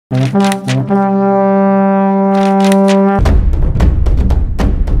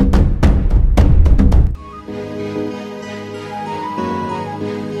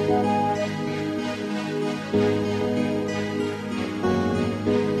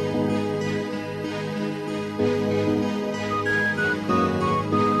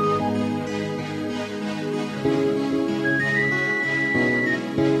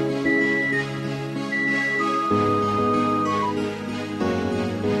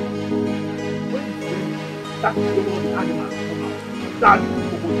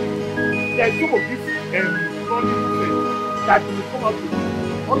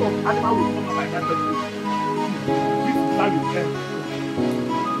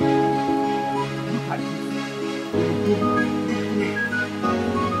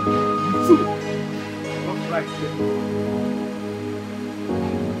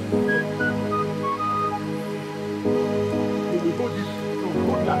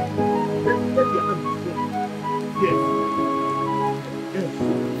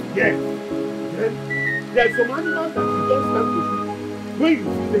There's some animals that you don't start to see. When you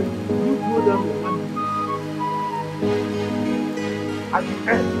see them, you grow them your animals. At the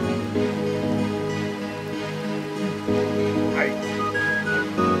end, right?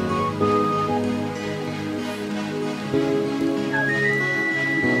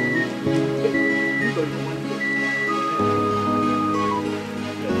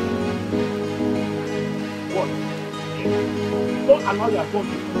 What? Don't allow your phone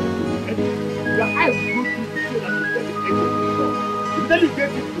to come to you. Your eyes go through so that you get the edge of the door. If then you get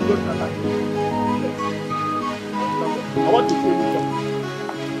it, you don't allow it. I want to show you something.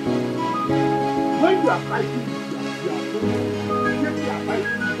 When you are fighting, you are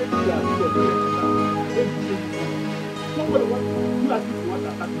fighting, somebody wants to do like this, you want to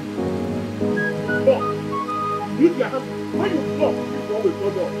attack you. No. Use your hand. When you block, this one will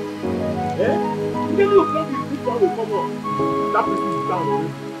come up. Eh? When you block it, this one will come up. That person is down already.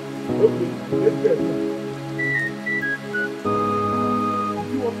 Okay, let's get it.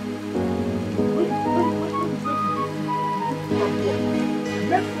 You want to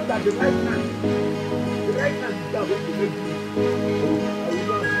make sure that the right hand is down when you make it.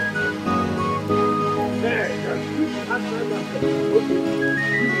 There, just use your hand right now. Okay, give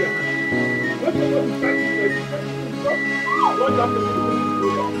me your hand. When somebody starts to like this, what happens to the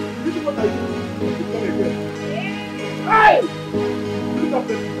person? This is what I do to come again. Hey! Look up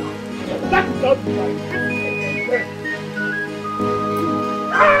this now. That is how to fight. Yes!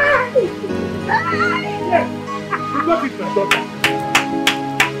 Because it's my daughter.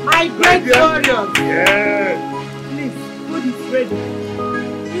 My great warrior. Yes. Please, food is ready.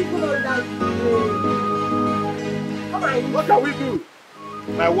 People of that. Come on. What can we do?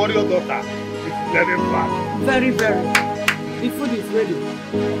 My warrior daughter is very fast. Very, very. The food is ready.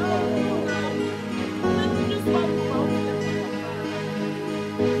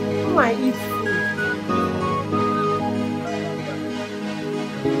 Come on, eat food.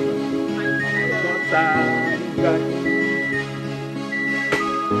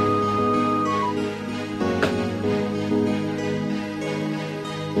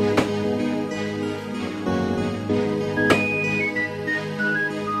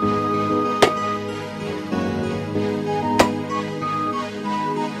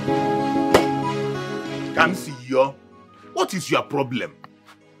 Kamsiyo, what is your problem?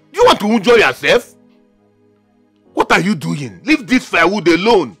 Do you want to enjoy yourself? What are you doing? Leave this firewood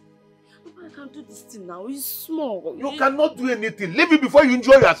alone. Papa, I can't do this thing now. It's small. You cannot do anything. Leave it before you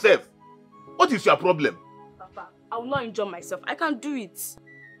enjoy yourself. What is your problem? Papa, I will not enjoy myself. I can't do it.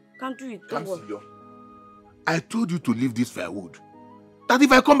 I can't do it. Kamsiyo, I told you to leave this firewood. That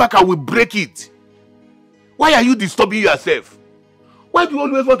if I come back, I will break it. Why are you disturbing yourself? Why do you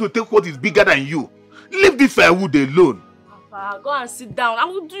always want to take what is bigger than you? Leave this firewood alone. Papa, go and sit down. I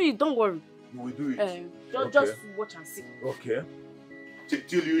will do it. Don't worry. You will do it. Just watch and see. Okay.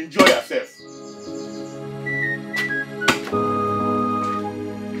 Till you enjoy yourself.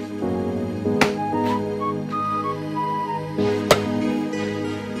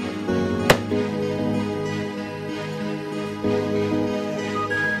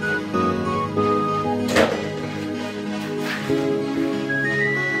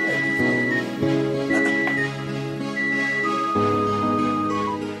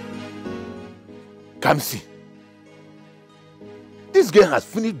 Kamsi, this girl has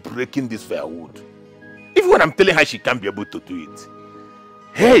finished breaking this firewood. Even when I'm telling her she can't be able to do it.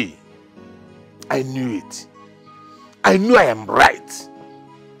 Hey, I knew it. I knew I am right.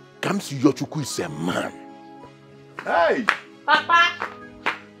 Kamsi Yochukwu is a man. Hey! Papa!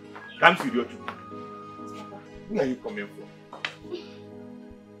 Kamsi Yochukwu. Where are you coming from?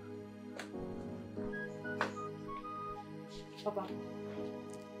 Papa,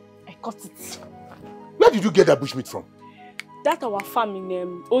 I caught it. Where did you get that bushmeat from? That our farm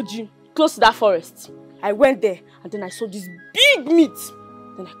in Oji, close to that forest. I went there and then I saw this big meat.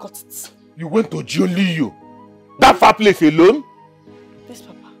 Then I caught it. You went to Jolio? That far place alone? Yes,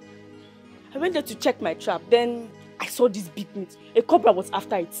 Papa. I went there to check my trap. Then I saw this big meat. A cobra was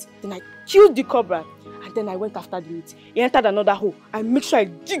after it. Then I killed the cobra. And then I went after the meat. He entered another hole. I make sure I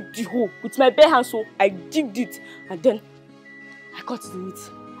dig the hole with my bare hands, so I digged it. And then I cut the meat.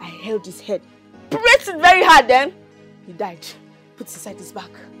 I held his head. Pressed it very hard then. He died. Put it inside his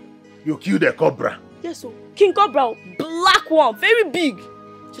back. You killed a cobra? Yes, so King Cobra, black one, very big.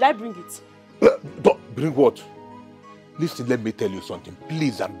 Should I bring it? Bring what? Listen, let me tell you something.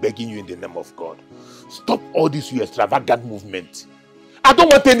 Please, I'm begging you in the name of God. Stop all this your extravagant movement. I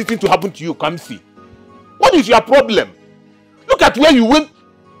don't want anything to happen to you, Kamsi. What is your problem? Look at where you went.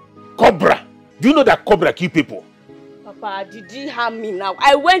 Cobra. Do you know that cobra kill people? Papa, did he harm me now?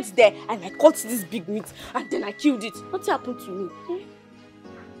 I went there and I caught this big meat and then I killed it. What happened to me?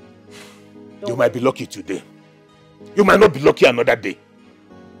 You might be lucky today. You might not be lucky another day.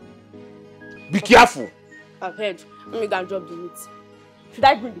 Be careful. I've heard. Let me go and drop the meat. Should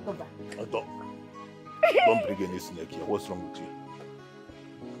I bring the cobra? Oh, don't bring any snake here. What's wrong with you?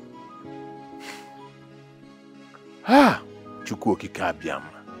 Chukwu.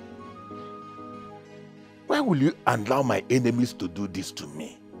 Why will you allow my enemies to do this to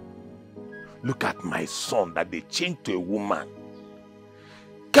me? Look at my son that they changed to a woman.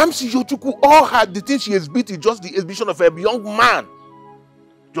 Kamsi Yochuku, all her, the thing she has beat is just the exhibition of a young man.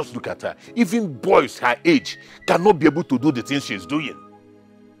 Just look at her. Even boys her age cannot be able to do the things she's doing.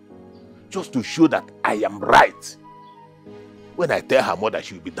 Just to show that I am right. When I tell her mother,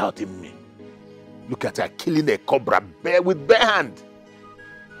 she will be doubting me. Look at her killing a cobra with bare hand.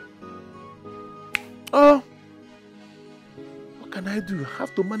 Oh, what can I do? I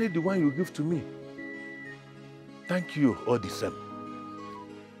have to manage the one you give to me. Thank you, all the same.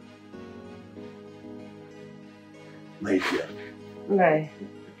 My dear. No.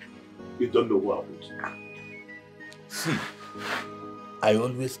 You don't know what happened. See, I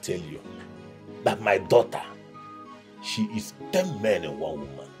always tell you that my daughter, she is 10 men in one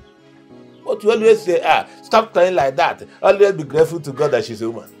woman. But you always say, stop crying like that. Always be grateful to God that she's a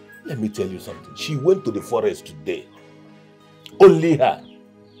woman. Let me tell you something. She went to the forest today. Only her.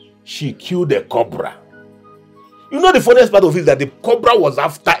 She killed a cobra. You know the funniest part of it is that the cobra was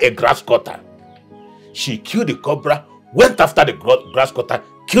after a grass cutter. She killed the cobra, went after the grass cutter,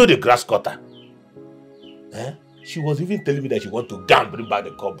 killed the grass cutter. She was even telling me that she wants to go and bring back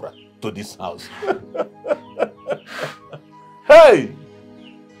the cobra to this house. Hey!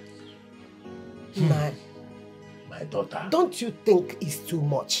 My daughter. Don't you think it's too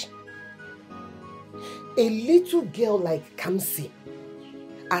much? A little girl like Kamsi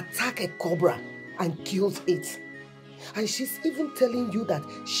attack a cobra and kills it. And she's even telling you that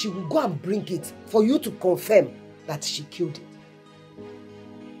she will go and bring it for you to confirm that she killed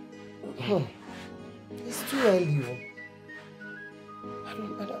it. It's too early.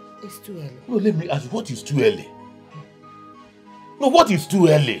 It's too early. No, let me ask you, what is too early? No, what is too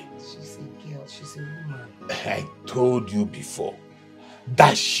early? She's a girl, she's a woman. I told you before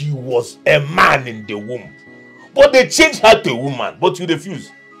that she was a man in the womb. But they changed her to a woman. But you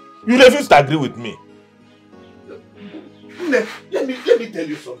refuse. You refuse to agree with me. Let me tell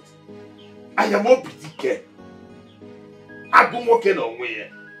you something. I am on pretty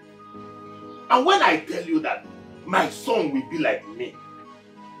and when I tell you that my son will be like me,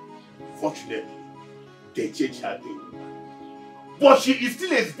 fortunately, they changed her to a woman. But she is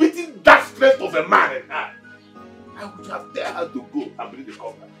still exhibiting that strength of a man in her. I would have told her to go and bring the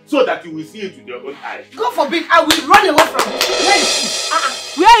cobra so that you will see it with your own eyes. God forbid, I will run away from you. Where is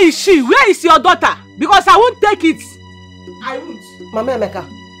she? Where is she? Where is your daughter? Because I won't take it. I won't. Mama Emeka,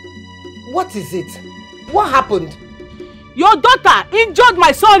 what is it? What happened? Your daughter injured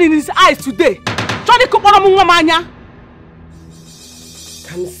my son in his eyes today.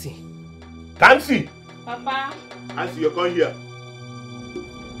 Kamsi. Kamsi! Papa. Kamsi, you come here.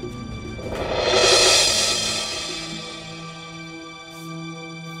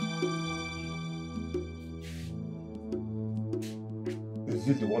 Is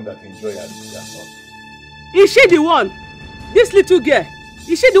this the one that enjoyed her son? Is she the one? This little girl.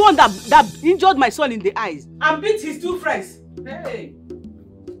 Is she the one that injured my son in the eyes and beat his two friends? Hey!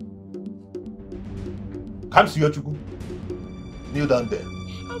 Kamsi Yochuku, kneel down there.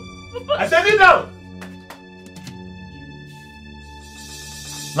 I said kneel down!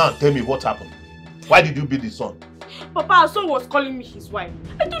 Now tell me what happened. Why did you beat the son? Papa, our son was calling me his wife.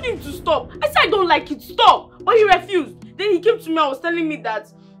 I told him to stop. I said I don't like it, stop. But he refused. Then he came to me and was telling me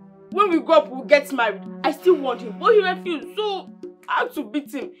that when we grow up, we'll get married. I still want him, but he refused. So I had to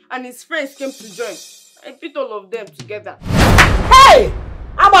beat him and his friends came to join. I beat all of them together. Hey!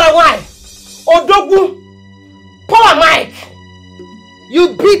 How about a wife? Odogu! Power Mike!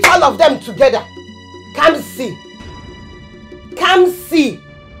 You beat all of them together. Come see. Come see.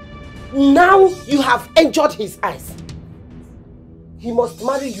 Now you have injured his eyes. He must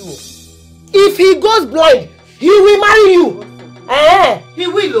marry you. If he goes blind, he will marry you. He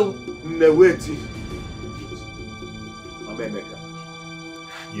will. No, wait.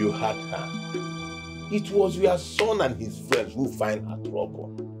 You had her. It was your son and his friends who find her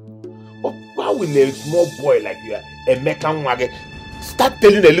trouble. But why will a small boy like you, a Mekan Wage, start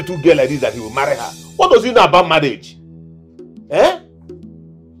telling a little girl like this that he will marry her? What does he know about marriage? Eh?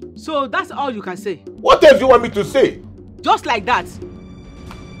 So that's all you can say? What else do you want me to say? Just like that.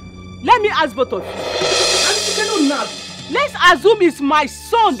 Let me ask both of you. Let's assume it's my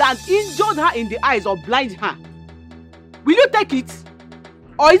son that injured her in the eyes or blinded her. Will you take it?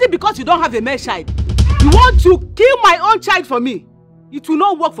 Or is it because you don't have a male child? You want to kill my own child for me? It will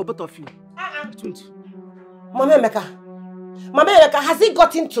not work for both of you. It won't. Mama Emeka, has it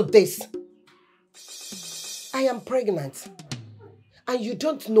gotten to this? I am pregnant. And you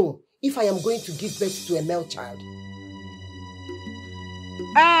don't know if I am going to give birth to a male child.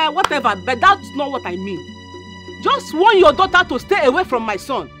 Whatever, but that's not what I mean. Just want your daughter to stay away from my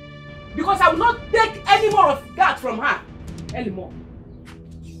son. Because I will not take any more of that from her anymore.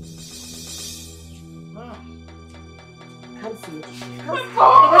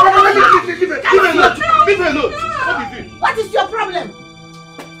 Leave her alone. What is it? What is your problem?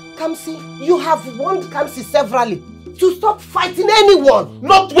 Kamsi, you have warned Kamsi severally to stop fighting anyone.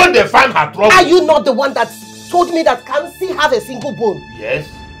 Not when they find her trouble. Are you not the one that told me that Kamsi have a single bone? Yes.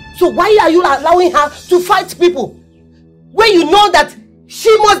 So why are you allowing her to fight people when you know that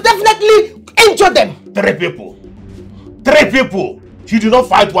she must definitely injure them? 3 people. 3 people. She did not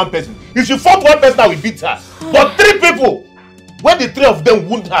fight one person. If she fought one person, I will beat her. But 3 people. When the 3 of them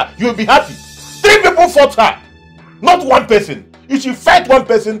wound her, you will be happy. 3 people fought her. Not one person. If she fight one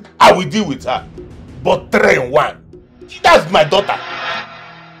person, I will deal with her. But 3 in 1. That's my daughter.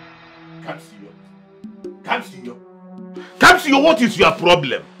 Kamsiyo, what is your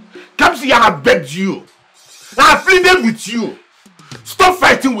problem? Kamsiyo, I have begged you. I have pleaded with you. Stop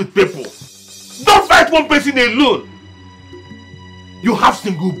fighting with people. Don't fight one person alone. You have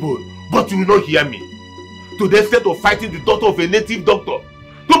single bone, but you will not hear me. To the extent of fighting the daughter of a native doctor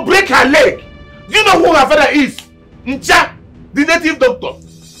to break her leg. Do you know who her father is? Ncha, the native doctor.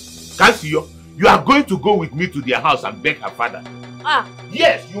 Kamsiyo, you are going to go with me to their house and beg her father.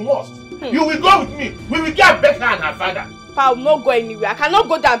 Yes, you must. You will go with me. We will get beg her and her father. Pa, I will not go anywhere. I cannot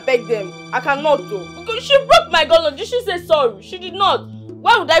go there and beg them. I cannot though. Because she broke my girl. Did she say sorry? She did not.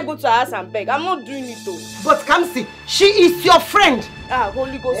 Why would I go to her house and beg? I'm not doing it though. But Kamsi, she is your friend.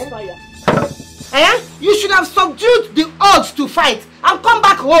 Holy Ghost fire. You should have subdued the urge to fight and come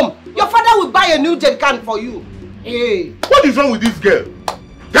back home. Your father will buy a new jet can for you. Hey. What is wrong with this girl?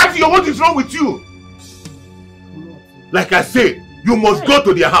 Kamsiyo, what is wrong with you? Like I said, you must go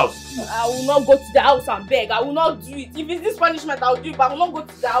to their house. I will not go to the house and beg. I will not do it. If it's this punishment, I will do it, but I will not go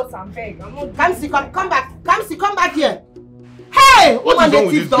to the house and beg. I'm not. Kamsi, come back. Kamsi, come back here. Hey! What is wrong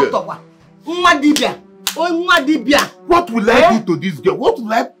with this girl? What will I do to this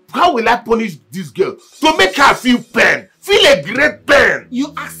girl? How will I punish this girl? To make her feel pain. Feel a great pain.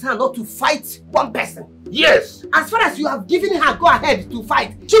 You asked her not to fight one person. Yes. As far as you have given her go ahead to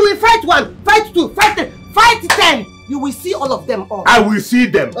fight, she will fight 1, fight 2, fight 3, fight 10. You will see all of them all. I will see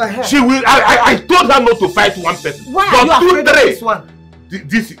them. She will. I told her not to fight one person. Why are you afraid of this one?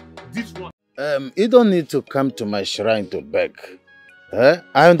 This one. You don't need to come to my shrine to beg.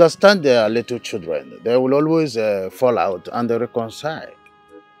 I understand they are little children. They will always fall out and reconcile.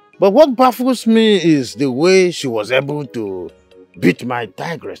 But what baffles me is the way she was able to beat my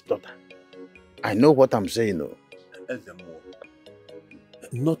tigress daughter. I know what I'm saying, though.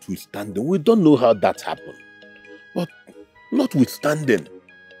 Notwithstanding, we don't know how that happened. But notwithstanding,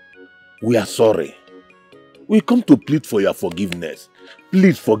 we are sorry. We come to plead for your forgiveness.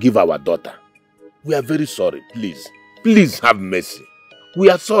 Please forgive our daughter. We are very sorry. Please. Please have mercy. We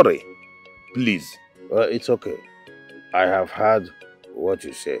are sorry. Please. Well, it's okay. I have heard what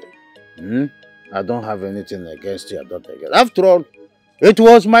you say. I don't have anything against your daughter again. After all, it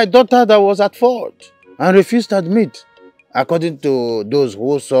was my daughter that was at fault and refused to admit, according to those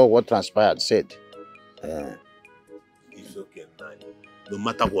who saw what transpired said. It's okay, man. No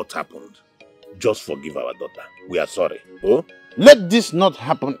matter what happened, just forgive our daughter. We are sorry. Oh? Let this not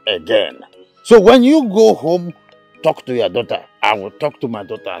happen again. So when you go home, talk to your daughter. I will talk to my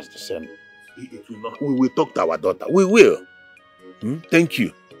daughter as the same. It will not. We will talk to our daughter. We will. Thank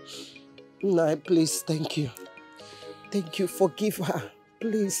you. No, please, thank you. Thank you. Forgive her.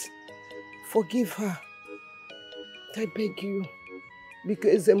 Please, forgive her. I beg you.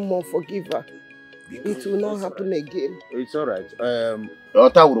 Because more, forgive her. It will not happen again. It's all right.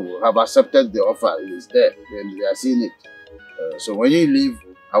 Daughter will have accepted the offer. It is there. They are seeing it. So when you leave,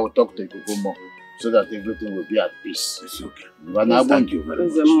 I will talk to Ikukumo so that everything will be at peace. It's okay. Yes, thank you very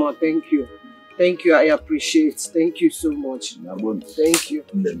much. Thank you. Thank you. I appreciate. Thank you so much. Thank you.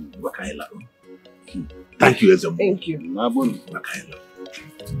 Thank you, Ezemo. Thank you.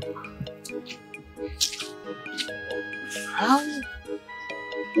 How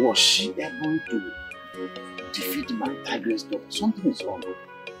was she able to defeat my tigress dog? Something is wrong.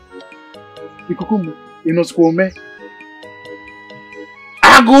 Ikukumo, Inoskome.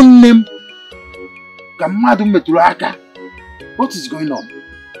 Agonem. Kamadu Meturaka. What is going on?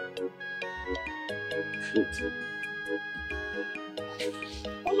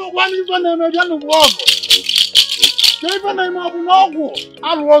 One is one and a walk. Even I'm up no.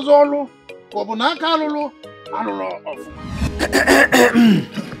 I was all Kobunaka.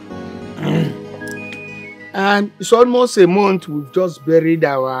 And it's almost a month we've just buried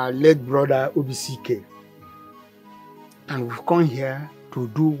our late brother Obisike. And we've come here to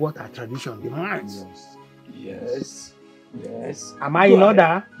do what our tradition demands. Yes. Am I in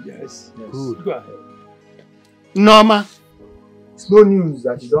order? Yes. Good. Go ahead. Norma, it's no news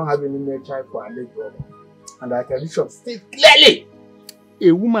that you don't have any male child for our late brother. And our tradition states clearly,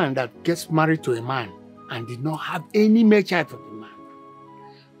 a woman that gets married to a man and did not have any male child for the man,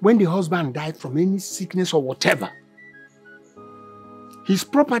 when the husband died from any sickness or whatever, his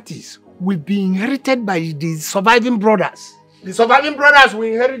properties will be inherited by the surviving brothers. The surviving brothers will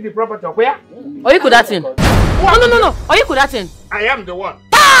inherit the property of where? Oyikudatin. No. Oyikudatin. I am the one.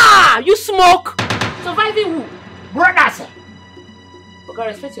 Ah! You smoke! Surviving who? Brothers! Okay,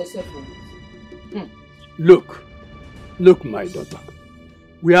 respect yourself. Look, my daughter.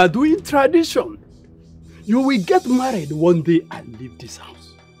 We are doing tradition. You will get married one day and leave this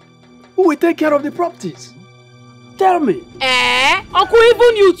house. Who will take care of the properties? Tell me. Uncle,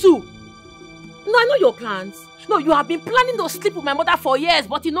 even you too. No, I know your plans. No, you have been planning to sleep with my mother for years,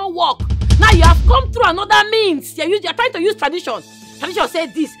 but it don't work. Now you have come through another means. You're trying to use tradition. Tradition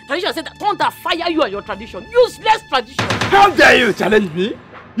said this. Tradition said that. Don't fire you and your tradition. Useless tradition. How dare you challenge me?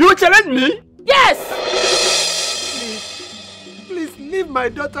 You challenge me? Yes! Please leave my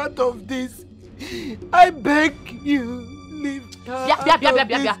daughter out of this. I beg you, leave her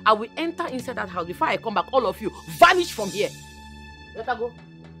Bia. I will enter inside that house before I come back. All of you vanish from here. Let her go.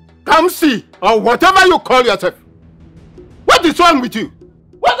 Come see, or whatever you call yourself. What is wrong with you?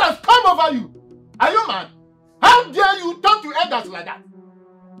 What has come over you? Are you mad? How dare you talk to elders like that?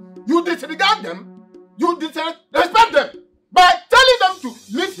 You disregard them. You disrespect them by telling them to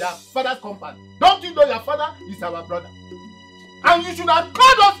leave their father's compound. Don't you know your father is our brother? And you should have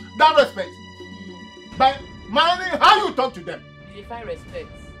called us that respect by minding how you talk to them. You define respect.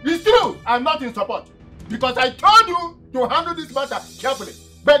 It's true, I'm not in support. Because I told you to handle this matter carefully.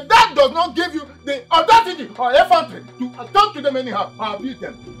 But that does not give you the audacity or effrontery to talk to them anyhow or abuse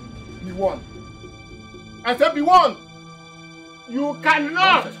them. Be warned. I said be warned. You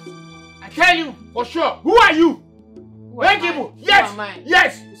cannot. I tell you for sure. Who are you? People. Yes.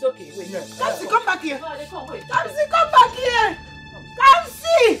 Yes. It's okay. Wait. Yes. Kamsi, come back here. No, they come. Wait. Kamsi, come back here.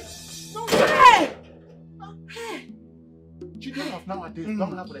 Kamsi! No way. Hey. Children of nowadays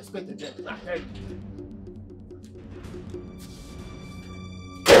don't have respect again. I tell you.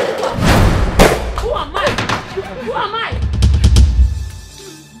 Who am I?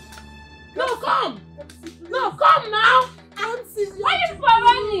 No, come! No, come now! Why you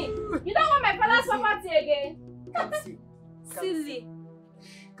follow me? You don't want my father's property again? Silly.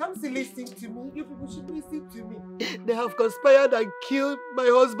 Kamsi, listen to me. You people should listen to me. They have conspired and killed my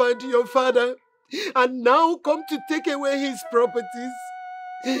husband, your father, and now come to take away his properties.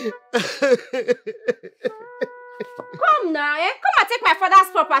 Come now, Come and take my father's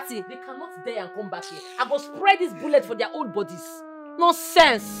property. They cannot dare and come back here. I go spray this bullet for their old bodies.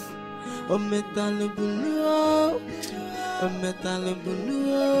 Nonsense. Mama,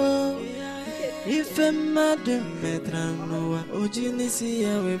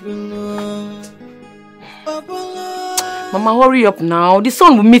 hurry up now. The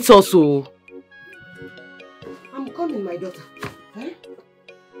sun will meet us. I'm coming, my daughter.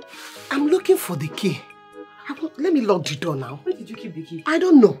 I'm looking for the key. Let me lock the door now. Where did you keep the key? I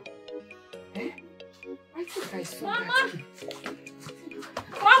don't know. Mama!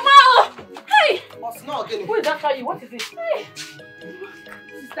 Mama! Hey! Who is that carrying? What is it? Hey!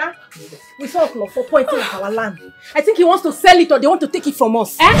 Sister, we saw Oklofo pointing at our land. I think he wants to sell it or they want to take it from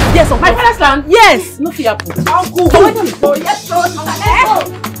us. Eh? Yes, Uncle. My father's land? Yes! Nothing happened. Uncle! Oh, yes, sir.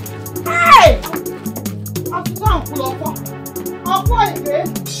 Hey! Uncle Oklofo! Opo again!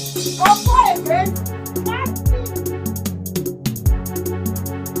 Opo again!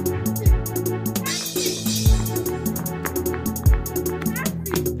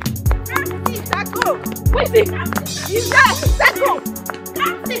 Wait, he's there! Sako!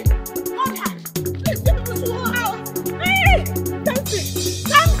 Kamsi! Please give me this whole house! Hey!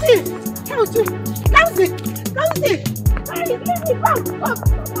 Kamsi! Kamsi! Hey, leave me back!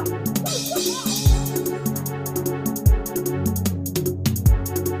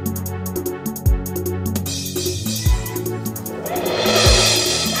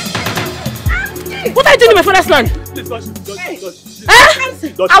 What are you doing in my father's land? Please, don't shoot.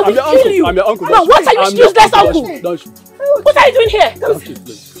 I will kill you. I'm your uncle. No, what are you useless uncle? Don't shoot. What are you doing here? Kamsi,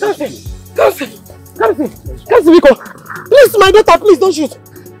 Biko. Please, my daughter, please don't shoot.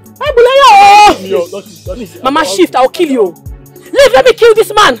 No, don't shoot. Mama, shift, I'll kill you. Leave, let me kill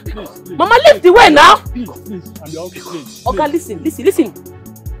this man. Please. Mama, leave the way now. Please, I'm your uncle, please. Okay, listen.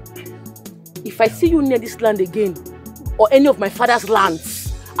 If I see you near this land again, or any of my father's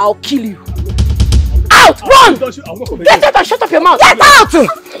lands, I'll kill you. Out! Run! Don't shoot. I'm not coming. Get out and shut up your mouth! Get out! Can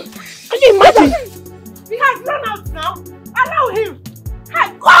you imagine? He has run out now. Allow him.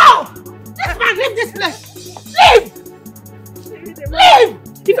 Hey, go! This man, leave this place. Leave! Leave!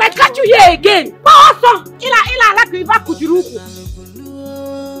 If I catch you here again,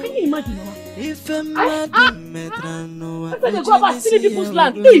 Can you imagine, Mama? After they go about stealing people's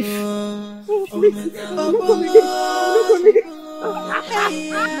land, leave!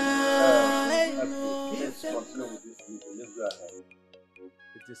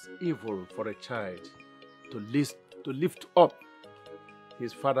 It is evil for a child to lift up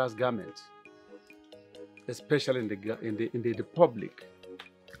his father's garment, especially in the public.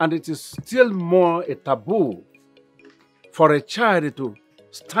 And it is still more a taboo for a child to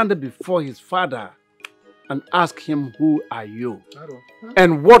stand before his father and ask him, who are you?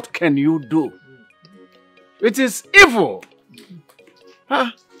 And what can you do? It is evil.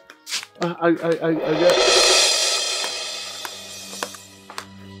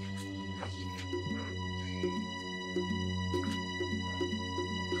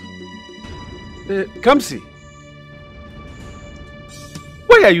 Kamsi,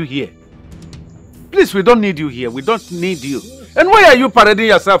 why are you here? Please, we don't need you here. We don't need you. And why are you parading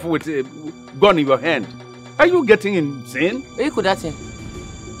yourself with a gun in your hand? Are you getting insane? Where you could that thing?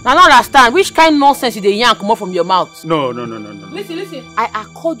 I don't understand. Which kind of nonsense did the yarn come out from your mouth? No. Listen. I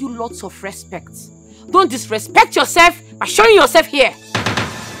accord you lots of respect. Don't disrespect yourself by showing yourself here.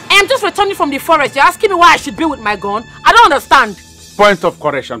 I am just returning from the forest. You're asking me why I should be with my gun? I don't understand. Point of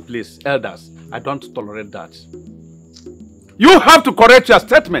correction, please, elders. I don't tolerate that. You have to correct your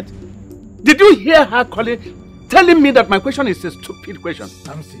statement. Did you hear her telling me that my question is a stupid question?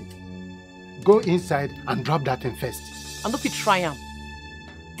 Kamsi, go inside and drop that thing first. I'm not fit trying.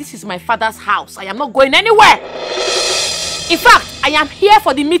 This is my father's house. I am not going anywhere. In fact, I am here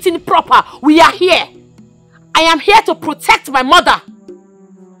for the meeting proper. We are here. I am here to protect my mother.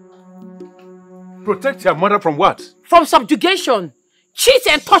 Protect your mother from what? From subjugation, cheat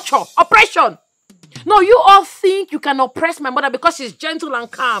and torture, oppression. No, you all think you can oppress my mother because she's gentle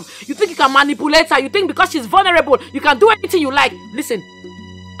and calm. You think you can manipulate her. You think because she's vulnerable, you can do anything you like. Listen,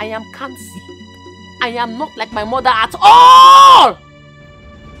 I am Kamsi. I am not like my mother at all.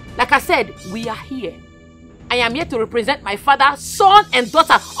 Like I said, we are here. I am here to represent my father, son and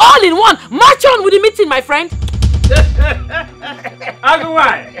daughter, all in one. March on with the meeting, my friend.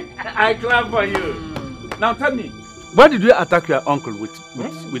 Agawai, I clap for you. Now tell me, why did you attack your uncle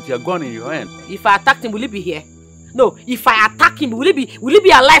with your gun in your hand? If I attacked him, will he be here? No, if I attack him, will he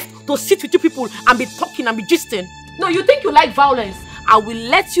be alive to sit with you people and be talking and be gisting? No, you think you like violence? I will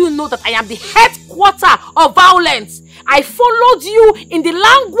let you know that I am the headquarter of violence. I followed you in the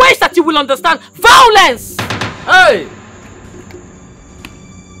language that you will understand. Violence! Hey!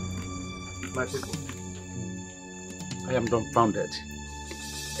 My people, I am dumbfounded.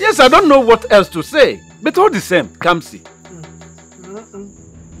 Yes, I don't know what else to say, but all the same, Kamsi.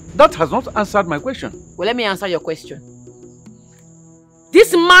 That has not answered my question. Well, let me answer your question.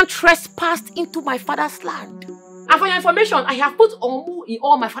 This man trespassed into my father's land. And for your information, I have put Omu in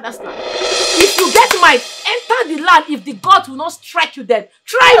all my father's land. If you get mine, enter the land if the gods will not strike you dead.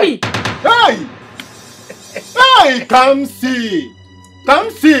 Try me! Hey! Hey, Kamsi!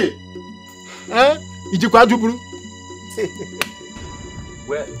 Kamsi! Ijikwa juburu.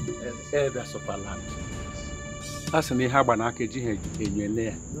 Well, elders of our land. As in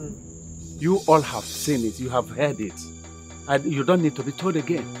you all have seen it, you have heard it, and you don't need to be told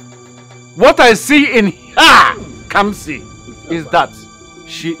again. What I see in her, Kamsi, is that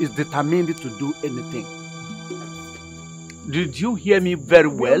she is determined to do anything. Did you hear me very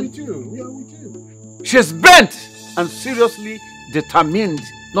well? We are with you. She's bent and seriously determined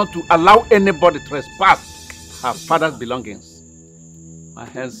not to allow anybody to trespass her father's belongings. My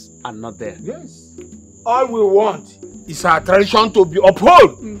hands are not there. Yes. All we want is our tradition to be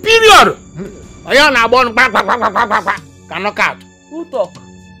upheld. Period. Cannot cut. Who talk?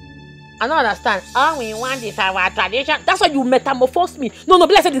 I don't understand. All we want is our tradition. That's why you metamorphosed me. No,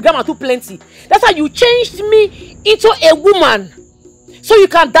 bless the grammar too plenty. That's why you changed me into a woman. So you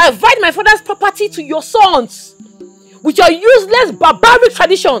can divide my father's property to your sons. With your useless barbaric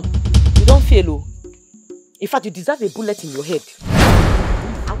tradition. You don't fail, oh. In fact, you deserve a bullet in your head.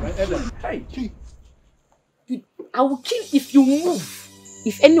 I will kill if you move.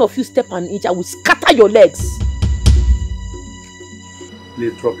 If any of you step an inch, I will scatter your legs.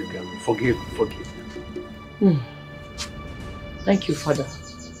 Please drop it down. Forgive. Thank you, Father.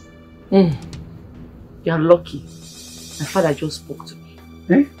 You are lucky. My father just spoke to me.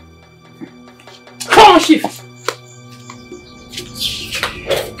 Eh? Come on, shift!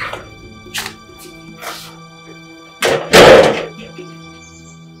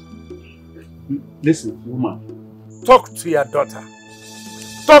 Listen, woman. Talk to your daughter.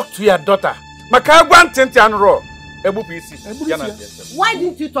 Talk to your daughter. Why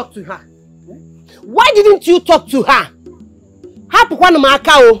didn't you talk to her? Why didn't you talk to her? Hapukwana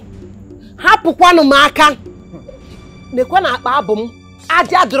maka o. Hapukwana maka. Nekwana akpa abum.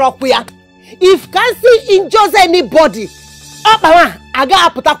 Adia drop ya. If Kansi injures anybody, Opa aga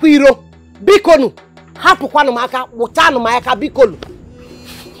aputakwa iro. Bikonu. Hapukwana maka. Wutanu maka bikonu.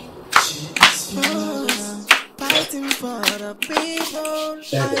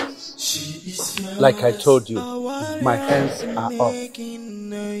 Like I told you, my hands are off.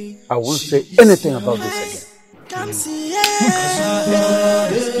 I won't say anything about this again.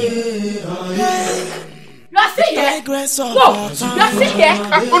 You are still here? No, you are still here?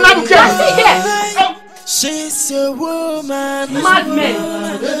 You are still here? She's a woman. Madman.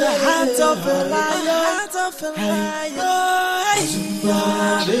 The heart of a lion.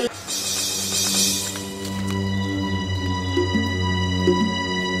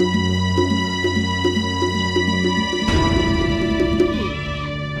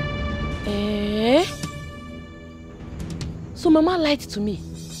 So Mama lied to me.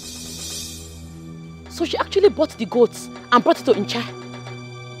 So she actually bought the goats and brought it to Incha.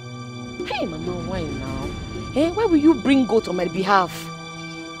 Hey Mama, why now? Hey, why will you bring goats on my behalf?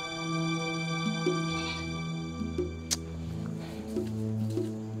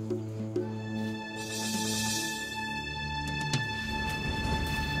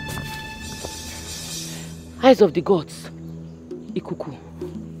 Eyes of the gods, Ikuku,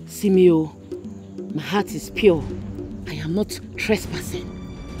 see me, oh, my heart is pure. I am not trespassing.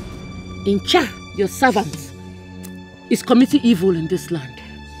 Incha, your servant, is committing evil in this land.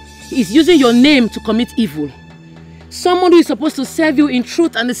 He is using your name to commit evil. Someone who is supposed to serve you in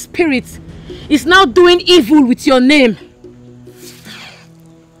truth and the spirit is now doing evil with your name.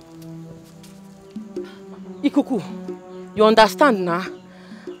 Ikuku, you understand now?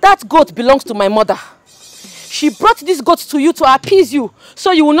 That goat belongs to my mother. She brought this goat to you to appease you,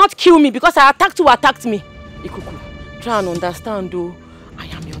 so you will not kill me because I attacked who attacked me. Ikuku, try and understand though, I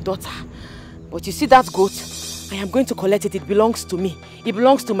am your daughter. But you see that goat? I am going to collect it. It belongs to me. It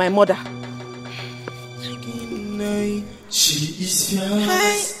belongs to my mother. She is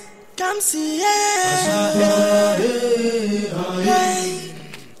fierce. Come see her.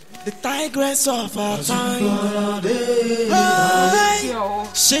 The tigress of our time.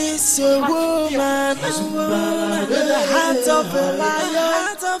 She's a woman. With the heart of a lion.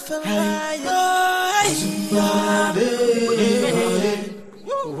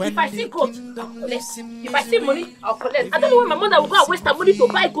 If I see goat, I'll collect. If I see money, I'll collect. I don't know why my mother will go and waste her money to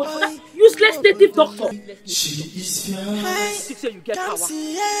buy goat for that useless native doctor. She is fierce. Think say you get power. What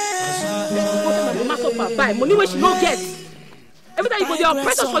my mama suffer buy money where she no get. Every time you go, they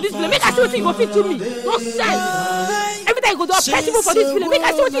oppress us for this village. Make I see what you go fit to me. No sense. Every time you go, they oppress people for this village. Make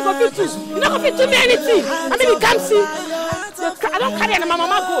I see what you go fit to. You not go fit to me anything. I mean, you can't see. I don't carry any my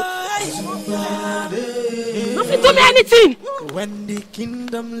mama goat. No fit to me anything. When the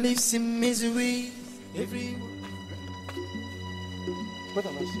kingdom lives in misery, What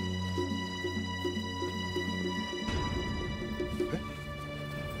am I saying?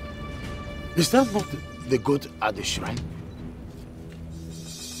 Is that not the goat at the shrine?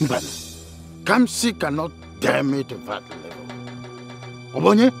 But Kamsi cannot dare me to that level.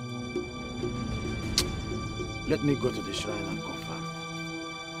 Obonye, let me go to the shrine and confirm.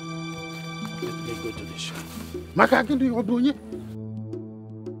 Let me go to the shrine. Makakindi Obonye.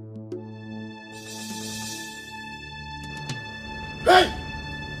 Hey!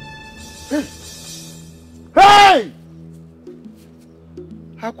 Hey! Hey!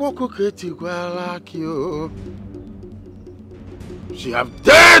 She have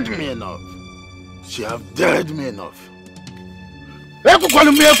dared me enough. She have dared me enough. Is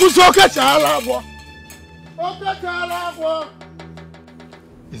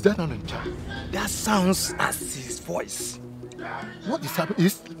that not a child? That sounds as his voice. What is happening?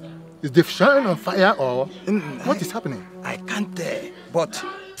 Is the shrine on fire or what is happening? I can't tell, but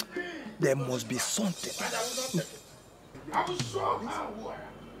there must be something. I will show her where.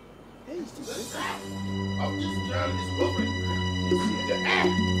 The of this girl is hovering in the air.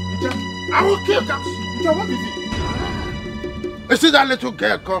 I will kill Kamsi. What is it? You see that little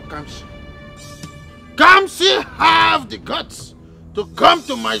girl called Kamsi? Kamsi have the guts to come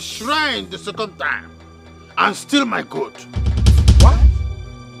to my shrine the second time and steal my goat. What?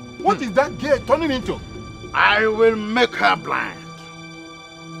 What is that girl turning into? I will make her blind.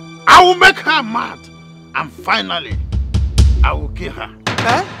 I will make her mad. And finally, I will kill her.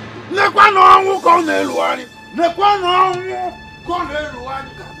 Eh?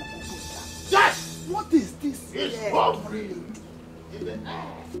 Yes! What is this? It's hovering in the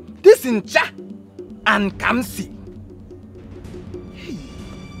air. This Ncha and Kamsi.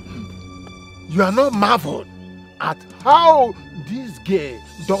 You are not marveled at how this girl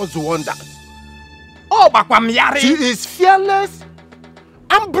does wonders. Oh, Bakwamyari! She is fearless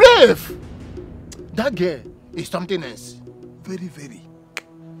and brave. That girl is something else. Very, very.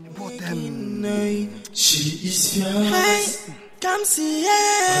 But she is fearless. Hey, Kamsi,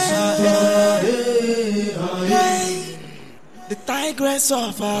 yeah. Hey, the tigress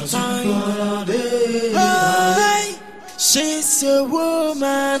of our time. Hey, she's a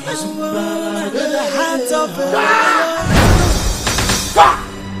woman with the heart of a lion. Stop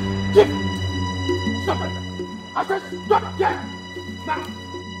it! I said stop it!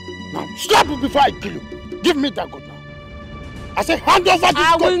 Now, stop it before I kill you. Give me that goat now. I said hand over this goat.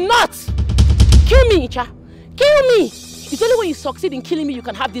 I will not! Kill me, Icha. Kill me! It's only when you succeed in killing me you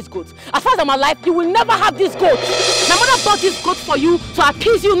can have this goat. As far as I'm alive, you will never have this goat. My mother bought this goat for you to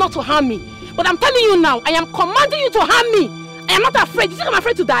appease you not to harm me. But I'm telling you now, I am commanding you to harm me. I am not afraid. You think I'm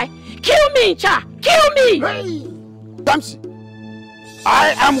afraid to die? Kill me, Icha! Kill me! Hey! Kamsi,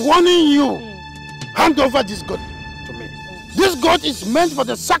 I am warning you. Hand over this goat to me. This goat is meant for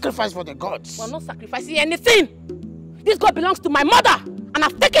the sacrifice for the gods. We're not sacrificing anything. This goat belongs to my mother, and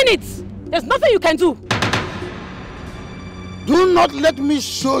I've taken it. There's nothing you can do. Do not let me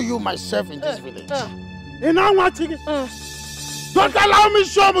show you myself in this village. Don't allow me to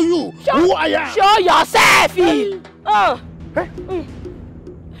show you who I am. Show yourself!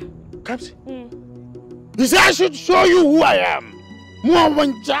 Kamsi, you say I should show you who I am. I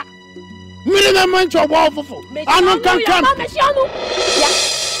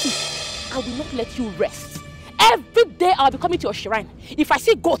will not let you rest. Every day I'll be coming to your shrine. If I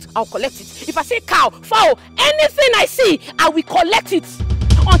see goat, I'll collect it. If I see cow, fowl, anything I see, I will collect it.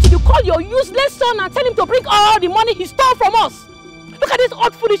 Until you call your useless son and tell him to bring all the money he stole from us. Look at this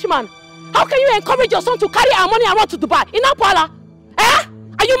odd foolish man. How can you encourage your son to carry our money and run to Dubai? In Apala? Eh?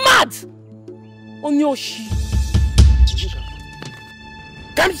 Are you mad? Onyoshi.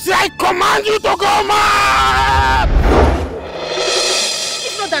 Kamsi, I command you to go mad!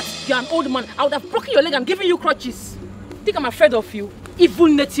 If not that you're an old man, I would have broken your leg and given you crutches. Think I'm afraid of you? Evil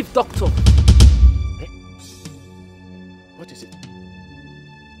native doctor. Hey? What is it?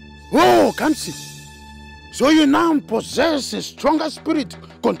 Oh, Kamsi. So you now possess a stronger spirit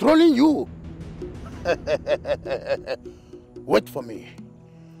controlling you. Wait for me.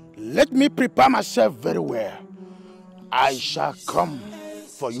 Let me prepare myself very well. I shall come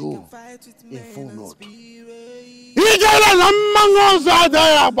for you in full note.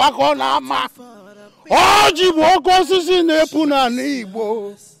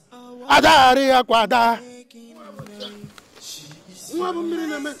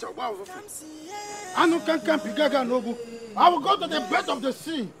 I will go to the bed of the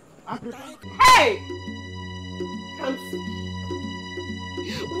sea. Hey! Kamsi,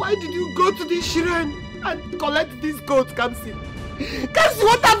 why did you go to the shrine and collect this goat, Kamsi? Kamsi,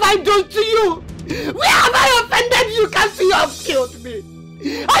 what have I done to you? Where have I offended you, Kamsi? You have killed me.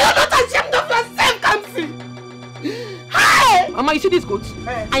 Are you not ashamed of yourself, Kamsi? Hey! Mama, you see this goat?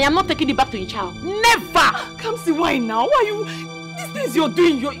 I am not taking it back to Incha. Never! Come see why now? Why you... These things you're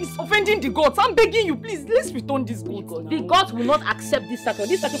doing, it's offending the gods. I'm begging you, please, let's return this goat. The gods will not accept this sacrifice.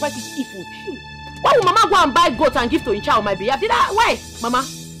 This sacrifice is evil. Why will Mama go and buy goats and give to Incha on my behalf? Did I? Why, Mama?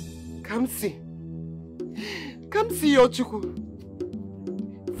 Come see your chuku.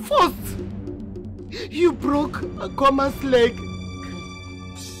 First, you broke Akoma's leg.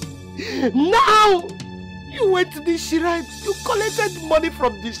 Now, you went to the shrine. You collected money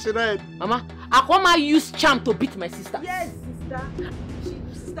from the shrine. Mama, Akoma used charm to beat my sister. Yes,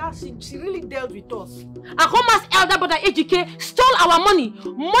 sister. She really dealt with us. Akoma's elder brother Ejike stole our money.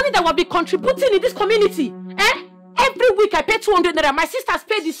 Money that will be contributing in this community. Every week I pay 200 naira. My sisters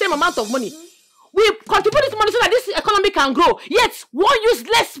pay the same amount of money. We contribute this money so that this economy can grow. Yet, one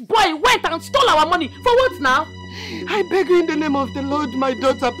useless boy went and stole our money. For what now? I beg you in the name of the Lord, my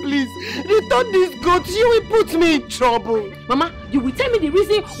daughter, please. Return this goat. You will put me in trouble. Mama, you will tell me the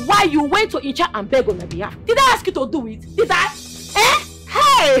reason why you went to Incha and beg on my behalf. Did I ask you to do it? Did I?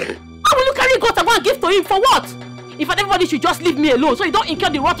 Hey! How will you carry goat and go and give to him for what? In fact, everybody should just leave me alone so you don't incur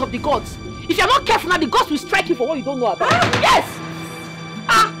the wrath of the gods. If you're not careful now, the gods will strike you for what you don't know about. Yes!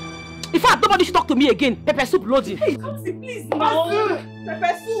 In fact, nobody should talk to me again. Pepper soup loading. Hey, come see, please. No.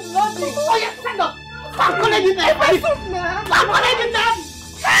 Pepper soup loading. Oh, yes, stand up. Stop calling it that. Pepper soup, man. Stop calling it that.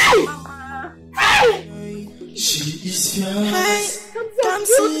 Hey! Hey! She is young. Hey! Come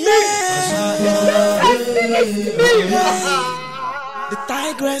see The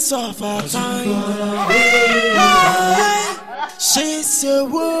tigress of our time. She's a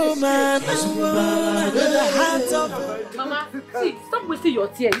woman with a heart of... Mama, see, stop wasting your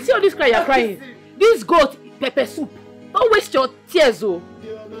tears. See all this cry you're crying? This goat, pepper soup. Don't waste your tears, oh.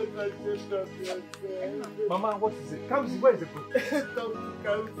 Mama, what is it? Kamsi, where is the goat?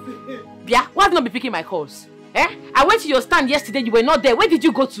 Bia, why have you not been picking my calls? I went to your stand yesterday, you were not there. Where did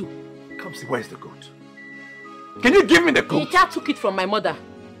you go to? Kamsi, where is the goat? Can you give me the goat? Ika took it from my mother.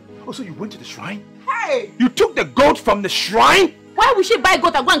 Oh, so you went to the shrine? Hey! You took the goat from the shrine? Why would she buy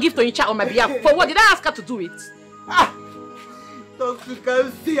goat and go and give to Incha on my behalf? For what? Did I ask her to do it?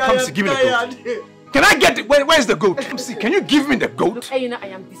 Kamsi, give me the goat. Can I get it? Where's the goat? Kamsi, can you give me the goat? Look, Eyina, I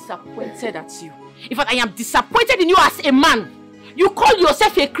am disappointed at you. In fact, I am disappointed in you as a man. You call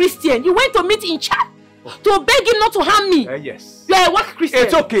yourself a Christian. You went to meet Incha to beg him not to harm me. Yes. You are a whack Christian.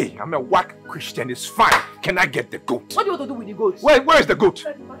 It's okay. I'm a whack Christian. It's fine. Can I get the goat? What do you want to do with the goat? Where is the goat?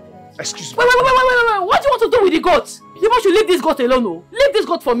 Excuse me. Wait. What do you want to do with the goat? You should leave this goat alone, oh. Leave this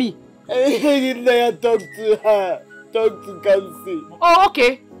goat for me. Talk to her. Talk to Kamsi. Oh,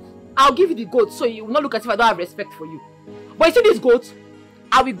 okay. I'll give you the goat so you will not look as if I don't have respect for you. But you see this goat?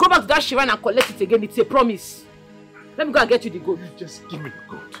 I will go back to that shrine and collect it again. It's a promise. Let me go and get you the goat. Just give me the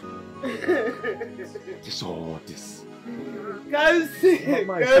goat. This all this. Kamsi.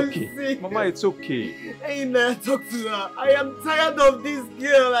 Mama, it's okay. Mama, it's okay. Eyina, talk to her. I am tired of this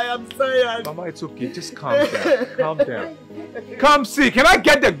girl. I am tired. Mama, it's okay. Just calm down. Calm down. Come see. Can I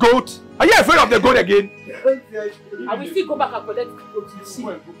get the goat? Are you afraid of the goat again? I will still go back and collect the goat. You see.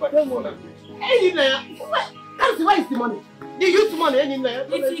 Eyina, Kamsi, where is the money? You use money, Eyina.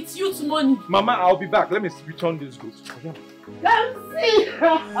 It's youth money. Mama, I'll be back. Let me return this goat. Kamsi.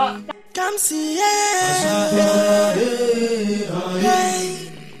 Kamsi,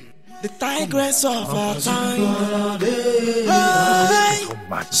 the tigress of our time.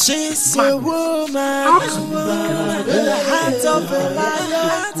 She's a woman with the heart of a lion.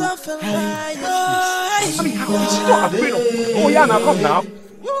 She's not afraid of... Oh yeah, now come now.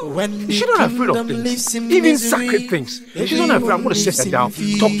 She's not afraid of things, even sacred things. She's not afraid. I'm going to sit her down,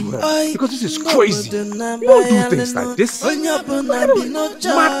 talk to her, because this is crazy. You don't do things like this. Mad.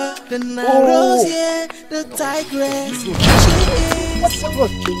 Oh. The tigress.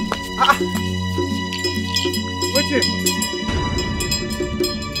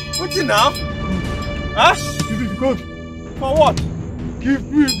 What's it now? Huh? Give me the goat. For what? Give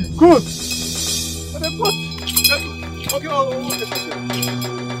me the goat. For the goat. Okay,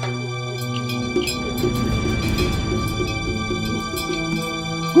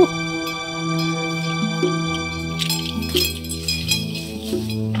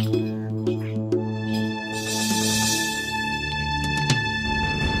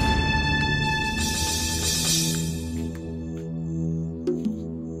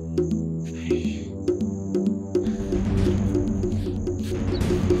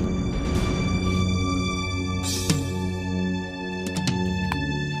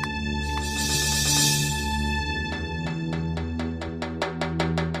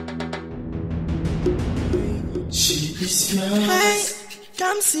 Hey,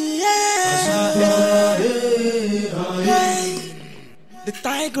 Kamsi, hey.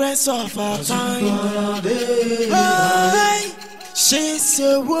 tigress of our time. Hey, she's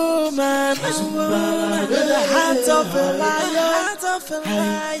a woman with the heart of a lion.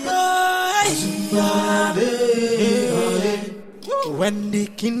 When the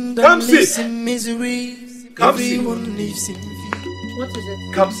kingdom lives in misery, everyone lives in fear. What is it?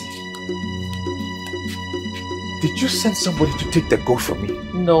 Kamsi, did you send somebody to take the goat from me?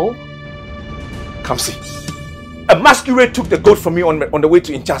 No. Kamsi, a masquerade took the goat from me on the way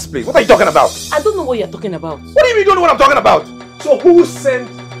to Incha's place. What are you talking about? I don't know what you're talking about. What do you mean you don't know what I'm talking about? So who sent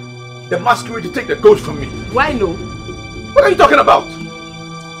the masquerade to take the goat from me? Why no? What are you talking about?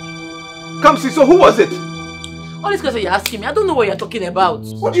 Kamsi, so who was it? All these questions you're asking me, I don't know what you're talking about.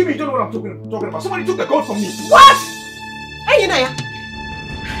 What do you mean you don't know what I'm talking about? Somebody took the goat from me. What? Hey, Inaya.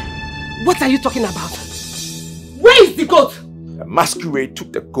 What are you talking about? Where is the goat? A masquerade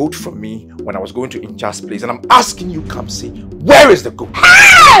took the goat from me when I was going to Incha's place, and I'm asking you, Kamsi, where is the goat?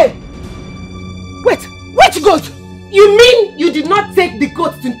 Hey! Wait, which goat? You mean you did not take the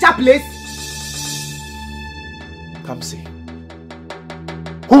goat to Incha's place? Kamsi,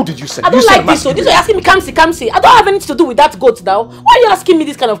 who did you send? I don't like this, so this way you're asking me, Kamsi. I don't have anything to do with that goat now. Why are you asking me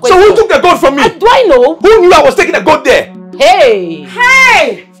this kind of question? So who took the goat from me? Do I know? Who knew I was taking the goat there? Hey!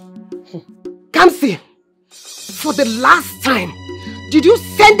 Hey! Kamsi, for the last time, did you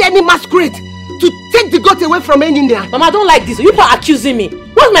send any masquerade to take the goat away from India? Mama, I don't like this. You people are accusing me.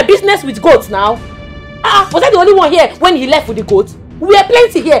 What's my business with goats now? Was I the only one here when he left with the goat? We were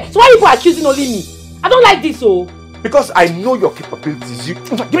plenty here. So why are you people accusing only me? I don't like this, oh. Because I know your capabilities. Give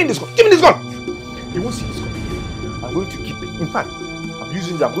me this gun. Give me this gun. You won't see this gun. I'm going to keep it. In fact, I'm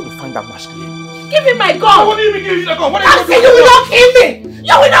using it. I'm going to find that masquerade. Give me my gun. What do you mean give you the gun? What I say you will not kill me.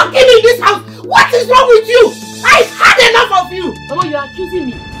 You will not kill me in this house. What is wrong with you? I've had enough of you. Mama, you're accusing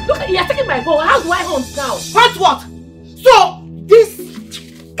me. Look, you're taking my gun. How do I hunt now? Hunt what? So, this...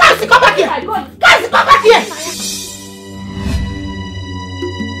 Kamsi, come back here. Kamsi, come back here.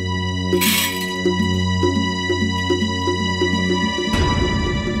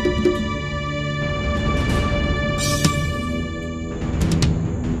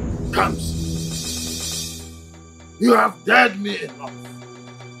 Kamsi, you have dared me enough.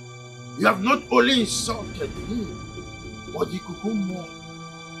 You have not only insulted me, but the cuckoo more.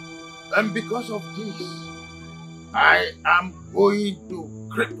 And because of this, I am going to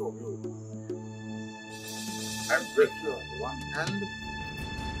cripple you. I break your one hand,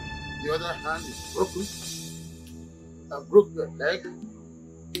 the other hand is broken. I broke your leg,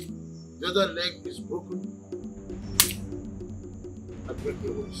 the other leg is broken. I break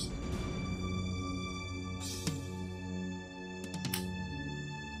your waist.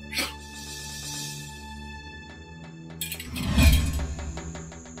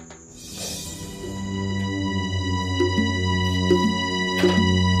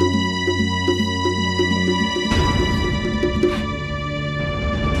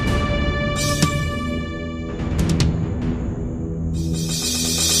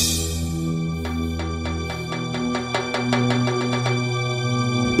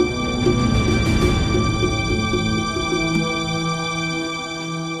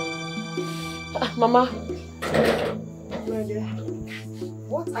 Mama. My dear,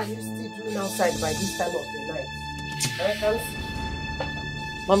 what are you still doing outside by this time of the night? I can't see.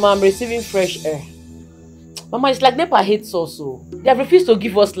 Mama, I'm receiving fresh air. Mama, it's like NEPA hates us, so they have refused to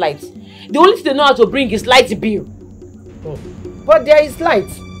give us light. The only thing they know how to bring is light bill. Oh. But there is light.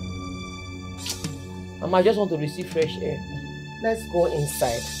 Mama, I just want to receive fresh air. Let's go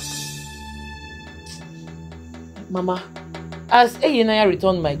inside. Mama, has Eyinaya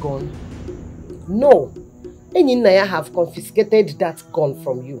returned my gun? No. Eyinaya have confiscated that gun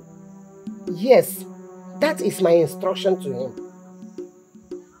from you. Yes, that is my instruction to him.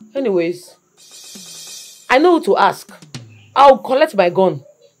 Anyways, I know who to ask. I'll collect my gun.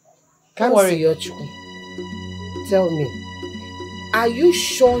 Can't worry, Yochukwu. Tell me, are you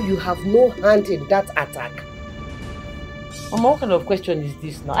sure you have no hand in that attack? Mama, what kind of question is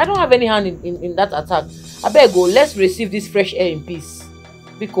this now? I don't have any hand in that attack. I better go. Let's receive this fresh air in peace.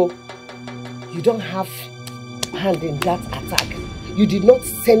 Biko. You don't have hand in that attack. You did not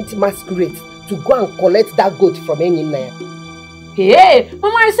send masquerade to go and collect that goat from Eyinaya. Hey,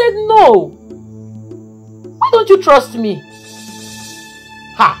 Mama, I said no. Why don't you trust me?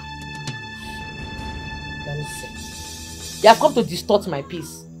 Ha! Let me see. You have come to distort my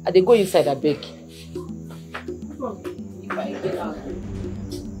peace. I dey go inside, I beg. If I get out.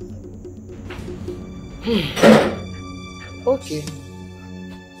 Okay.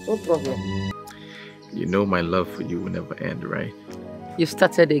 No problem. You know my love for you will never end, right? You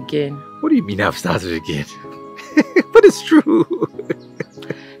started again. What do you mean I've started again? But it's true.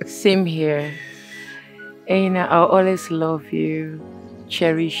 Same here. And I'll always love you,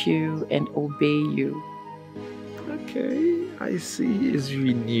 cherish you, and obey you. Okay, I see it's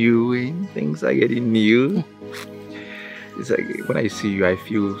renewing. Things are getting new. It's like when I see you, I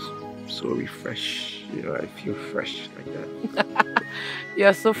feel so refreshed. You know, I feel fresh like that.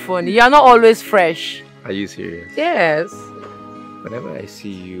 You're so funny. You're not always fresh. Are you serious? Yes. Whenever I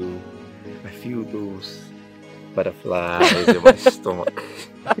see you, I feel those butterflies in my stomach.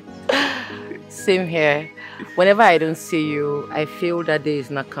 Same here. Whenever I don't see you, I feel that day is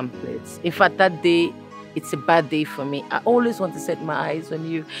not complete. In fact, that day, it's a bad day for me. I always want to set my eyes on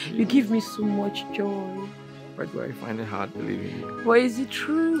you. You give me so much joy. Why do I find it hard believing you? But is it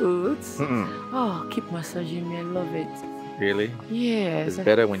truth? Oh, keep massaging me. I love it. Really? Yes. It's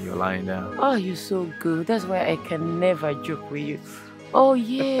better when you're lying down. Oh, you're so good. That's why I can never joke with you. Oh,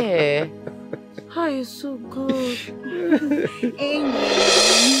 yeah. Oh, you're so good.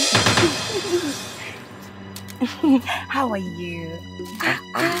 How are you?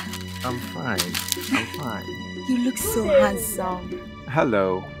 I'm fine. I'm fine. You look so handsome.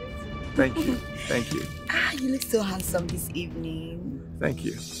 Hello. Thank you. Thank you. You look so handsome this evening. Thank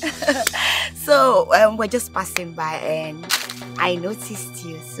you. So, we're just passing by and I noticed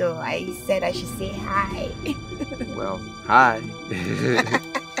you. So I said I should say hi. Well, hi.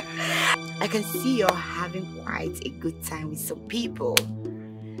 I can see you're having quite a good time with some people.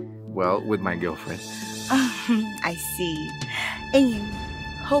 Well, with my girlfriend. I see. And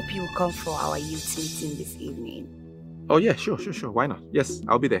hope you will come for our youth meeting this evening. Oh yeah, sure. Why not? Yes,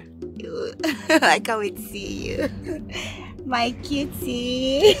 I'll be there. I can't wait to see you. My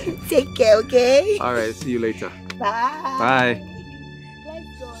cutie. Take care, okay? Alright, see you later. Bye. Bye. Let's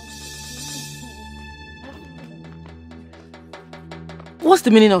go. What's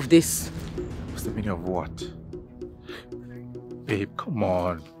the meaning of this? What's the meaning of what? Babe, come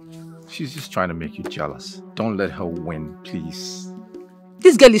on. She's just trying to make you jealous. Don't let her win, please.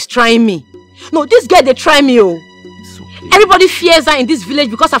 This girl is trying me. No, this girl, they try me, oh. It's okay. Everybody fears her in this village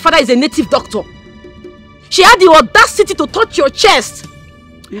because her father is a native doctor. She had the audacity to touch your chest.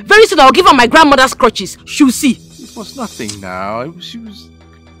 Very soon I'll give her my grandmother's crutches. She'll see. It was nothing now. She was...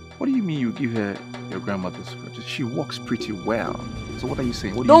 What do you mean you give her your grandmother's crutches? She walks pretty well. So what are you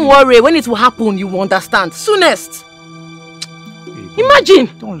saying? Don't worry. When it will happen, you will understand. Soonest. Babe, imagine.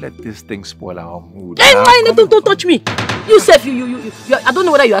 Don't let this thing spoil our mood. Don't touch me. You self, you I don't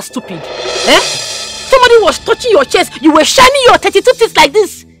know whether you are stupid. Eh? Somebody was touching your chest. You were shining your 32 teeth like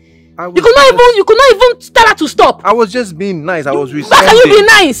this. You could not even tell her to stop. I was just being nice. I was responding. How can you be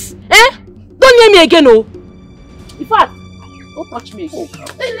nice? Eh? Don't near me again, oh. In fact, don't touch me.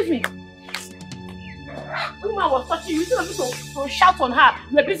 Hey, leave me. The woman was touching you. You didn't have to shout on her.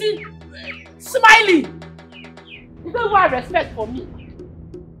 You were busy smiling. You don't have respect for me.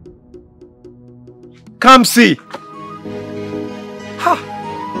 Come see. Ha!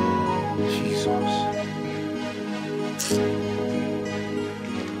 Jesus.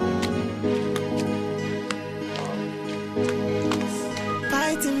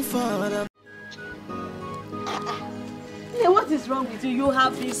 Fighting for the... Hey, what is wrong with you? You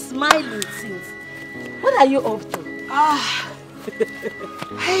have been smiling since. What are you up to?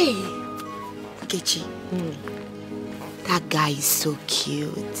 Hey, Kechi. That guy is so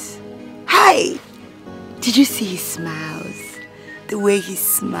cute. Hi! Did you see his smiles? The way he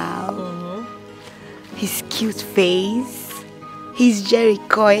smiles? His cute face? His Jerry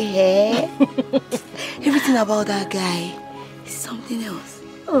Coy hair? Everything about that guy is something else.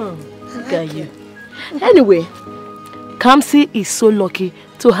 Look at you. Anyway, Kamsi is so lucky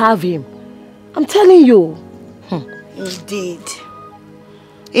to have him. I'm telling you. Indeed.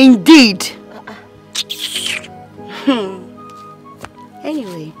 Indeed.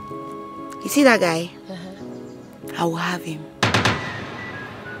 Anyway, you see that guy? I will have him.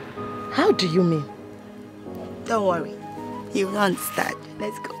 How do you mean? Don't worry. You will understand.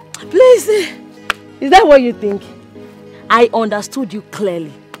 Let's go. Please. Is that what you think? I understood you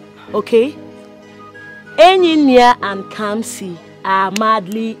clearly. Okay? Enyinia and Kamsi are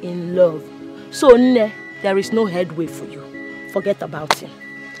madly in love. So, there is no headway for you. Forget about him.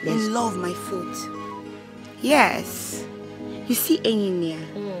 In love, my foot. Yes. You see, Enyinia,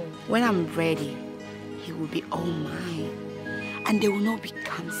 when I'm ready, he will be all mine. And there will not be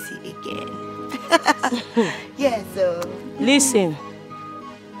Kamsi again. Yeah, so... Listen.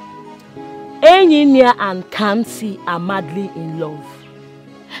 Enyinia and Kamsi are madly in love.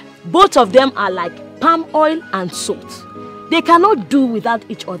 Both of them are like palm oil and salt. They cannot do without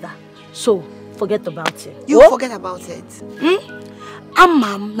each other. So, forget about it. You forget about it.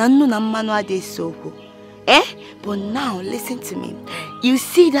 Amam nanu na manu ade soko. Eh? But now, listen to me. You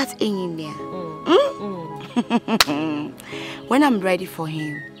see that in there? When I'm ready for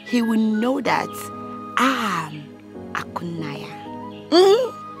him, he will know that I'm Akunaya.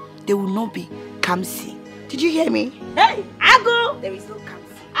 There will not be Kamsi. Did you hear me? Hey, Ago! There is no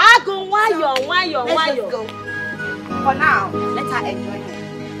Kamsi. Ago, why you? Let's go. For now, let her enjoy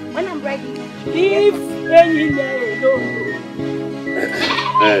him. When I'm ready, leave Enyi alone.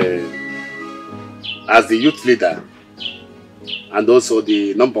 As the youth leader and also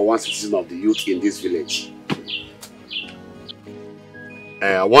the #1 citizen of the youth in this village,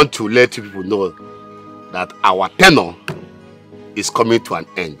 I want to let you people know that our tenure is coming to an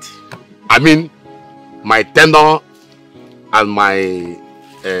end. I mean, my tenure and my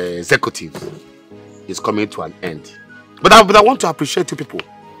executive is coming to an end. But I want to appreciate you people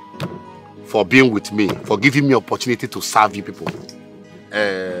for being with me, for giving me opportunity to serve you people.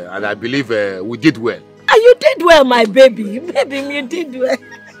 And I believe we did well. You did well, my baby. Baby, you did well.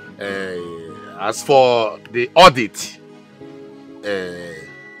 As for the audit,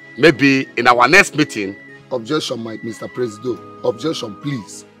 maybe in our next meeting. Objection, Mr. President. Objection,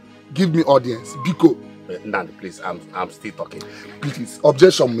 please. Give me audience. Biko. Nandi, please. I'm still talking. Please.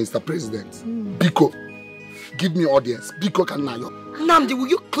 Objection, Mr. President. Biko. Give me audience. Biko Kanayo. Namdi, will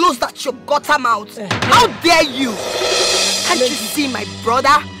you close that your gutter mouth? How dare you? Can't you see my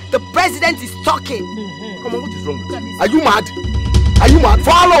brother? The president is talking. Come on, what is wrong with you? Are you mad? Are you mad?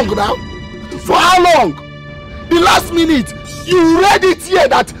 For how long now? For how long? The last minute, you read it here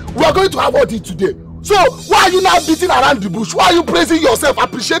that we are going to have audit today. So, why are you now beating around the bush? Why are you praising yourself,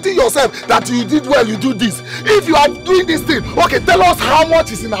 appreciating yourself that you did well, you do this? If you are doing this thing, okay, tell us how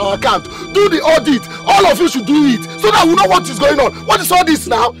much is in our account. Do the audit. All of you should do it so that we know what is going on. What is all this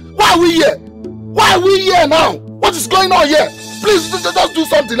now? Why are we here? Why are we here now? What is going on here? Please, just do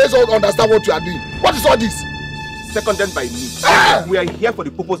something. Let's all understand what you are doing. What is all this? Seconded by me. We are here for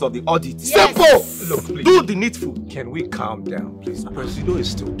the purpose of the audit. Simple. Look, please. Do the needful. Can we calm down, please? Presido is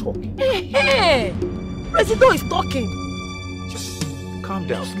still talking. Hey, Presido is talking. Just calm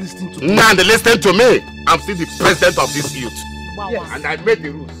down. Just listen to me. Nandi, listen to me. I'm still the president of this youth. Yes. And I made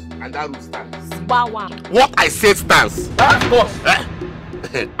the rules, and that rule stands. Wow. What I say stands. Of course.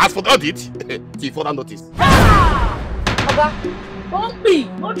 As for the audit, till further notice. Oga, don't be.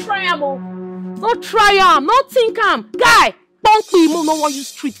 No try am. No try am. No think am. Guy, don't be. No want you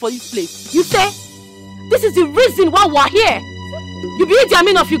street for this place. You say this is the reason why we're here. You be the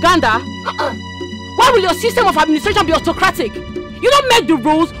Amin of Uganda. Why will your system of administration be autocratic? You don't make the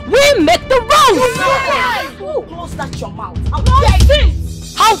rules. We make the rules. Close that your mouth. How dare you?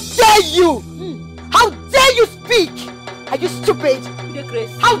 How dare you? How dare you speak? Are you stupid?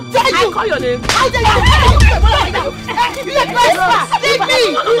 How dare you? I call your name. How dare you? Leave me!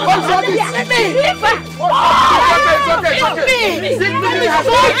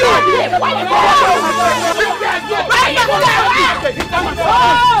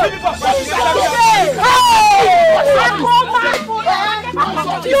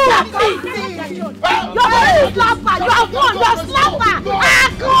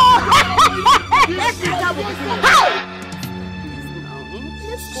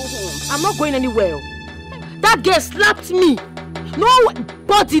 I'm not going anywhere. That girl slapped me.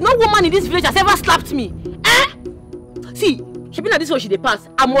 Nobody, no woman in this village has ever slapped me. See, she been at this way she dey pass.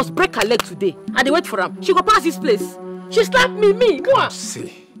 I must break her leg today. And they wait for her. She go pass this place. She slapped me. Go on.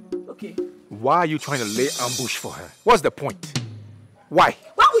 See. Okay. Why are you trying to lay ambush for her? What's the point? Why?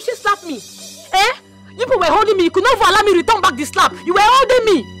 Why would she slap me? You people were holding me. You could not even allow me to return back the slap. You were holding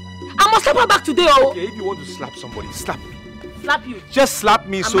me. I must slap her back today. Okay, if you want to slap somebody, slap me. Slap you. Just slap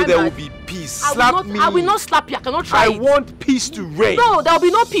me so there will be peace. Slap me. I will not slap you. I cannot try it. I want peace to reign. No, there will be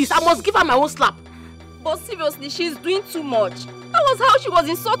no peace. I must give her my own slap. But seriously, she's doing too much. That was how she was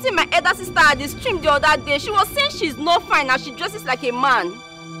insulting my elder sister at the stream the other day. She was saying she's not fine and she dresses like a man.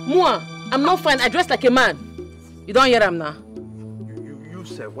 Mua, I'm not fine. I dress like a man. You don't hear him now. You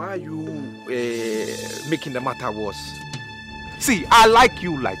said, why are you making the matter worse? See, I like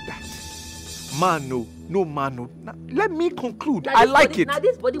you like that. Man, no man, no. Now, let me conclude. I like it. Now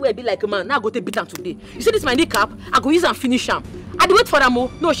this body will be like a man. Now I go to beat him today. You see this my kneecap? I go use and finish him. I dey wait for them.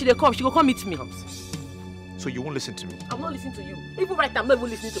 No, she dey come. She go come meet me. So you won't listen to me? I'm not listening to you. Even right now, I'm not even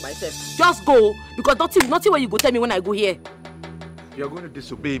listening to myself. Just go, because nothing when you go tell me when I go here. You're going to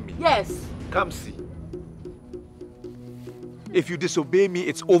disobey me? Yes. Come see. If you disobey me,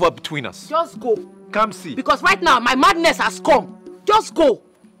 it's over between us. Just go. Come see. Because right now, my madness has come. Just go.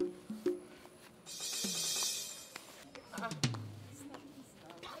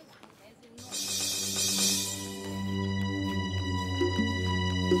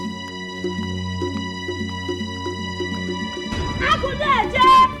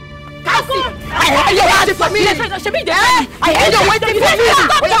 Are you waiting for me? I heard you waiting for me.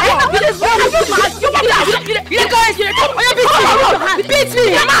 You beat me.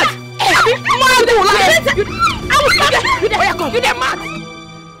 You're mad. You're mad.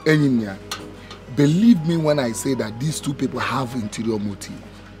 Enyinya, believe me when I say that these two people have interior motive.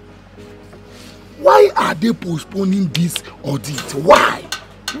 Why are they postponing this audit? Why?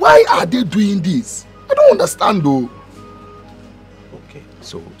 Why are they doing this? I don't understand though. Okay,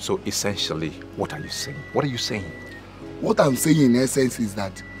 so essentially, what are you saying? What are you saying? What I'm saying in essence is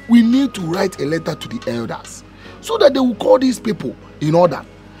that we need to write a letter to the elders so that they will call these people in order.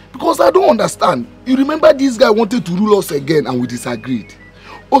 Because I don't understand. You remember this guy wanted to rule us again and we disagreed.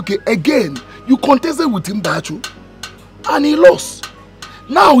 Okay, again, you contested with him, Dachu, and he lost.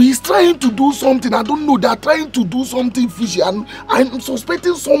 Now he's trying to do something. I don't know. They're trying to do something fishy, and I'm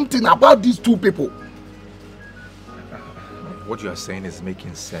suspecting something about these two people. What you are saying is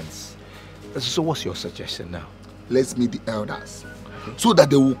making sense. So what's your suggestion now? Let's meet the elders so that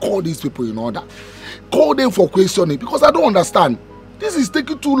they will call these people in order. Call them for questioning because I don't understand. This is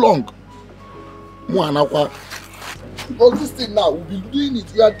taking too long. Because this thing now, we'll be doing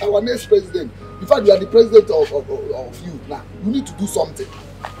it. You are our next president. In fact, you are the president of you now. You need to do something.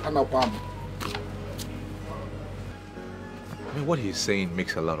 I mean, what he's saying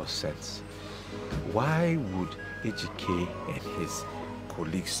makes a lot of sense. Why would AGK and his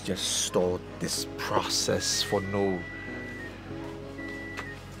colleagues just stall this process for no...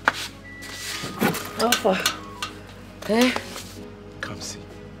 Alpha. Eh? Kamsi,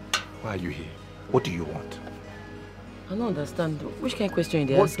 why are you here? What do you want? I don't understand. Which kind of question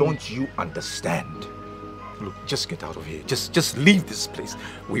they What asking? don't you understand? Look, just get out of here. Just leave this place.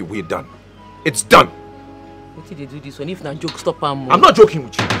 We're done. It's done. What did they do this one? If not joke, stop them. I'm not joking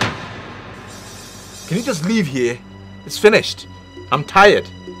with you. Can you just leave here? It's finished. I'm tired.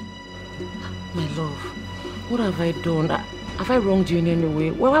 My love, what have I done? Have I wronged you in any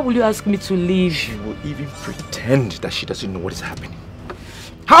way? Why will you ask me to leave? She will even pretend that she doesn't know what is happening.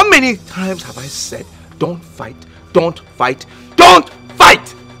 How many times have I said, don't fight, don't fight, don't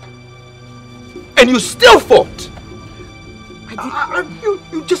fight! And you still fought.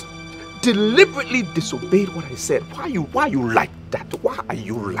 You just deliberately disobeyed what I said. Why are you like that? Why are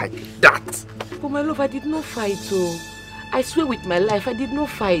you like that? But my love, I did not fight. Oh, I swear with my life, I did not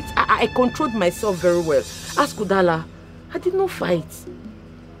fight. I controlled myself very well. Ask Udala. I did not fight.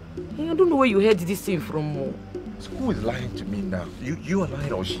 I don't know where you heard this thing from. So who is lying to me now? You are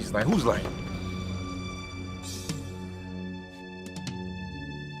lying or she's lying? Who's lying?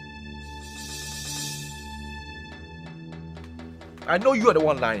 I know you are the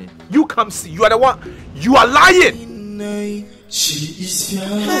one lying. You come see. You are the one. You are lying. She is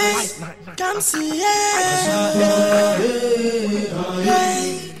young. Come see.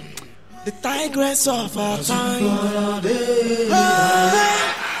 The tigress of our time.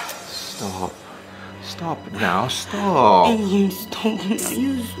 Stop. Stop now. Stop. Stop.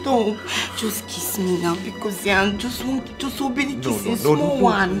 You stop. Just kiss me now because I just want to obey the kiss. Small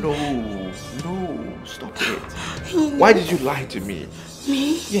one. No. Stop it. Why did you lie to me?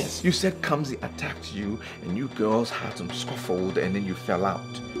 Me? Yes, you said Kamsi attacked you and you girls had some scuffled and then you fell out.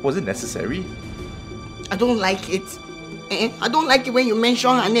 Was it necessary? I don't like it. I don't like it when you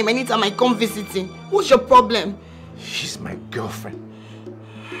mention her name anytime I come visiting. What's your problem? She's my girlfriend.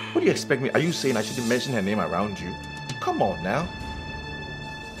 What do you expect me? Are you saying I shouldn't mention her name around you? Come on now.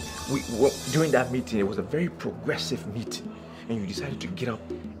 During that meeting, it was a very progressive meeting. And you decided to get up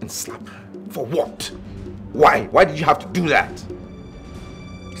and slap her. For what? Why? Why did you have to do that?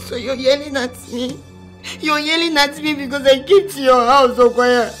 So you're yelling at me? You're yelling at me because I came to your house,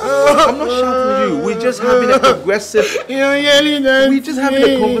 Okoya. I'm not shouting at you. We're just having a progressive... You're yelling at me. We're just having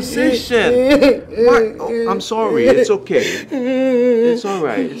a conversation. What? Oh, I'm sorry. It's okay. It's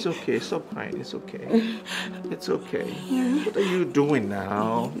alright. It's okay. Stop crying. It's okay. It's okay. What are you doing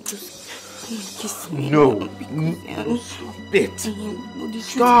now? Kiss me. No. Stop it.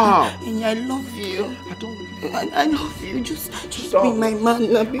 Stop. And I love you. I love you. Just Stop. be my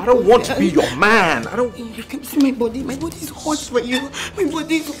man. I don't want to be your man. I don't. You can see my body. My body is hot for you. My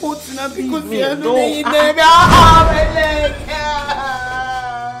body is hot now because you are No. my leg.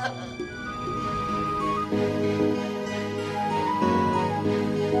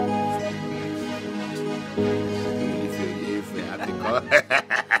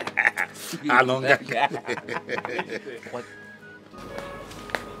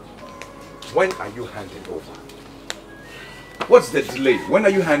 When are you handing over? What's the delay? When are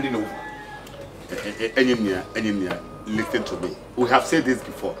you handing over? Engineer, listen to me. We have said this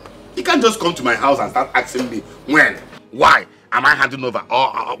before. You can't just come to my house and start asking me when, why. am I handing over?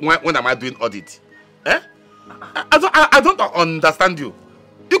 Or when am I doing audit? Eh? I don't understand you.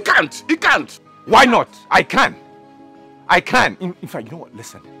 You can't. You can't. Why not? I can. I can. In fact, you know what?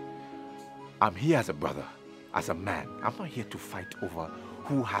 Listen. I'm here as a brother, as a man. I'm not here to fight over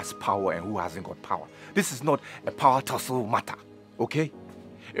who has power and who hasn't got power. This is not a power tussle matter, okay?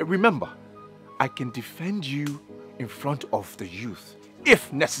 Remember, I can defend you in front of the youth,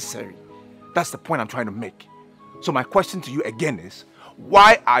 if necessary. That's the point I'm trying to make. So my question to you again is,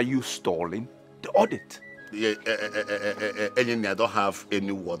 why are you stalling the audit? Yeah, I don't have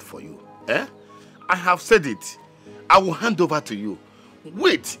any word for you. Eh? I have said it. I will hand over to you.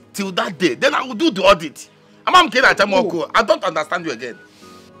 Wait till that day, then I will do the audit. I don't understand you again.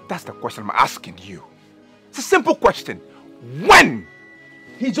 That's the question I'm asking you. It's a simple question. When?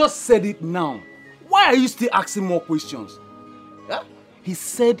 He just said it now. Why are you still asking more questions? Yeah? He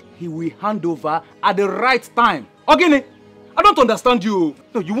said he will hand over at the right time. Ogini, I don't understand you.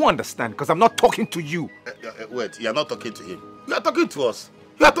 No, you won't understand because I'm not talking to you. Wait, you are not talking to him. You are talking to us.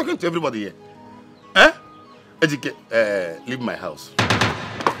 You are talking to everybody here. Eh? Leave my house.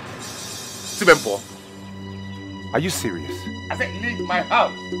 Are you serious? I said leave my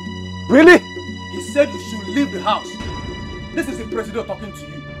house. Really? He said you should leave the house. This is the president talking to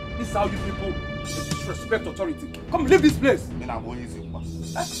you. This is how you people disrespect authority. Come leave this place.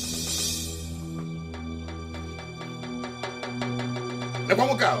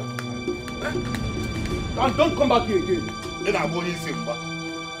 Don't come back here again.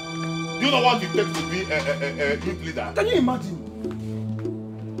 Do you know what it takes to be a youth leader? Can you imagine?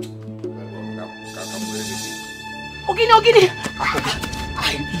 Ogini.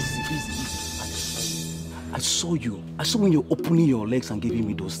 Easy. I saw you. I saw when you're opening your legs and giving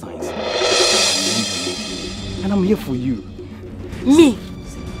me those signs. And I'm here for you. Me?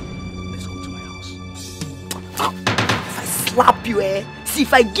 Let's go to my house. If I slap you, see,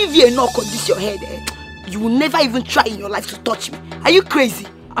 if I give you a knock on this your head, you will never even try in your life to touch me. Are you crazy?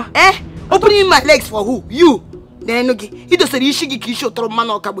 Opening my legs for who? You? Then okay. Don't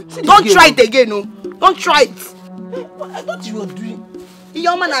try it again, no. Don't try it. I thought you were doing.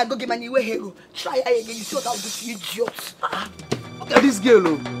 Your man, I go give me away here. Try it again. You see what I'll do to you, idiot. Look at this girl,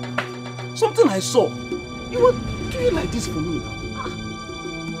 oh. Something I saw. You were doing like this for me now.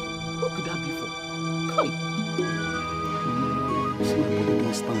 What could that be for? Come. See, my body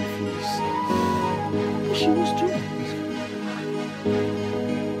don't stand for this. What she was doing this.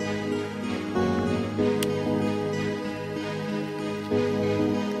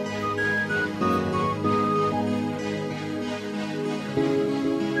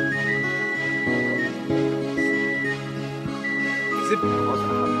 Because I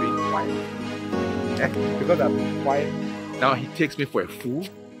have been quiet. Because I've been quiet, now he takes me for a fool.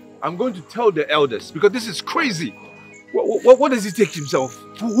 I'm going to tell the elders because this is crazy. What does he take himself?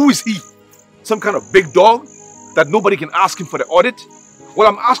 Who is he? Some kind of big dog that nobody can ask him for the audit? Well,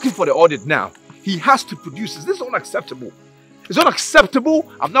 I'm asking for the audit now. He has to produce this. This is unacceptable. It's unacceptable.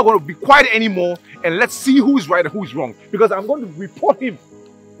 I'm not going to be quiet anymore and let's see who is right and who is wrong because I'm going to report him.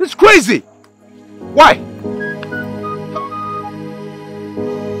 This is crazy. Why?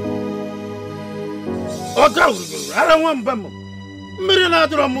 I don't want them.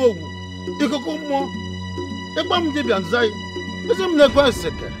 Mirinadro Mogu. Ikokumo. The bomb Dibian Zai. The same Lequan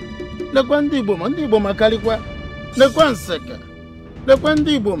Secker. Lequan Diboma, Diboma Caliqua. Lequan Secker. Lequan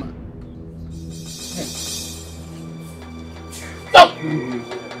Diboma.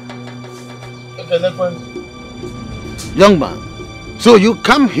 Young man, so you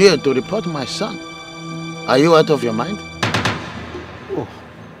come here to report my son. Are you out of your mind? Oh,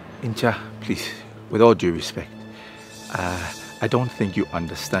 Incha, please. With all due respect, I don't think you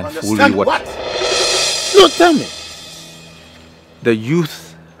understand fully what... No, tell me. The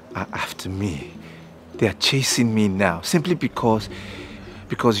youth are after me. They are chasing me now simply because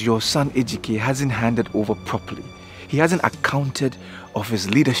your son Ejike hasn't handed over properly. He hasn't accounted of his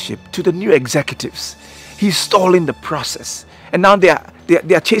leadership to the new executives. He's stalling the process. And now they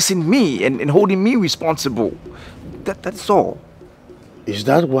are chasing me and holding me responsible. That's all. Is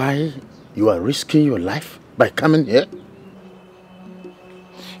that why you are risking your life by coming here?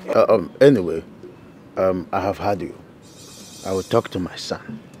 Anyway, I have heard you. I will talk to my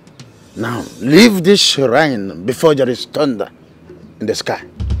son. Now, leave this shrine before there is thunder in the sky.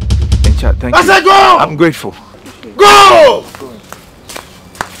 Encha, thank you. I said go! I'm grateful. Go!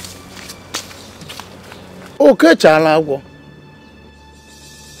 Okay, Chalagwo.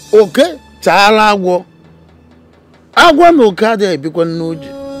 Okay, Chalagwo. Agwa no kade biko nuji.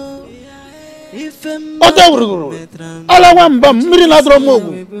 Otawuru. Ala wamba mmiri na dro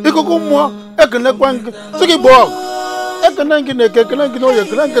mogu. Biko kumwa ekene kwanke. Sigi bo.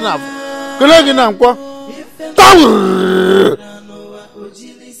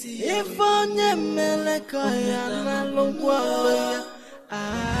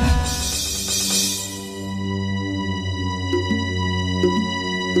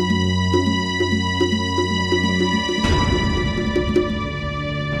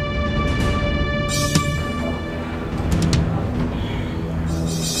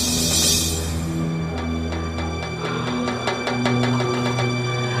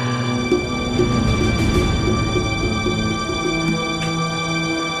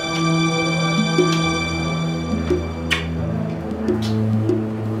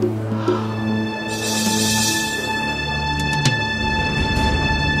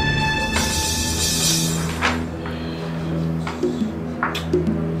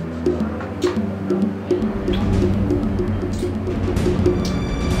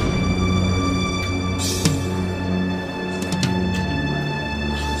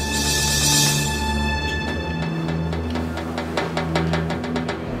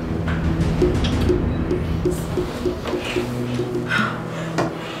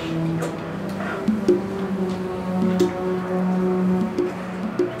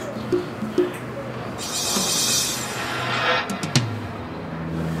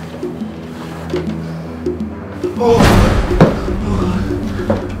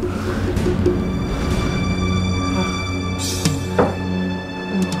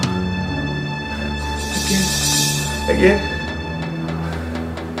 Again?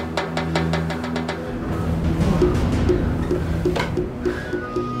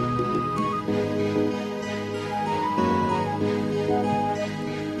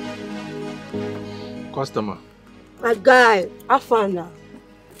 Customer, My guy, have fun now.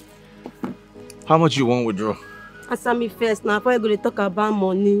 how much you want withdraw? Answer me first now before you go to talk about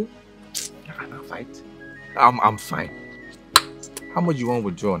money. Nah, fight. I'm fine. How much you want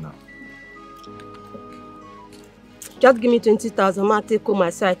withdraw now? Just give me 20,000. I'll take home my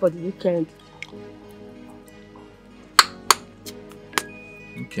side for the weekend.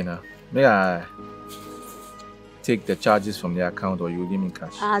 Okay now. May I take the charges from the account or you give me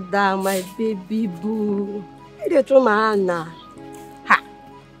cash? Ada, my baby boo. Why dey throw my hand now? Ha!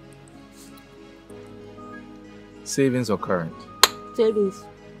 Savings or current? Savings.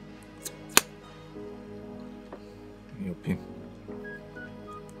 Your pin.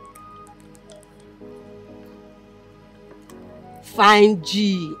 Fine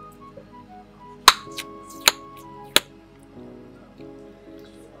G.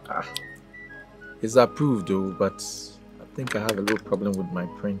 It's approved though, but I think I have a little problem with my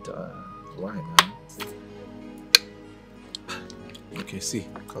printer. Why, man? Okay, see,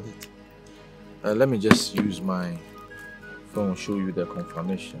 call it. Let me just use my phone, show you the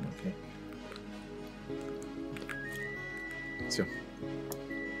confirmation, okay? So.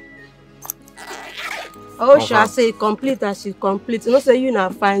 Oh, shall I say complete as she complete. You know, say you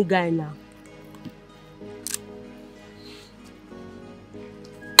not a fine guy now.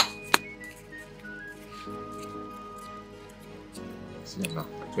 See now,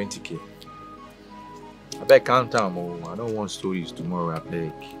 20K. I beg count time, oh. I don't want stories tomorrow, I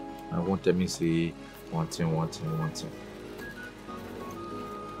beg. I want them to say one thing.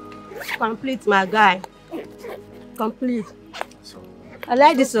 Complete, my guy. Complete. I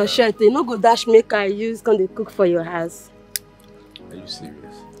like this your shirt. You no go dash make I use when they cook for your house. Are you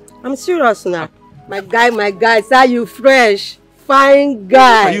serious? I'm serious now. My guy, say you fresh. Fine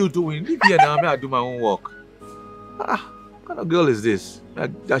guy. What are you doing? Leave here now, I do my own work. What kind of girl is this? I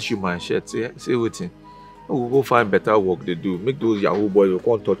dash you my shirt. Say waiting. We'll go find better work they do. Make those Yahoo boys who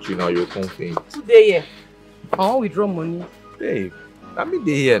can't touch you now, you'll come faint. Today here. I want withdraw money. Babe, I mean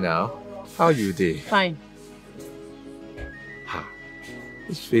they here now. How you day? Fine.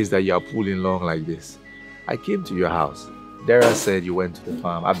 This face that you are pulling long like this. I came to your house. Dara said you went to the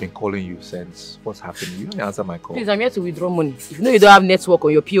farm. I've been calling you since. What's happening? You don't answer my call. Please, I'm here to withdraw money. If you know you don't have network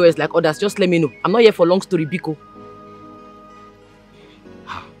on your POS like others, just let me know. I'm not here for long story, Biko.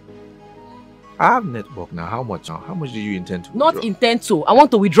 I have network now. How much now? How much do you intend to withdraw? Not intend to. I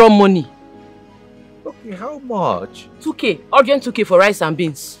want to withdraw money. Okay, how much? 2K. Urgent 2K for rice and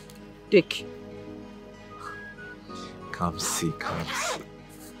beans. Take. Come see.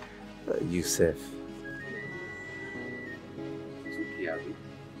 Yusuf.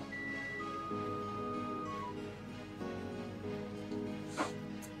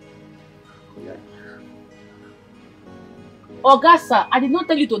 Oga, sir, I did not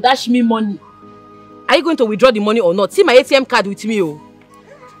tell you to dash me money. Are you going to withdraw the money or not? See my ATM card with me, oh.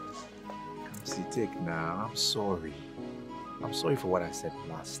 Come see, take now. I'm sorry. I'm sorry for what I said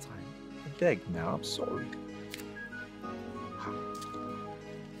last time. I beg now. I'm sorry.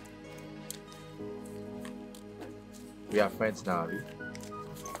 We are friends now, Abi.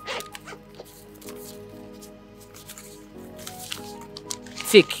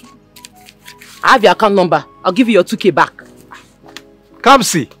 Take. I have your account number. I'll give you your 2K back. Come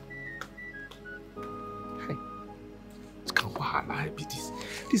see. Hey.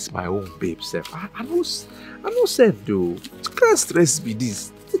 This is my own babe, self. I know self though. It can't stress me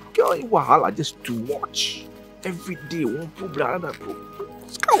this. The girl in Wahala just too much. Every day, one problem, another problem.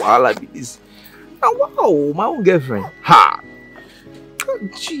 It's can't Wahala be this. Now, wow, my own girlfriend. Ha!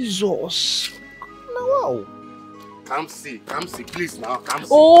 Jesus. Now, wow. Come see, please now. Come see.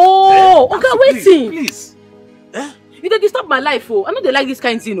 Oh, Eh? okay, waiting. Please. Eh? You dey disturb my life, oh. I know they like this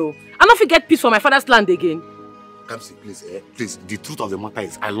kind of thing, oh. I don't forget peace for my father's land again. Come see, please, please. The truth of the matter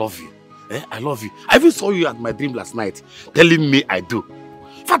is, I love you. I love you. I even saw you at my dream last night, telling me I do.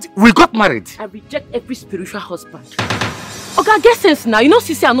 In fact, we got married. I reject every spiritual husband. Okay, get sense now. You know,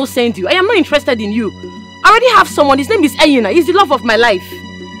 Sisi, I no send you. I am not interested in you. I already have someone. His name is Eyina. He's the love of my life.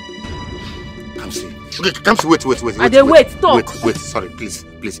 Come see. Okay, come see. Wait. Wait. Talk. Wait. Sorry, please.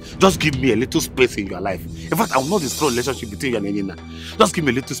 Just give me a little space in your life. In fact, I will not destroy the relationship between you and Eyina. Just give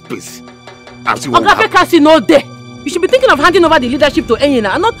me a little space. I'll see what will happen. Okay, no day. You should be thinking of handing over the leadership to Eyina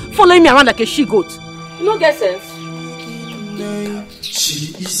and not following me around like a she-goat. You don't get sense.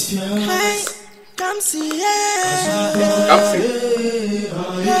 She is young. Hey, come see, hey,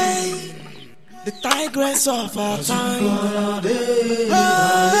 the tigress of our time.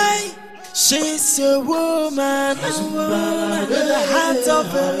 Hey, she's a woman with the heart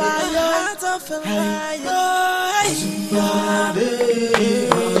of a lion.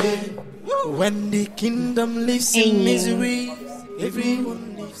 When the kingdom lives in misery,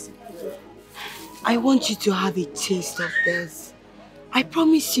 everyone lives. I want you to have a taste of this. I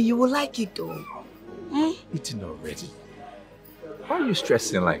promise you will like it though. Eating already? Why are you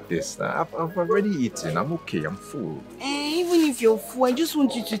stressing like this? I've already eaten. I'm okay. I'm full. Even if you're full, I just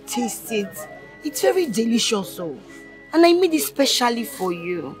want you to taste it. It's very delicious, oh. And I made it specially for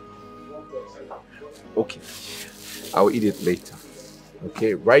you. Okay. I'll eat it later.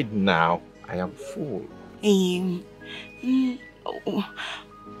 Okay, right now, I am full.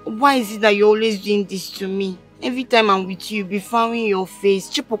 Why is it that you're always doing this to me? Every time I'm with you, you'll be frowning your face.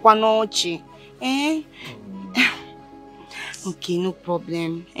 Okay, no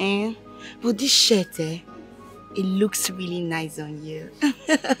problem. But this shirt, it looks really nice on you.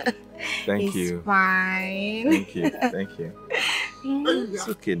 Thank you. It's fine. Thank you. It's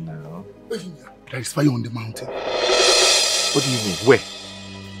okay now. There is fire on the mountain. What do you mean? Where?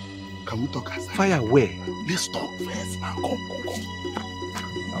 Can we talk outside? Fire where? Let's talk first now.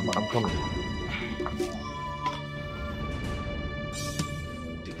 Come. I'm coming.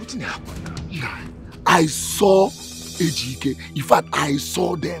 What happened now? I saw AGK. In fact, I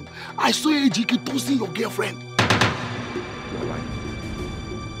saw them. I saw AGK toasting your girlfriend. You're lying.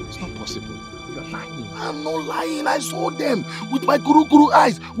 It's not possible. You're lying. I'm not lying. I saw them with my kuru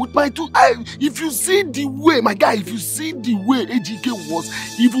eyes, with my two eyes. If you see the way, my guy, if you see the way AGK was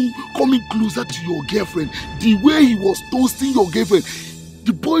even coming closer to your girlfriend, the way he was toasting your girlfriend,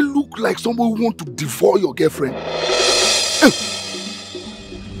 the boy looked like somebody who want to devour your girlfriend.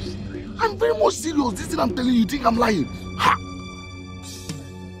 I'm very much serious. This thing I'm telling you, you think I'm lying? Ha!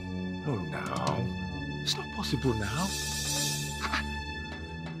 No, now. It's not possible now.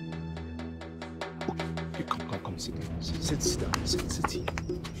 Okay, come, sit down. Sit down. Sit here.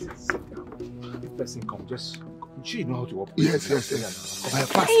 Sit down. If person come, just come. You know how to operate. Yes.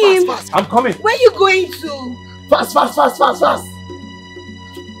 Fast. I'm coming. Where are you going to? Fast.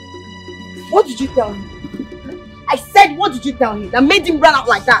 What did you tell him? I said, what did you tell him that made him run out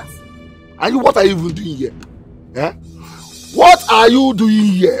like that? And what are you even doing here? Eh? What are you doing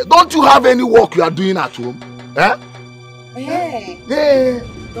here? Don't you have any work you are doing at home? Eh? Hey.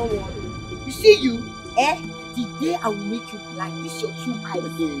 Don't worry. You see you, the day I will make you blind, this your two eyes,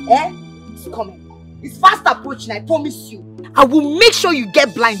 it's coming. It's fast approaching, I promise you. I will make sure you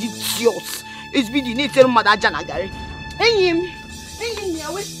get blind, it's yours. It's been the need to tell Mother Janagari. Hey him,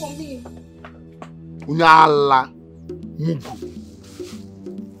 wait for me. Unyala Mugu.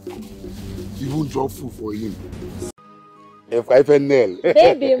 You won't drop food for him. If I can nail.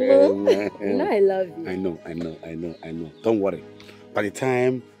 Baby, Moo. You know I love you. I know. Don't worry. By the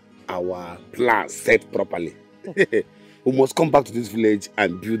time our plan set properly, we must come back to this village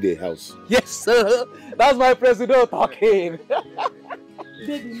and build a house. Yes, sir. That's my president talking.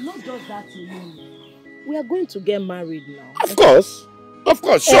 Baby, not just that alone. We are going to get married now. Of course,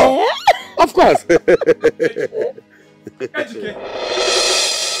 sure. Of course.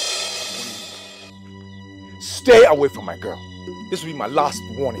 Stay away from my girl. This will be my last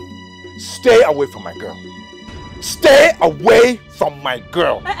warning. Stay away from my girl. Stay away from my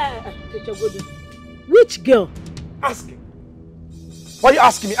girl. Which girl? Ask him. Why are you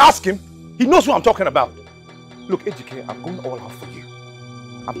asking me? Ask him. He knows who I'm talking about. Look, Ejike, I'm going all out for you.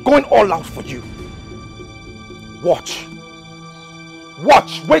 I'm going all out for you. Watch.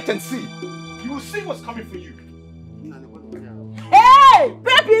 Watch. Wait and see. You will see what's coming for you. Hey,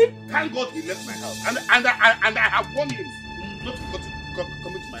 baby! Thank God he left my house. And I have warned him not to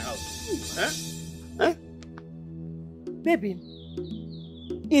come into my house. Eh? Baby,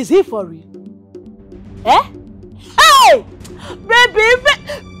 is he for real? Eh? Hey! Baby!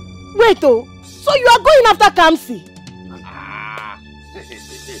 Wait, oh. So you are going after Kamsi?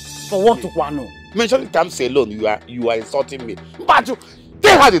 For what, Tukwano? Mentioning Kamsi alone, you are insulting me. But you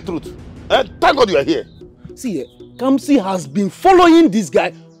tell her the truth. Thank God you are here. See, Kamsi has been following this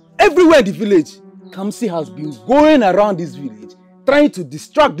guy everywhere in the village. Kamsi has been going around this village trying to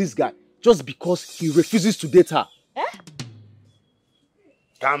distract this guy just because he refuses to date her. Eh?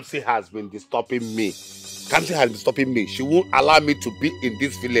 Kamsi has been disturbing me. Kamsi has been stopping me. She won't allow me to be in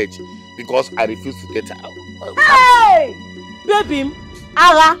this village because I refuse to date her. Hey! Baby,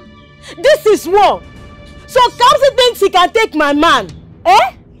 Ara, this is war. So Kamsi thinks he can take my man.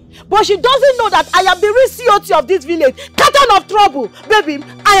 Eh? But she doesn't know that I am the real COT of this village. Curtain of trouble. Baby,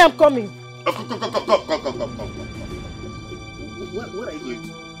 I am coming. Come. Where are you going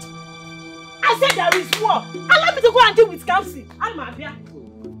to? I said there is war. Allow me to go and deal with Kamsi.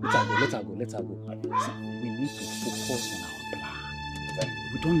 Let her go. See, we need to focus on our plan.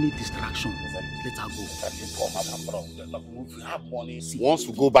 We don't need distraction. Let her go. If we have money, once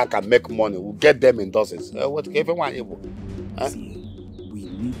we go back and make money, we'll get them in dozens. Everyone able. See, we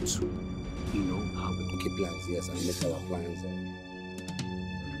need to, how we keep plans, yes, and make our plans.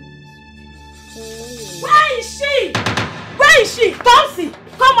 Where is she? Where is she? Kamsi,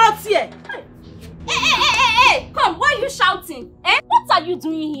 come out here. Hey, come, why are you shouting? What are you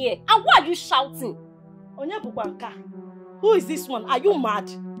doing here? And why are you shouting? Onyebukwanka, who is this one? Are you mad?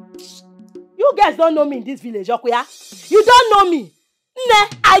 You guys don't know me in this village, Okuya. You don't know me. Ne,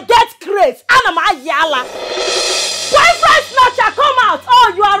 I get crazy. I'm a yala. Boyfriend snatcher, come out.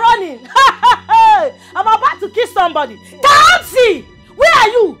 Oh, you are running. I'm about to kiss somebody. Kamsi, where are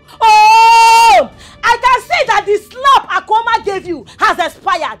you? Oh, I can see that the slap Akoma gave you has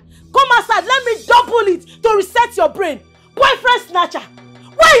expired. Come outside, let me double it to reset your brain. Boyfriend snatcher,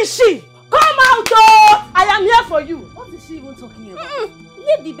 where is she? Come out, oh! I am here for you. What is she even talking about?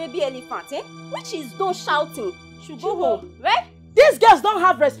 Leave the baby elephant, which is done shouting. Should go home, right? These girls don't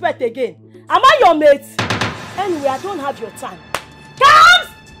have respect again. Am I your mate? Anyway, I don't have your time.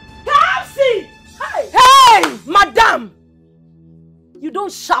 Kamsi! Hey, madam! You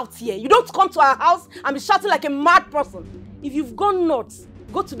don't shout here. You don't come to our house and be shouting like a mad person. If you've gone nuts,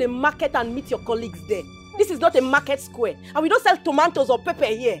 go to the market and meet your colleagues there. This is not a market square. And we don't sell tomatoes or pepper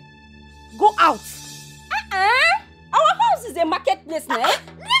here. Go out. Our house is a marketplace now.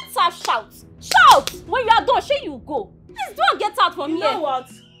 Let's have shout. Shout! When you are done, shey you go. Please don't get out from here. You know what?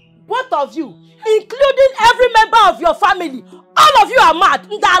 Both of you, including every member of your family, all of you are mad.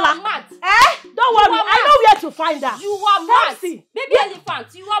 Ndala. You are mad. Don't worry, I know where to find her. You are mad. Baby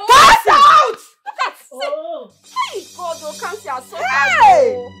elephant, you are mad. Get out! Look at Hey, God, oh, Kamsi are so Hey!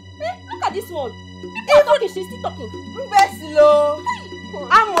 Look at this one. Even talking, she's still talking. Besilo.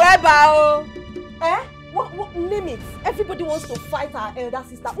 I'm Weba. What name it? Everybody wants to fight our elder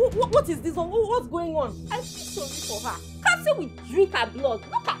sister. What is this one? What's going on? I feel sorry for her. Kamsi will drink her blood.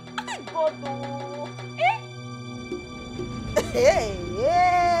 Look at God, oh. Hey.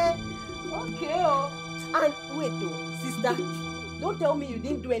 Okay, And wait though, sister, don't tell me you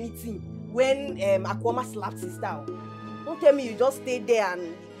didn't do anything when Akwoma slapped sister. Don't tell me you just stayed there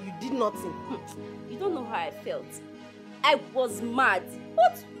and you did nothing. You don't know how I felt. I was mad.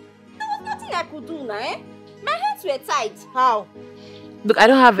 But there was nothing I could do now, My hands were tied. How? Look, I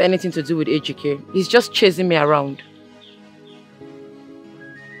don't have anything to do with Ejike. He's just chasing me around.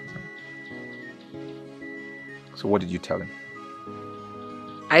 So what did you tell him?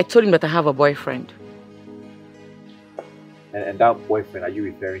 I told him that I have a boyfriend. And that boyfriend, are you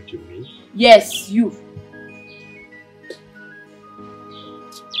referring to me? Yes, you.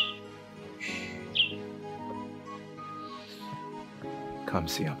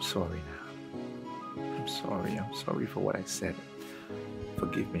 Kamsi, I'm sorry now. I'm sorry for what I said.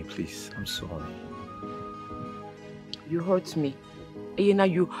 Forgive me, please. I'm sorry. You hurt me.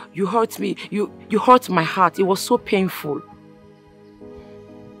 You hurt me. You hurt my heart. It was so painful.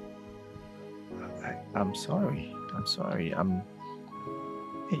 I'm sorry.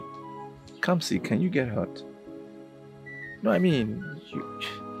 Hey, Kamsi, can you get hurt? No, I mean,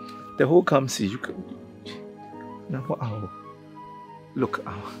 the whole Kamsi, No, wow. Look,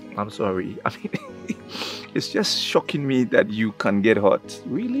 I'm sorry. I mean, it's just shocking me that you can get hurt.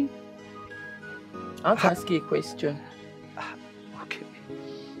 Really? I want to ask you a question. Okay.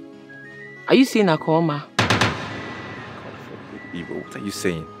 Are you seeing Akoma? Evil, what are you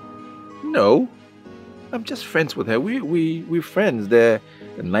saying? No. I'm just friends with her. We're friends. The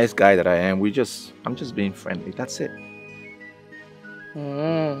nice guy that I am. I'm just being friendly. That's it.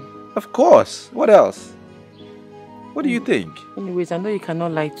 Of course. What else? What do you think? Anyways, I know you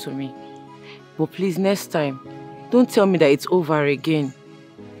cannot lie to me. But please, next time, don't tell me that it's over again.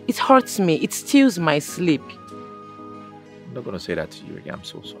 It hurts me. It steals my sleep. I'm not going to say that to you again. I'm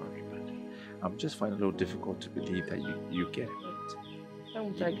so sorry. But I'm just finding it a little difficult to believe that you get it.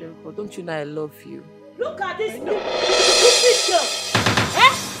 Don't you know I love you? Look at this stupid girl.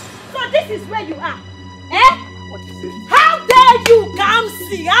 Eh? So this is where you are. Eh? What is it? How dare you,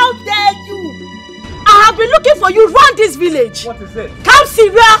 Kamsi? How dare you? I have been looking for you around this village. What is it?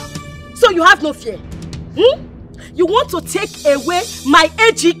 Kamsi, so you have no fear. You want to take away my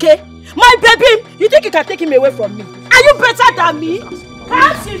AGK, my baby? You think you can take him away from me? Are you better than me?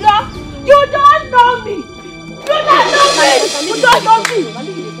 Kamsi, you don't know me. You don't know me. You don't know me.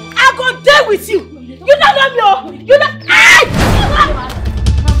 I go there with you. You don't know me. You don't.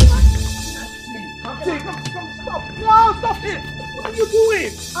 Stop! No, stop it! What are you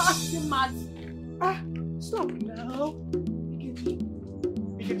doing? You're mad. Stop now.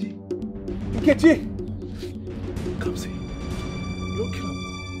 Nkechi. Come see.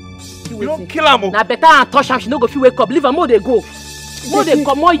 You don't kill him. Now better and touch him. She no go feel wake up. Leave her more they go. More they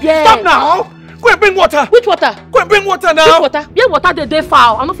come more yeah. Stop now. Go and bring water. Which water? Go and bring water now. Which water? Yeah, water they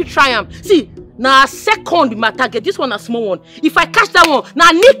foul. I no fit try am. See, now second be my target. This one a small one. If I catch that one, now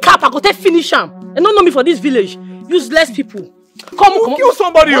kneecap I go take finish am. And don't know me for this village. Useless people. Come kill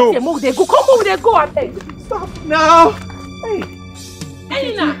somebody. More they go. Come on, they go. I beg. Stop now. Hey.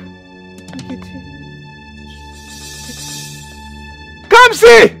 Elena. Come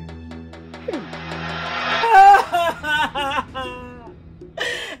see.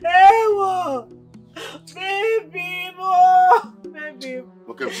 Ewo, baby, baby.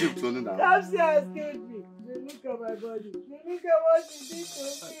 Okay, shift to now. Kamsi has killed me. They look at my body. They look at what she did to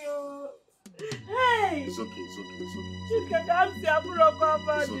me. Hey. It's okay. Look at Kamsi, I'm broken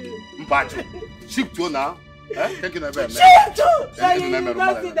body. Mbacho, shift to now. Thank you, never. Shift to. You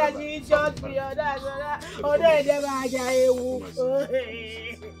don't see that she shot me or that. Or they never had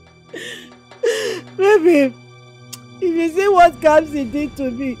baby. If you see what Kamsi did to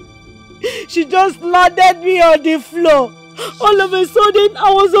me, she just landed me on the floor. All of a sudden,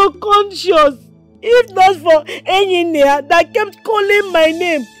 I was unconscious. If not for Enyinia that kept calling my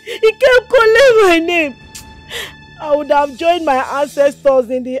name, he kept calling my name, I would have joined my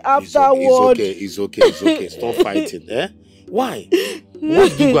ancestors in the afterworld. It's okay. Stop fighting, eh? Why? Why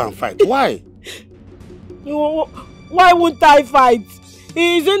do you go and fight? Why? Why wouldn't I fight?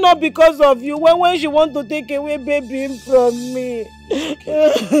 Is it not because of you when she wants to take away baby from me?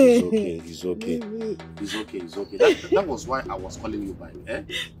 It's okay. That was why I was calling you by, eh?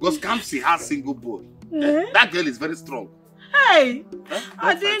 Because Kamsi has single boy. That girl is very strong. Hey!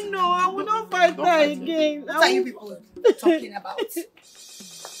 I didn't know. I will not fight her again. What are you people talking about?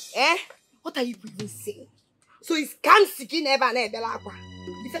 Eh? What are you people saying? So it's Kamsi ki never Belakwa.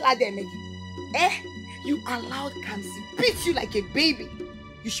 You feel like they're making. Eh? You allowed Kamsi beat you like a baby.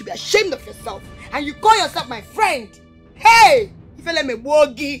 You should be ashamed of yourself. And you call yourself my friend. Hey! You feel like me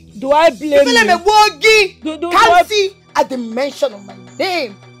wogi. Do I blame you? You feel like me wogi. Kamsi, at the mention of my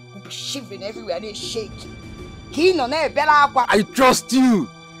name, will be shivering everywhere and shaking. I trust you.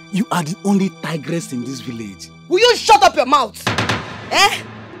 You are the only tigress in this village. Will you shut up your mouth? Eh?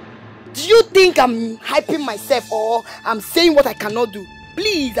 Do you think I'm hyping myself or I'm saying what I cannot do?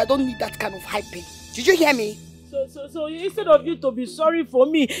 Please, I don't need that kind of hyping. Did you hear me? So instead of you to be sorry for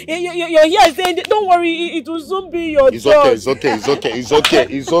me, you're here saying, don't worry, it will soon be your turn. It's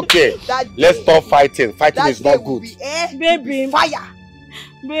okay. Let's stop fighting. Fighting is not good. Baby. Fire.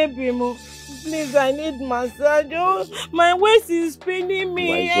 Baby, please, I need massage. Oh, my waist is spinning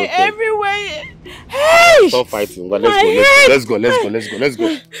me everywhere. Hey! Stop fighting. Well, let's go. Eh?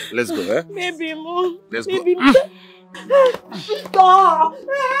 Baby, let's baby, go. Stop!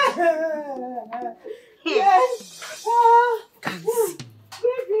 Yes.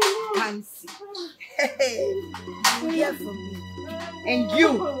 Kamsi. Hey. Hear from me. And you,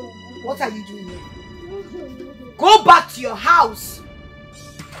 what are you doing here? Go back to your house.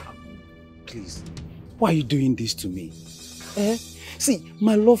 Please, why are you doing this to me? Eh? See,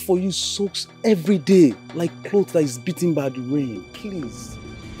 my love for you soaks every day like clothes that is beaten by the rain. Please,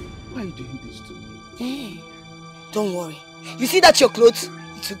 why are you doing this to me? Don't worry. You see that your clothes,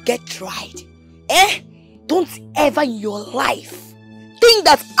 it will get dried. Eh? Don't ever in your life think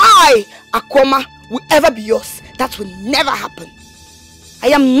that I, Akoma, will ever be yours. That will never happen. I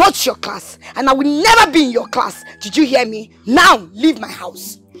am not your class, and I will never be in your class. Did you hear me? Now, leave my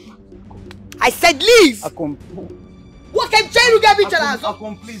house. I said leave! What can you get me?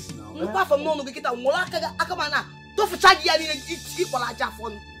 Akom, please now. Don't forget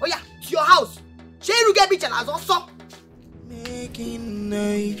oh yeah, to your house. You get me also. Making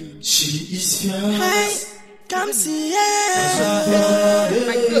night, she is yours. Hey, come see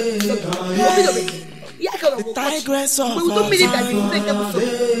the tigress of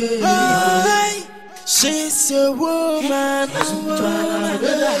hey, she's a woman.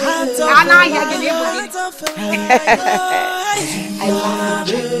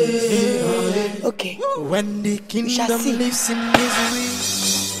 Okay. When the kingdom lives in misery.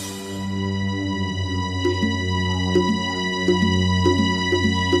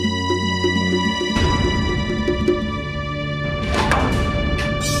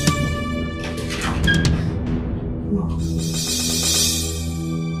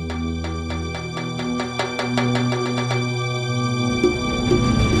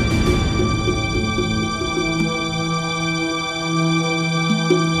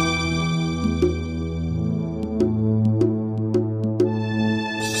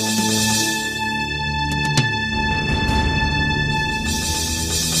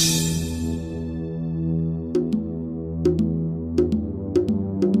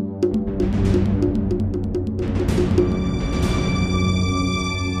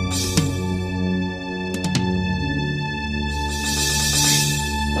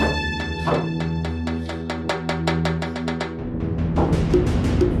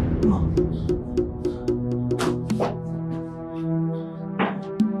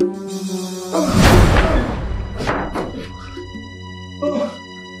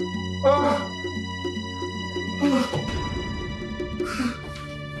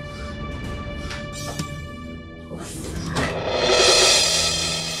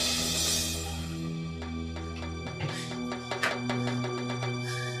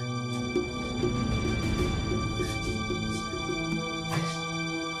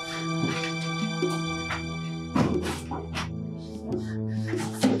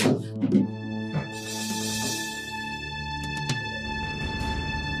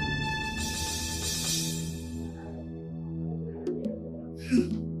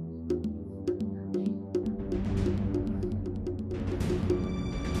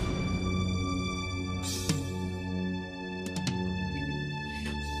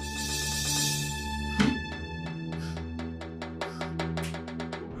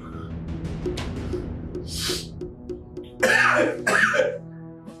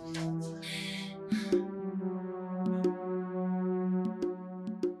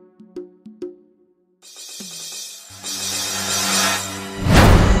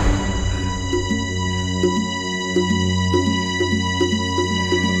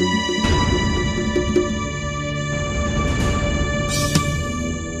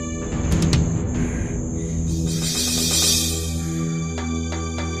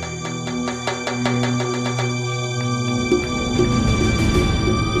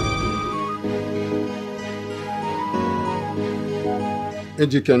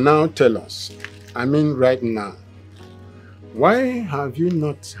 And you can now tell us, I mean right now, why have you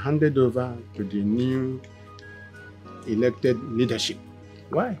not handed over to the new elected leadership?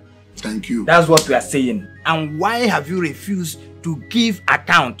 Why? Thank you. That's what we are saying. And why have you refused to give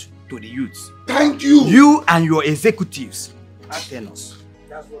account to the youths? Thank you. You and your executives. Tell us.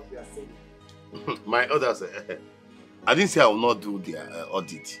 That's what we are saying. My others, I didn't say I will not do their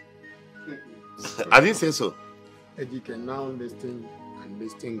audit. I didn't say so. And you can now listen and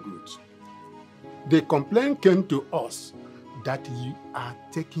listen good. The complaint came to us that you are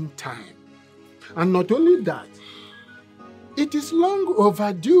taking time. And not only that, it is long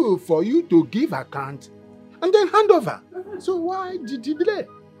overdue for you to give account and then hand over. So why did you delay?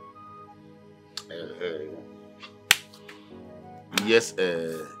 Yes,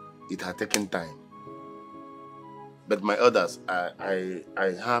 it has taken time. But my others, I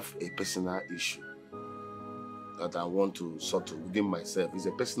have a personal issue that I want to sort of within myself. It's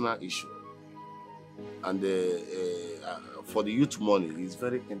a personal issue. And for the youth money, it's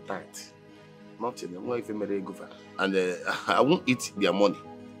very tight. Not in the way if and I won't eat their money.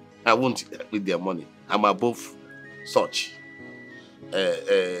 I won't eat their money. I'm above such.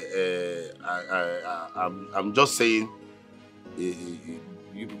 I'm just saying,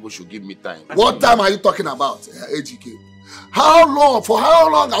 you people should give me time. What time are you talking about, AGK? For how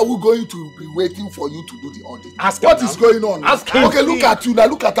long are we going to be waiting for you to do the audit? What is going on? Okay, look at you now.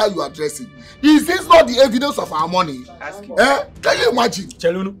 Look at how you are dressing. Is this not the evidence of our money? Can you imagine?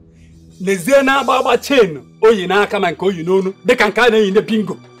 Chelunu, Lezena Baba Chain, Oyina come and call you no. They can carry in the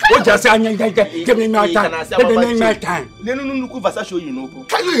bingo. Just give me my time. Give me my time.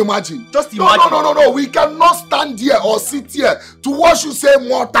 Can you imagine? Just imagine. No. We cannot stand here or sit here to watch you say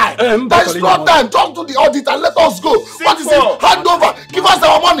more time. There is no time. Talk to the audit and let us go. What is it? Hand over. Give us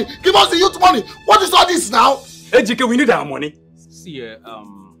our money. Give us the youth money. What is all this now? Ejike, we need our money. See,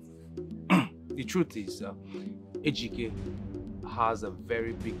 the truth is, Ejike has a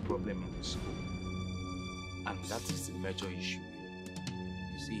very big problem in the school, and that is the major issue.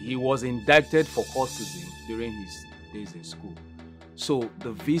 He was indicted for cultism during his days in school. So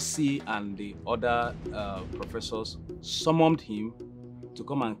the VC and the other professors summoned him to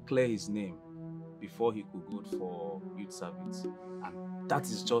come and clear his name before he could go for youth service. And that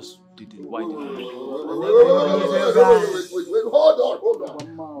is just why they Wait, hold on.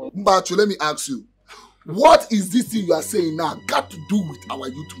 Mbachu, let me ask you. What is this thing you are saying now got to do with our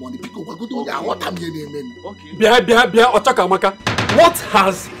youth money? Because we're going to what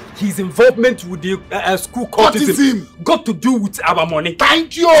has his involvement with the school cultism got to do with our money?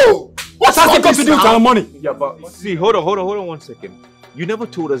 Thank you. What has it got to do with our money? Yeah, but see, hold on 1 second. You never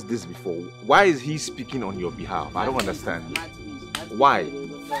told us this before. Why is he speaking on your behalf? I don't understand. Why?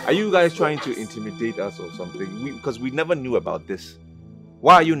 Are you guys trying to intimidate us or something? Because we never knew about this.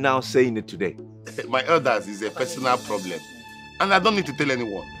 Why are you now saying it today? My elders is a personal problem, and I don't need to tell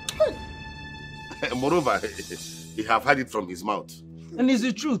anyone. Moreover, he have heard it from his mouth. And it's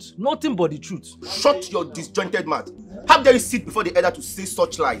the truth, nothing but the truth. Shut your disjointed mouth. How dare you sit before the elder to say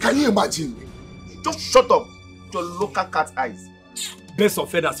such lies? Can you imagine? Just shut up. Your local cat's eyes. Best of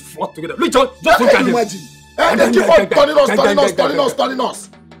feathers flock together. Look, just look at you imagine. And they keep on turning us.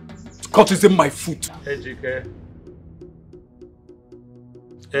 Cultism my foot. Ejike.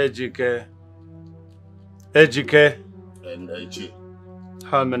 And Echi.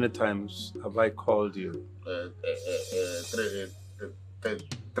 How many times have I called you? 3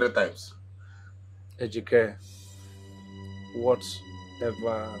 times. Ejike, what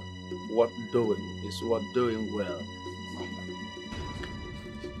doing is what doing well.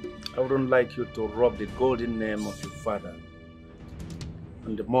 I wouldn't like you to rob the golden name of your father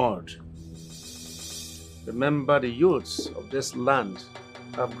and the mud. Remember, the youths of this land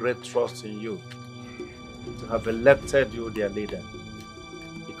have great trust in you to have elected you their leader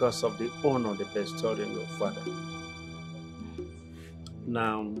because of the honor they bestowed on your father.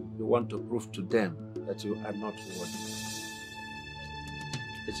 Now you want to prove to them that you are not worthy.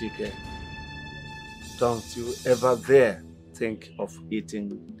 Ejike, don't you ever dare think of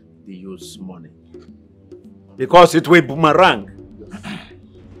eating the youth's money, because it will boomerang.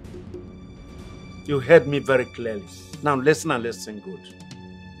 You heard me very clearly. Now listen and listen good.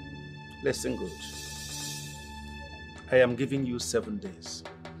 Listen good. I am giving you 7 days.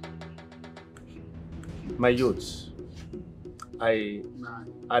 My youth, I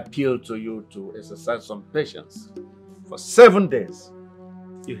appeal to you to exercise some patience. For 7 days.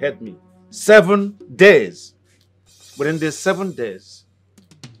 You heard me. 7 days. Within these 7 days,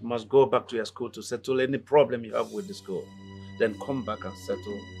 you must go back to your school to settle any problem you have with the school. Then come back and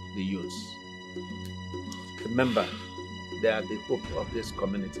settle the youths. Remember, they are the hope of this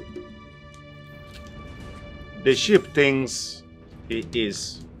community. The sheep thinks he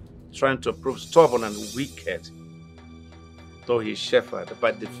is trying to prove stubborn and wicked, though he's shepherd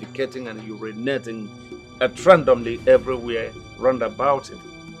by defecating and urinating at randomly everywhere round about him,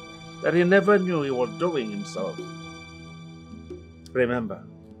 that he never knew he was doing himself. Remember,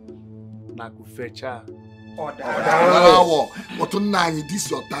 Nakufecha. This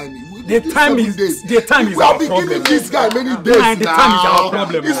your timing. The time is we have been giving this guy many days. The time is our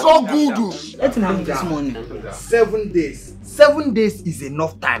problem. It's not good. Let him have this money. 7 days. 7 days is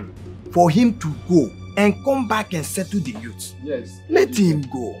enough time for him to go and come back and settle the youth. Yes. Let him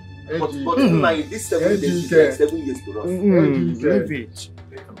go. But this 7 days is like 7 years to us. Leave it.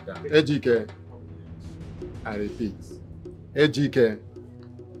 Ejike, I repeat. Ejike,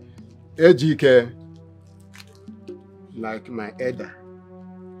 like my elder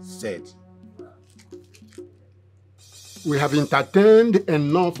said, we have entertained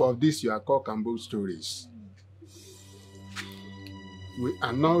enough of these your cock and bull stories. We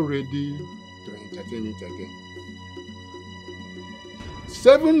are not ready to entertain it again.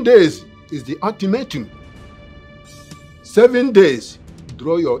 7 days is the ultimatum. 7 days,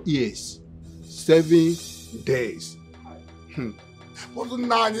 draw your ears. 7 days. But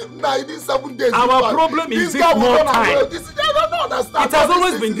now in these 7 days. Our problem is this more time. I don't understand. It has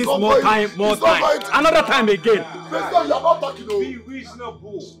always been this more time. Another time again. President, you're not talking. Be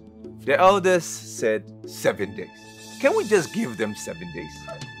reasonable. The elders said 7 days. Can we just give them 7 days?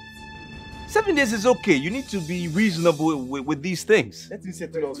 7 days is okay. You need to be reasonable with these things. Let me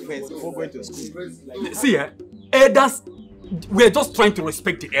settle our friends before going to school. See, elders, we're just trying to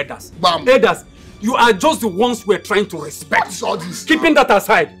respect the elders. Elders, you are just the ones we're trying to respect. Keeping that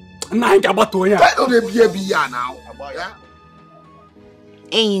aside.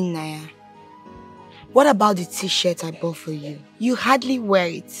 Hey, Naya. What about the t-shirt I bought for you? You hardly wear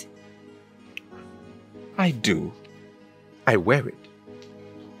it. I do. I wear it.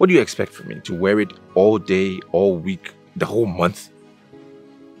 What do you expect from me? To wear it all day, all week, the whole month?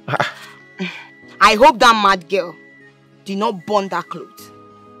 I hope that mad girl did not burn that clothes.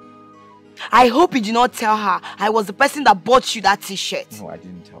 I hope you did not tell her I was the person that bought you that t-shirt. No, I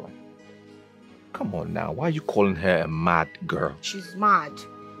didn't tell her. Come on now, why are you calling her a mad girl? She's mad.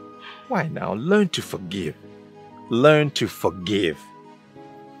 Why now? Learn to forgive. Learn to forgive.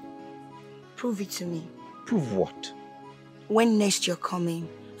 Prove it to me. Prove what? When next you're coming,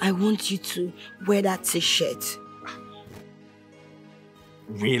 I want you to wear that t-shirt.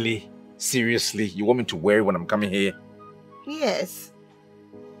 Really? Seriously? You want me to wear it when I'm coming here? Yes.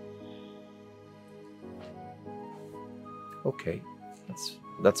 Okay.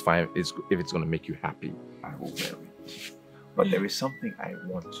 That's fine. If it's going to make you happy, I will wear it. But there is something I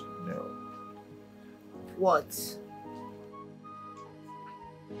want to know. What?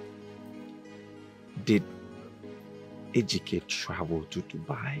 Did Ejike travel to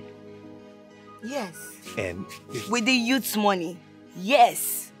Dubai? Yes. And with the youth's money?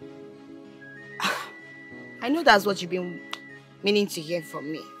 Yes. I know that's what you've been meaning to hear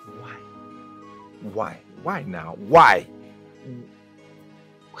from me. Why? Why? Why now? Why?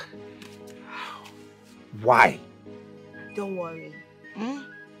 Why? Don't worry.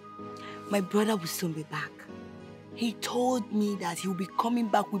 My brother will soon be back. He told me that he will be coming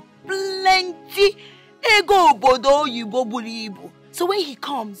back with plenty ego bodo yibo buribo. So when he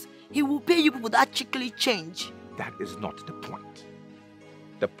comes, he will pay you people that chickly change. That is not the point.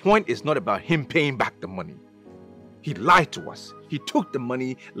 The point is not about him paying back the money. He lied to us. He took the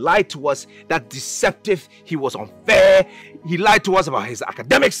money, lied to us. That's deceptive. He was unfair. He lied to us about his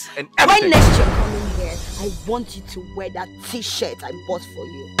academics and everything. When next you're coming here, I want you to wear that t-shirt I bought for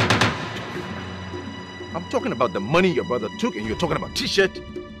you. I'm talking about the money your brother took and you're talking about t-shirt?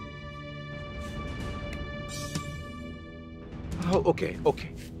 Oh, okay.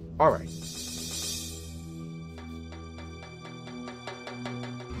 All right.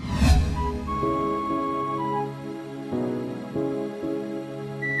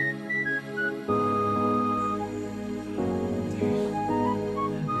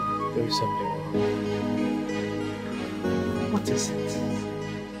 There is something wrong. What is it?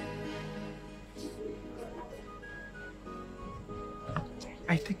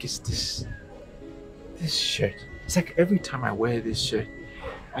 I think it's this shirt. It's like every time I wear this shirt,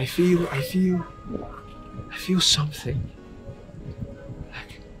 I feel something.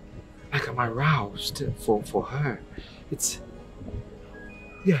 Like I'm aroused for her. It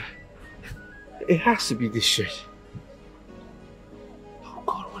has to be this shirt. Oh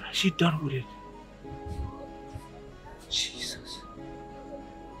God, what has she done with it? Jesus.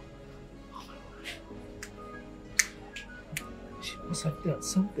 Oh my God. She must have done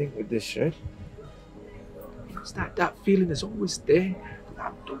something with this shirt. Because that feeling is always there.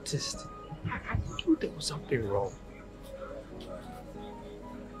 I've noticed. I knew there was something wrong.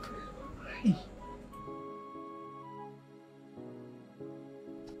 Hey.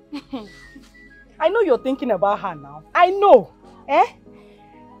 I know you're thinking about her now. I know.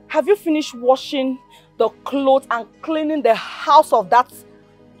 Have you finished washing the clothes and cleaning the house of that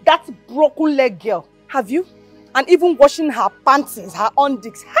broken leg girl? Have you? And even washing her panties, her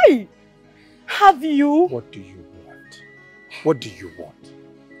undies. Hey! Have you? What do you want? What do you want?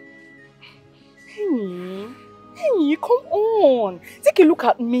 Hey, come on. Take a look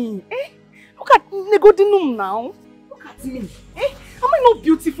at me. Look at Negodinum now. Look at me. Am I not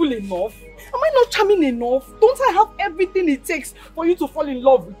beautiful enough? Am I not charming enough? Don't I have everything it takes for you to fall in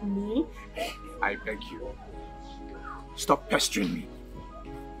love with me? I beg you. Stop pestering me.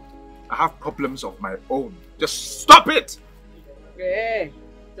 I have problems of my own. Just stop it! Hey,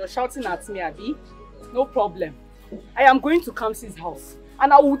 you're shouting at me, Abi. No problem. I am going to Kamsi's house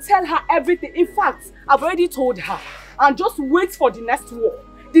and I will tell her everything. In fact, I've already told her. And just wait for the next war.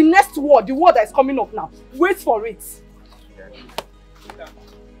 The next war, the war that is coming up now. Wait for it.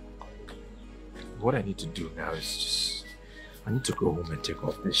 What I need to do now is just I need to go home and take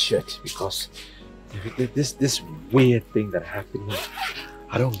off this shirt because this weird thing that happened,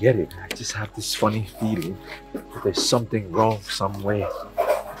 I don't get it. I just have this funny feeling that there's something wrong somewhere.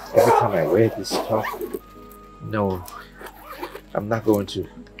 Every time I wear this top, no, I'm not going to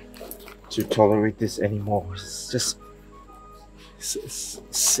tolerate this anymore. It's just it's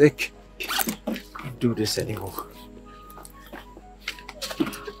sick. I can't do this anymore.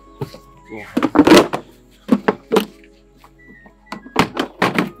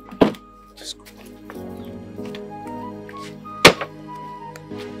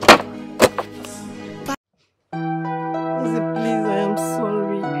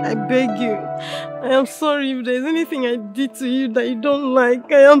 I am sorry if there's anything I did to you that you don't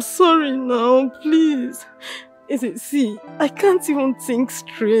like. I am sorry now, please. See, I can't even think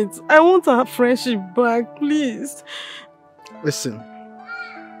straight. I want our friendship back, please. Listen,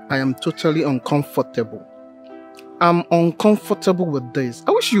 I am totally uncomfortable. I'm uncomfortable with this.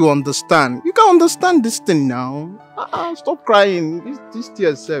 I wish you understand. You can understand this thing now. Stop crying. This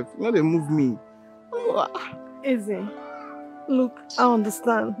tears self. You know they move me. Izzy. Look, I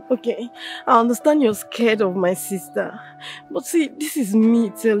understand, okay? I understand you're scared of my sister. But see, this is me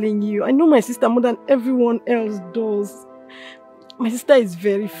telling you. I know my sister more than everyone else does. My sister is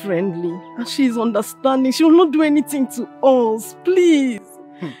very friendly and she is understanding. She will not do anything to us. Please.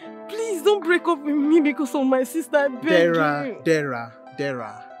 Please don't break up with me because of my sister. I beg you. Dara.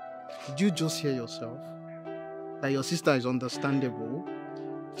 Did you just hear yourself? That your sister is understandable?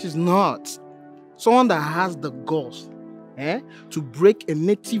 She's not. Someone that has the guts to break a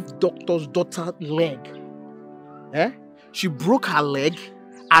native doctor's daughter's leg. She broke her leg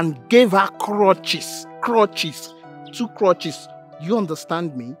and gave her crutches. 2 crutches. You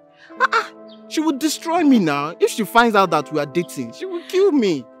understand me? She would destroy me now. If she finds out that we are dating, she will kill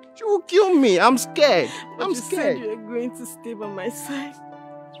me. I'm scared. You said you were going to stay by my side.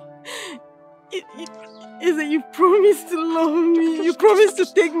 You promised to love me. You promised to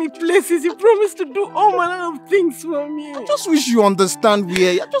take me places. You promised to do all manner of things for me. I just wish you understand,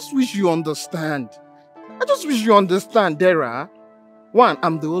 I just wish you understand, Dara. One,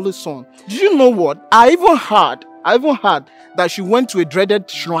 I'm the only son. Do you know what? I even heard that she went to a dreaded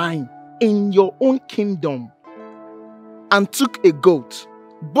shrine in your own kingdom and took a goat.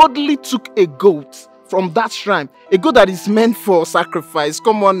 Boldly took a goat from that shrine. A goat that is meant for sacrifice.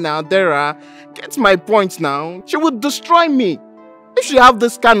 Come on now, Dara. Get my point now. She would destroy me. If she have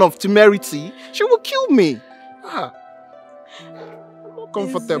this kind of temerity, she will kill me. I'm not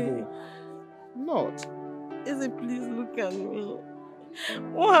comfortable. Not. Izzy, please look at me.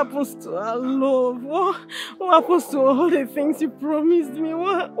 What happens to our love? What happens to all the things you promised me?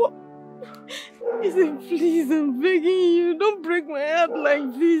 What? Izzy, please, I'm begging you. Don't break my heart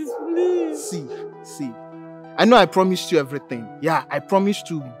like this, please. See. I know I promised you everything. Yeah, I promised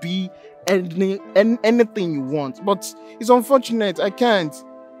to be anything you want. But it's unfortunate. I can't.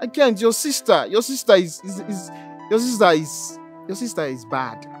 Your sister is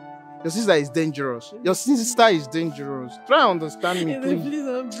bad. Your sister is dangerous. Try and understand me, please. Please,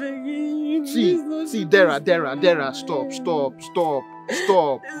 I'm begging you. See, Dara, stop. Please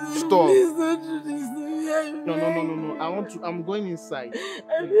don't do this to me. No. I'm going inside. I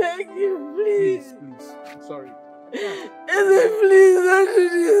beg you, please. Please. I'm sorry. Please don't do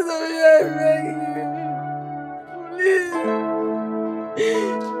this to me. I beg you. Please.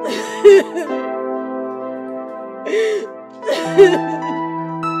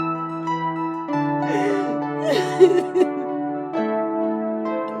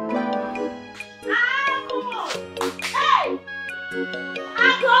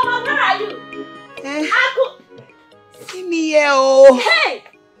 Akuma, where are you? See me here, oh. Hey!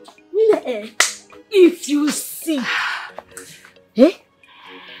 If you see. Hey,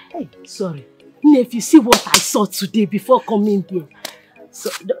 sorry. If you see what I saw today before coming here. So,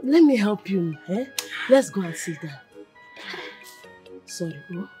 let me help you. Let's go and sit down. Sorry,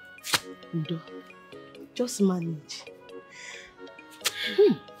 Ndo. Just manage.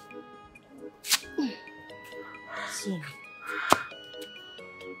 Sorry.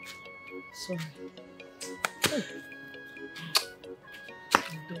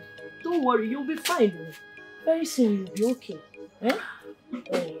 Don't worry, you'll be fine. Very soon you'll be okay. Manage.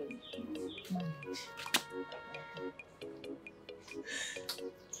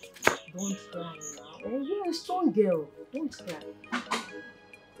 Don't cry now. You're a strong girl. Don't cry.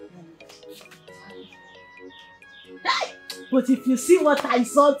 But if you see what I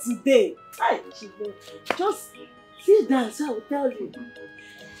saw today, just sit down so I will tell you.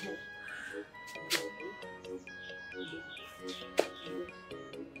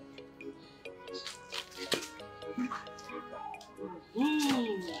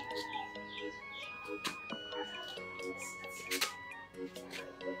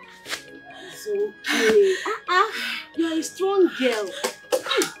 girl.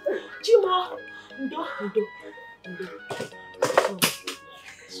 Chima. Ndo.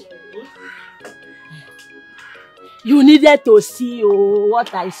 You needed to see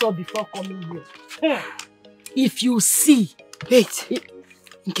what I saw before coming here. If you see. Wait.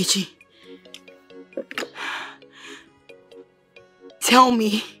 Nkechi. Tell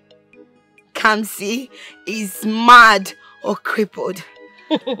me, Kamsi is mad or crippled?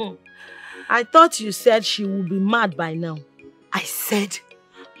 I thought you said she would be mad by now. I said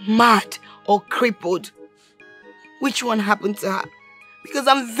mad or crippled. Which one happened to her? Because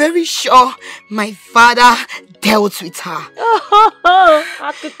I'm very sure my father dealt with her.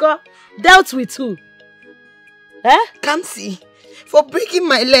 Akiko, dealt with who? Kamsi, for breaking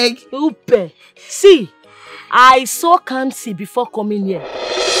my leg. Upe. See, I saw Kamsi before coming here.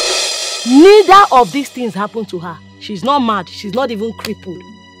 Neither of these things happened to her. She's not mad. She's not even crippled.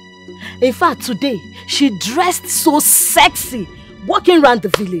 In fact, today, she dressed so sexy, walking around the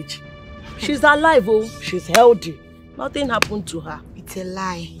village. She's alive, oh. She's healthy. Nothing happened to her. It's a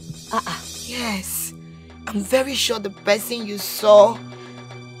lie. Yes. I'm very sure the person you saw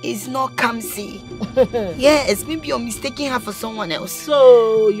is not Kamsi. Yes, maybe you're mistaking her for someone else.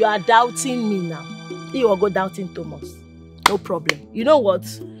 So, you are doubting me now. You will go doubting Thomas. No problem. You know what?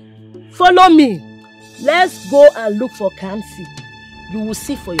 Follow me. Let's go and look for Kamsi. You will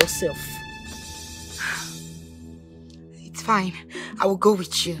see for yourself. It's fine. I will go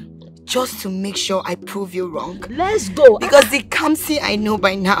with you. Just to make sure I prove you wrong. Let's go. Because the Kamsi I know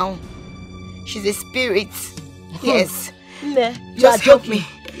by now, she's a spirit. Yes. Just help me.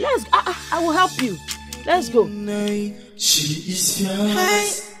 Let's. I will help you. Let's go. She is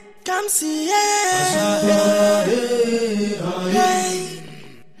fierce. Kamsi,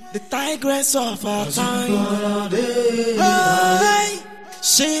 the tigress of our time.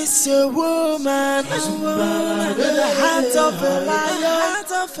 She's a woman with the heart of a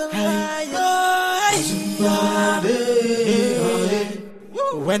lion.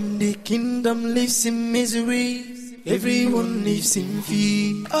 When the kingdom lives in misery, everyone lives in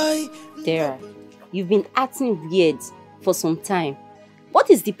fear. Dara, you've been acting weird for some time. What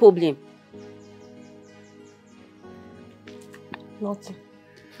is the problem? Nothing.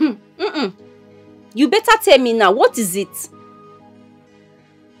 You better tell me now, what is it?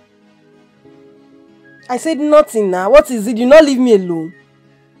 I said nothing now. What is it? You not leave me alone.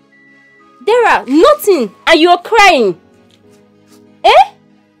 Dara, nothing. And you're crying.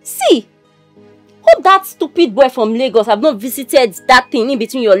 See, hope that stupid boy from Lagos have not visited that thing in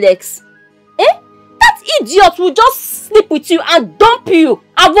between your legs. That idiot will just sleep with you and dump you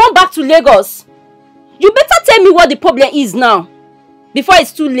and run back to Lagos. You better tell me what the problem is now, before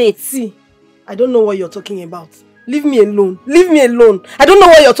it's too late. See, I don't know what you're talking about. Leave me alone. Leave me alone. I don't know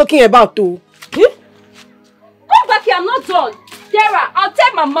what you're talking about, though. Come back here, I'm not done. Dara, I'll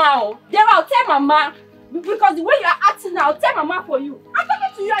tell Mama. Dara, I'll tell Mama. Because the way you are acting now, I'll tell Mama for you. I'm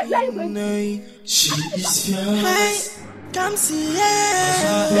talking to you. Where are you going? She is fierce. Kamsi,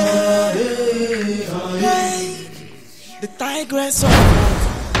 the tigress of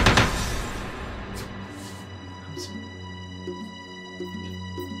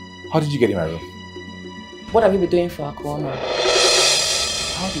How did you get in my room? What have you been doing for Akona?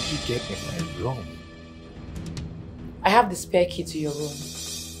 How did you get in my room? I have the spare key to your room.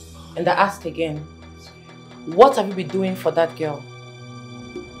 And I ask again, what have you been doing for that girl?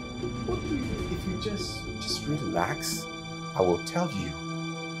 If you just relax, I will tell you.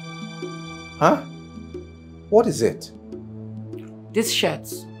 Huh? What is it? This shirt.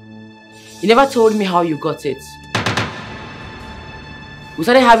 You never told me how you got it. We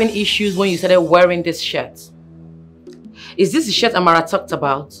started having issues when you started wearing this shirt. Is this the shirt Amara talked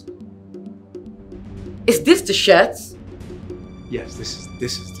about? Is this the shirt? Yes, this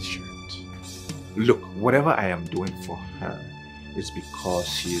is the shirt. Look, whatever I am doing for her is because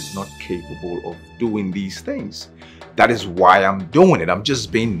she is not capable of doing these things. That is why I'm doing it. I'm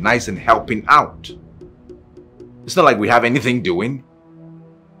just being nice and helping out. It's not like we have anything doing.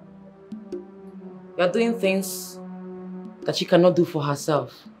 You're doing things that she cannot do for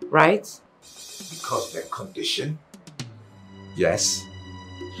herself, right? Because of their condition. Yes.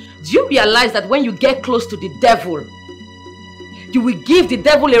 Do you realize that when you get close to the devil, you will give the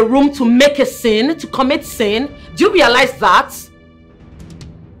devil a room to make a sin, to commit sin? Do you realize that?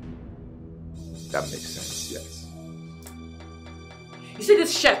 That makes sense, yes. You see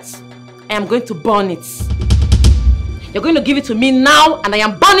this shirt? I am going to burn it. You're going to give it to me now, and I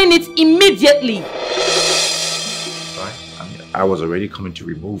am burning it immediately. Right? I was already coming to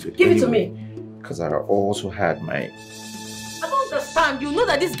remove it. Give it to me. Because I also had my... don't understand. You know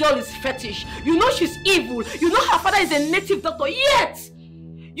that this girl is fetish. You know she's evil. You know her father is a native doctor. Yet,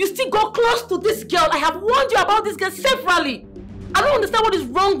 you still go close to this girl. I have warned you about this girl severally. I don't understand what is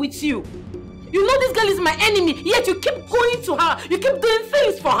wrong with you. You know this girl is my enemy, yet you keep going to her. You keep doing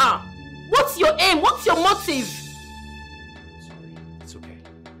things for her. What's your aim? What's your motive? Sorry, it's okay.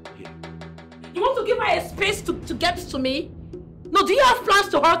 Here. You want to give her a space to get to me? No, do you have plans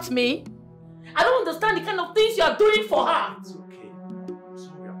to hurt me? I don't understand the kind of things you are doing for her. It's okay. I'm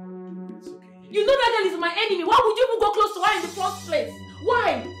sorry about it. It's okay. You know that girl is my enemy. Why would you even go close to her in the first place?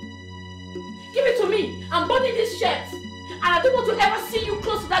 Why? Give it to me. I'm burning this shirt. And I don't want to ever see you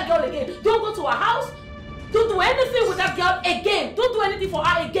close to that girl again. Don't go to her house. Don't do anything with that girl again. Don't do anything for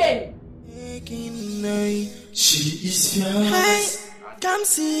her again. She is yours. Hey, come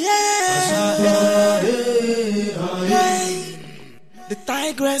see hey, the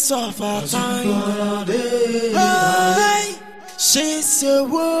tigress of our time. Hey, she's a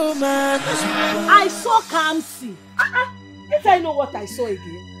woman. I saw Kamsi. If I know what I saw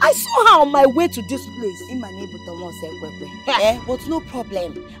again, I saw her on my way to this place. But no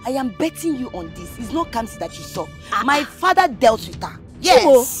problem. I am betting you on this. It's not Kamsi that you saw. My father dealt with her.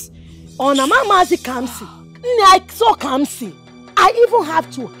 Yes. On a mama's Kamsi. I saw Kamsi. I even have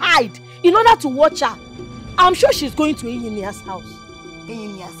to hide in order to watch her. I'm sure she's going to Inyinia's house.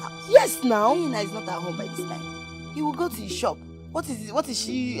 Inyinia's house? Yes, now. Inyina is not at home by this time. He will go to his shop. What is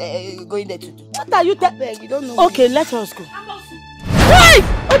she going there to do? What are you you don't know. Okay, let us go. Hey!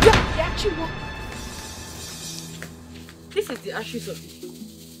 This is the ashes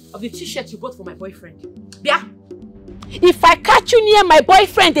of the t-shirt you bought for my boyfriend. Yeah. If I catch you near my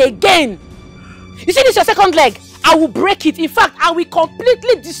boyfriend again, you see this your second leg? I will break it. In fact, I will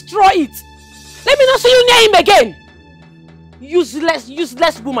completely destroy it. Let me not see you near him again.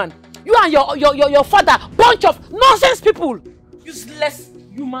 Useless woman. You and your father, bunch of nonsense people. Useless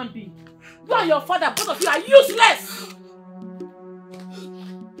human being. You and your father, both of you are useless.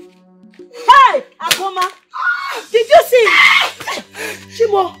 Hey, Akoma! Did you see?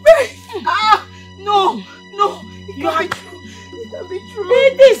 Chimo! No! You are... It can be true.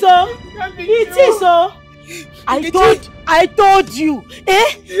 It is so. It is so. I told you.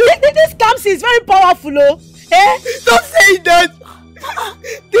 This Kamsi is very powerful, oh. Don't say that.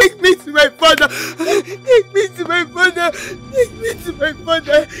 Take me to my father. Take me to my father. Take me to my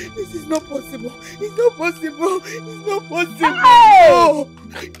father. This is not possible. It's not possible. It's not possible. Hey! No.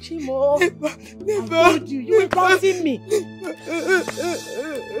 Chimo. Never. I told you. You were doubting me. This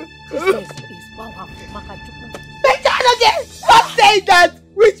is powerful. Stop saying that.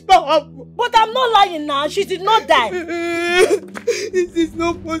 Which powerful? But I'm not lying now. She did not die. This is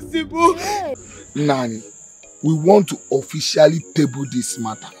not possible. Yes. Nani, we want to officially table this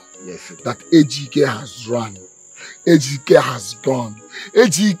matter. Yes. That AGK has run. AGK has gone.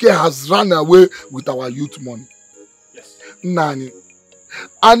 AGK has run away with our youth money. Yes. Nani.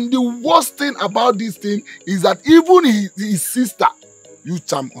 And the worst thing about this thing is that even his sister used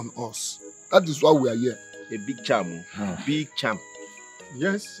charm on us. That is why we are here. A big charm. Big charm.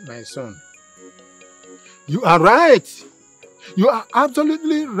 Yes, my son. You are right. You are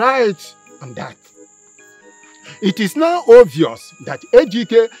absolutely right on that. It is now obvious that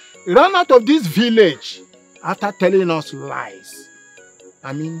AGK ran out of this village after telling us lies.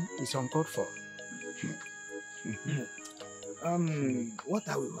 I mean, it's uncalled for. What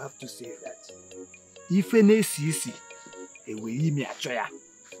I will have to say is that if any CC, we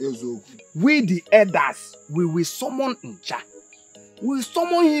the elders, we will summon Ncha. We will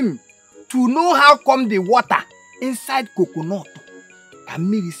summon him to know how come the water inside coconut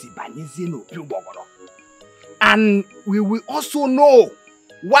can and we will also know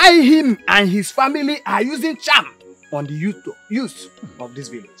why him and his family are using charm on the use of this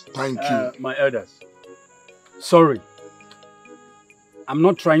village. Thank you. My elders, sorry. I'm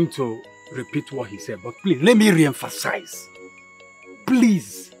not trying to repeat what he said, but please, let me re-emphasize.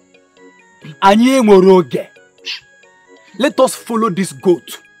 Please. Let us follow this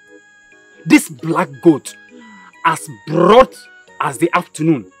goat, this black goat, as broad as the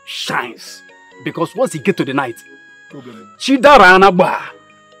afternoon shines. Because once he get to the night, Chidara anagba,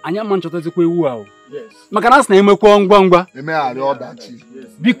 anya manchotezekwe ewu. Yes. Makanas na emekwa ngwangwa.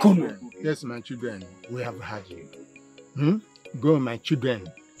 Yes, my children, we have heard you. Go, my children.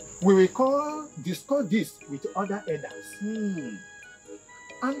 We will discuss this with other elders.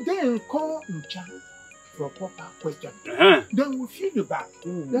 And then call Ncha for proper question. Then we'll feed you back.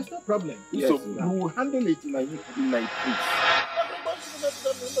 There's no problem. Yes, so we will handle it in my place.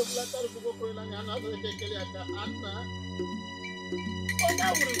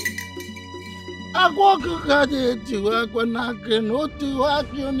 Agwọkụ ka dị etiwe akwa n'aka na otu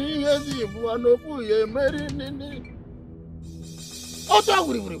akị n'ihe dị bụ n'okwu ya emeri nini. Otu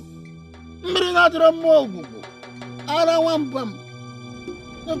agwụrịgwụrị mmiri na-adịrọ mma ogwugwu ara nwamba m.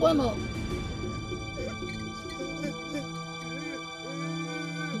 Nekwa nọ.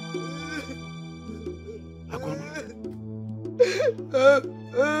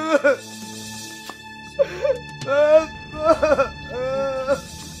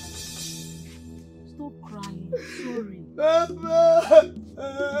 Stop crying. Sorry.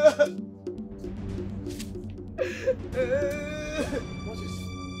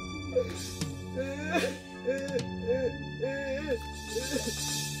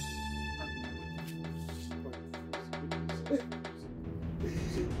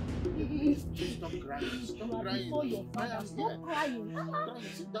 Stop crying. Stop crying. Before your father. Stop crying.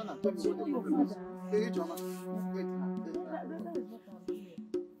 Sit down and tell me what the problem is.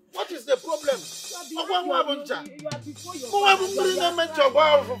 What is the problem? You are before your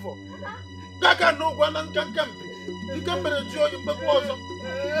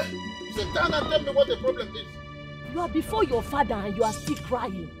Sit down and tell me what the problem is. You are before your father and you are still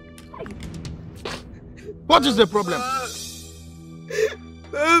crying. What is the problem?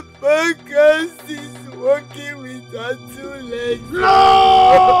 Papa Kamsi is walking with her 2 legs.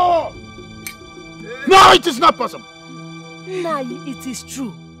 No! No, it is not possible. Nah, it is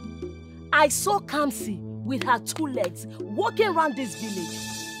true. I saw Kamsi with her 2 legs walking around this village.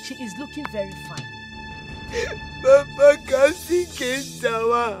 She is looking very fine. Papa Kamsi came to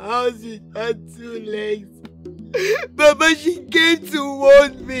our house with her 2 legs. Papa, she came to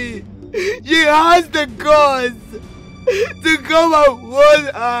warn me. She has the guts to come and warn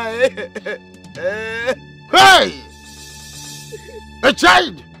her. Hey! A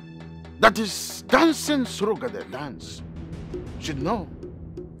child that is dancing surrogate dance should know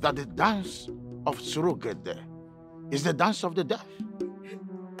that the dance of surrogate is the dance of the deaf.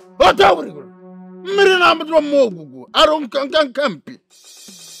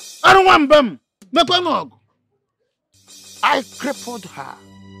 I crippled her.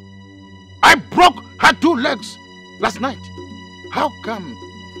 I broke her 2 legs last night. How come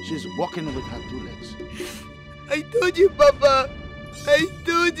she's walking with her 2 legs? I told you, Papa. I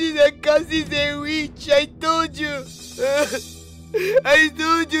told you that Kamsi is a witch. I told you. I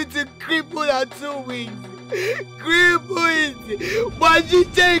told you to cripple her 2 wings. Cripple it. But you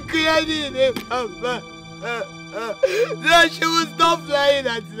take it, Papa. Then she will stop flying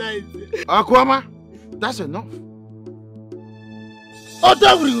at night. Akwama, that's enough.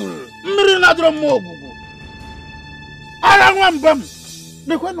 Otavri, mmiri na-adịrọ mma ogwugwu. Ara nwamba m,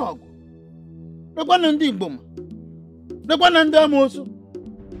 nekwe na ọgụ. Nekwe na ndị Igbo m. Nekwe na ndị amoosu.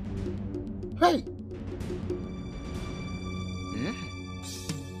 Hey.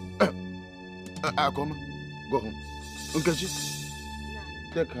 Akwama, go home. Nkechi,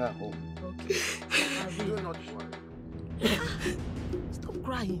 take her home. Do not worry. Stop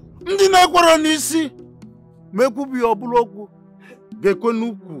crying. Ndị na-ekworo n'isi ma ekwubi ọbụla okwu ga-ekwe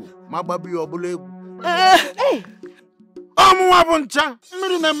n'ukwu ma gbabi ọbụla egwu. Ọmụnwa bụ ncha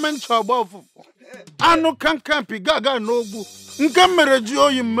mmiri na-eme ncha ọgba ọfụfụ. Anụ kankampi ga-aga n'ogbu nke mere ji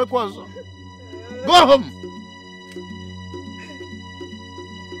oyi mmekwa ọzọ. Go home.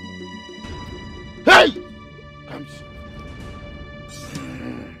 Hey! Kamsi.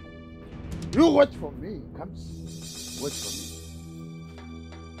 You wait for me, Kamsi. Wait for me.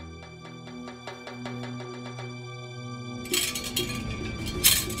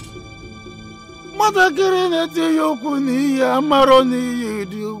 Matakịrị na-etinye okwu n'iyi amarọ n'iyi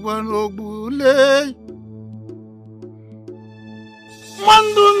dị ụgwa n'ogbu lee.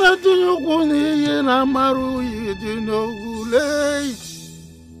 Mmadụ na-etinye okwu n'iyi na amarọ uyi dị n'ogbu lee.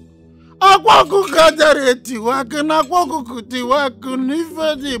 Akwa ọkụkọ dara etiwa aka na akwa ọkụkọ tiwa aka n'ife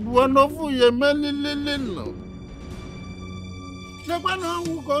dị bụ n'ofu ya emelilili nọ. Nekwa na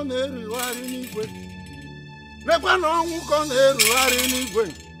ọnwụ ka ọ na-erugharị n'igwe. Nekwa na ọnwụ ka ọ na-erugharị n'igwe.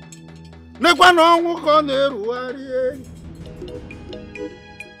 Nekwa na ọnwụ ka ọ na-erugharị enyi.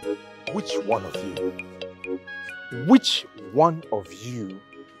 Which one of you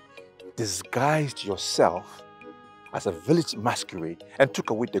disguised yourself as a village masquerade and took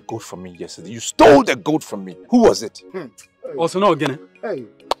away the goat from me yesterday? You stole the goat from me. Who was it? Also, no, again. Hey,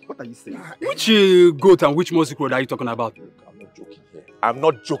 what are you saying? Which goat and which music road are you talking about? I'm not joking here. I'm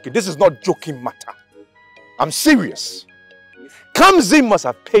not joking. This is not joking matter. I'm serious. Kamsi must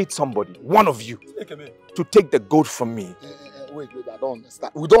have paid somebody, one of you, to take the goat from me. Wait, I don't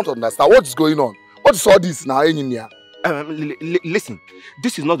understand. We don't understand. What's going on? What is all this now? Listen,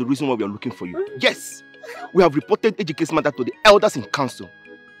 this is not the reason why we are looking for you. Yes, we have reported Ejike's matter to the elders in council.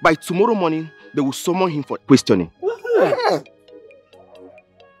 By tomorrow morning, they will summon him for questioning.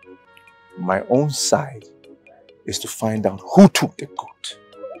 My own side is to find out who took the goat.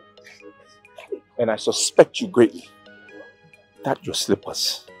 And I suspect you greatly that your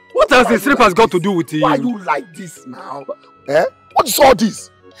slippers. What has the slippers got to do with you? Why you like this now? Eh? What is all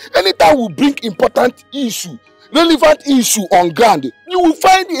this? Anytime we bring important issue, relevant issue on ground, you will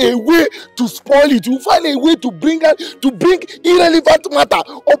find a way to spoil it. You will find a way to bring irrelevant matter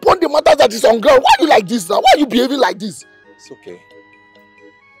upon the matter that is on ground. Why you like this now? Why you behaving like this? It's okay.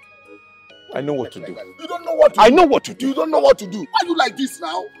 I know what to do. You don't know what to do. I know what to do. You don't know what to do. Why you like this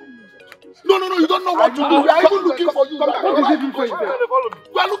now? No, you don't know what to do. We are even looking for you. We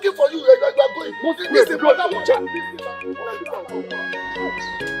are looking for you. You are going. Listen, brother, watch out.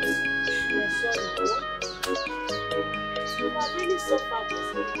 You have really suffered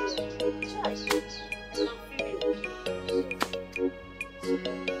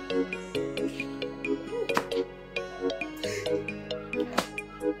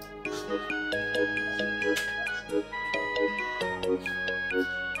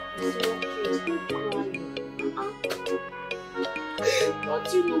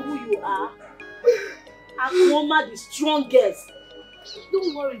Don't you know who you are? Akoma, the strongest.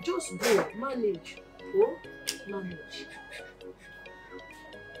 Don't worry, just go. Manage. Go. Manage.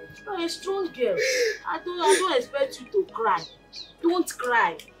 You're a strong girl. I don't expect you to cry. Don't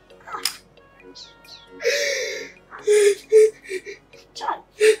cry. Child.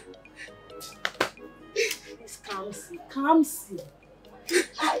 It's Kamsi.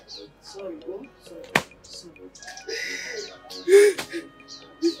 Sorry, oh, sorry.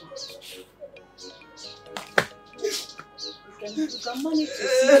 You can manage to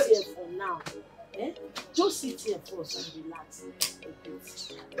sit here for now. Eh? Just sit here first and relax a bit.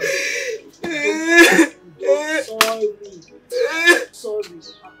 Sorry,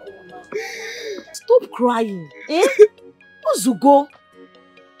 Akoma. Stop crying. Eh? Ozugo.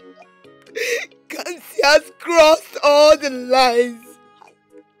 Kamsi has crossed all the lines.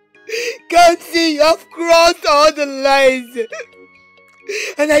 Kamsi, you have crossed all the lines.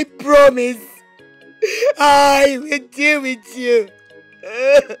 And I promise, I will deal with you.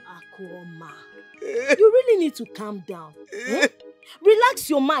 Akoma, you really need to calm down. Eh? Relax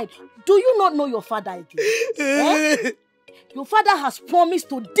your mind. Do you not know your father again? Eh? Your father has promised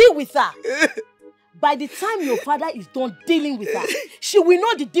to deal with her. By the time your father is done dealing with her, she will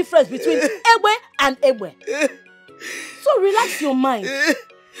know the difference between Ewe and Ewe. So relax your mind.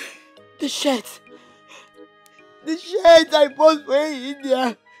 The shirt I bought for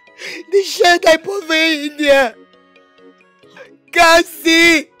India.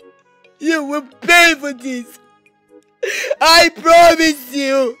 Kamsi, you will pay for this. I promise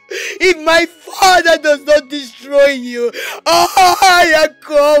you, if my father does not destroy you,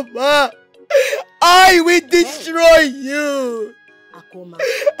 Akoma, I will destroy you. Akoma,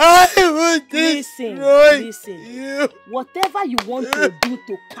 I will destroy you. Whatever you want to do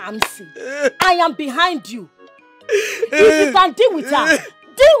to Kamsi, I am behind you. If you can deal with her,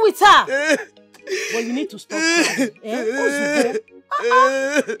 deal with her. But you need to stop crying.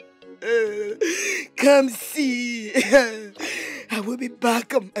 Kamsi, I will be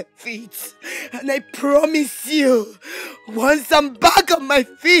back on my feet. And I promise you, once I'm back on my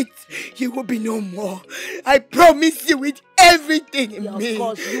feet, you will be no more. I promise you with everything in me. Of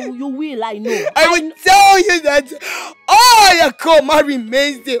course, you will, I know. I will tell you that Akoma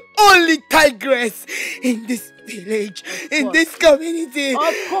remains the only tigress in this village, in this community.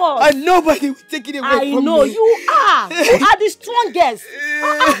 Of course. And nobody will take it away from me. I know, you are. You are the strongest.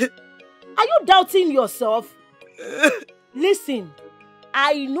 Are you doubting yourself? Listen,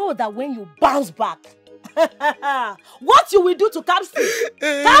 I know that when you bounce back, what you will do to Kamsi?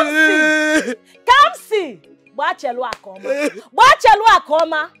 Kamsi! Bachelu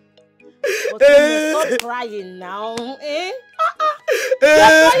Akoma. But you must stop crying now. Eh? You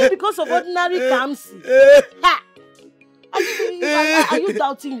are crying because of ordinary Kamsi. Are you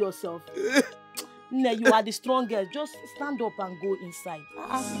doubting yourself? No, you are the strongest. Just stand up and go inside.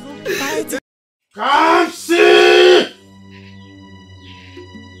 Kamsi!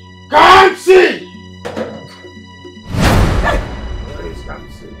 Kamsi! Where is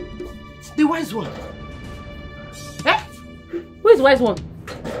Kamsi? The wise one. Eh? Who is the wise one?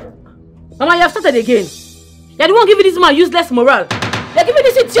 Mama, you have started again. You're the one giving this man useless morale. You're giving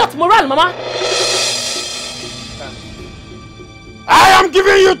this idiot morale, Mama. I am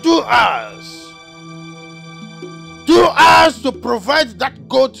giving you 2 hours. 2 hours to provide that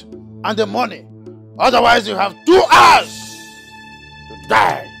goat and the money. Otherwise, you have 2 hours to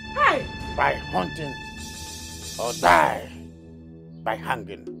die by hunting or die by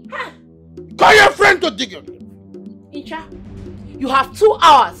hanging. Call your friend to dig your grave. Icha, you have 2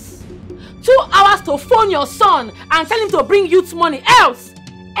 hours. 2 hours to phone your son and tell him to bring youth money. Else,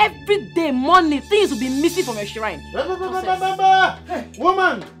 every day money, things will be missing from your shrine. Hey,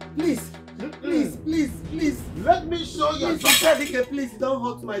 woman! Please. Let me show your daughter. Please don't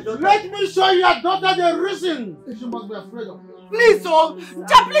hurt my daughter. Let me show your daughter the reason she must be afraid of. Please, oh!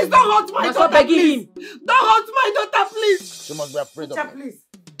 Ja, please don't hurt my daughter, please! Don't hurt my daughter, please! She must be afraid of. Ja, please!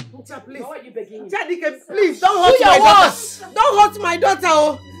 Ja, please! Why are you begging him? Jadike, please don't hurt my daughter! Don't hurt my daughter,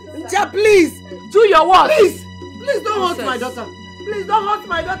 oh! Ja, please! Do your work! Please! Please don't hurt my daughter! Please don't hurt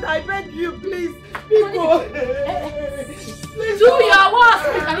my daughter, I beg you, please! People! Please do your worst!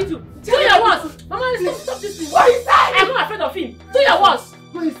 Please, I need to. Do your worst! Mama, stop this thing! What is that? I'm not afraid of him! Do your worst!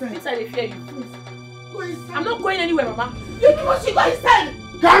 Go inside! Inside, they fear you. Please. Go inside! I'm not going anywhere, Mama. You people should go inside!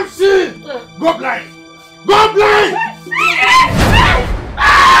 Come see! Go blind! Go blind!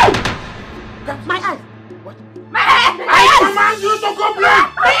 My eyes! What? My eyes! I command you to go blind!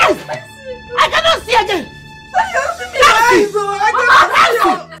 My eyes! I cannot see again!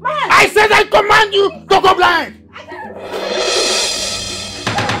 I said I command you to go blind!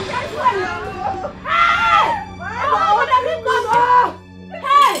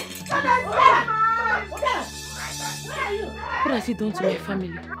 What has he done to my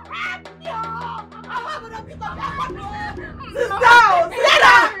family?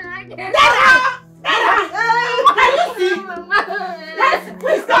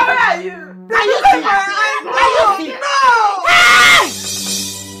 Please, where are you? Can you see? Can you see?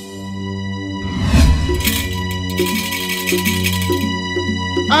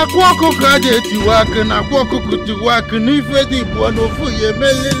 Akwa ọkụkọ aja etiwa aka na akwa ọkụkọ tiwa aka n'ife dị bụ n'ofu ya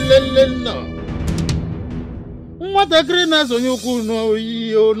emelelele nọ. Nwatakịrị na-azọnye ụkwụ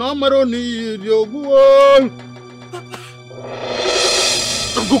n'oyi na ọ mara n'iyi dị ogbuo.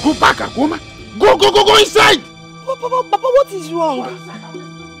 Go back, Akuma. Go inside. Papa, what is wrong?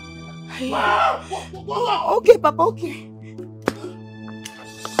 Okay, Papa, okay.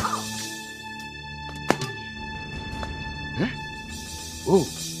 Oh,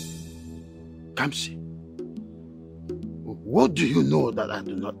 Kamsi, what do you know that I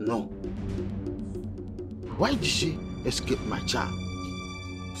do not know? Why did she escape my charm?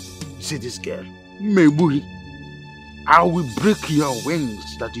 See this girl, Mebui. I will break your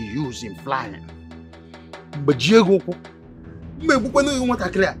wings that you use in flying. But Diego,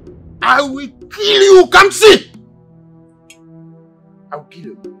 I will kill you, Kamsi! I will kill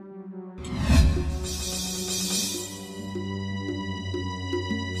you.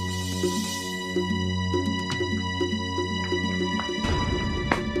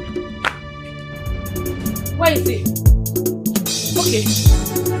 Where is he? Okay.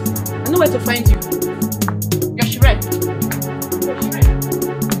 I know where to find you. Your shrine.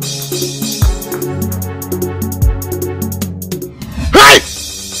 Hey!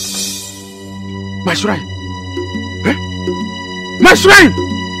 My shrine! Eh? My shrine!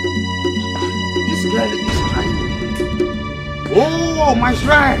 This girl is trying me. Oh, my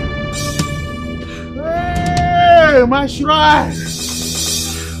shrine! Hey, my shrine!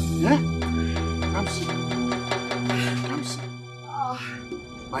 Eh?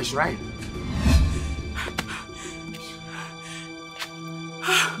 My shrine.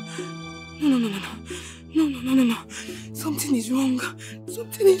 No. Something is wrong.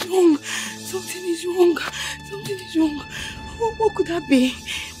 What could that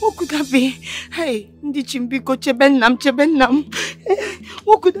be? Hey, Ndi Chimbiko Chebennam.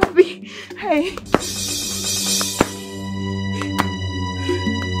 What could that be? Hey.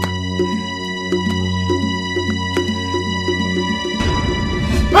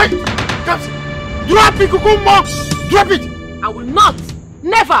 Hey! Drop it, Kukumba! Drop it! I will not!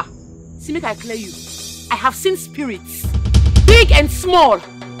 Never! See, make I clear you. I have seen spirits. Big and small.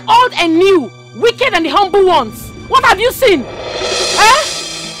 Old and new. Wicked and the humble ones. What have you seen? Eh?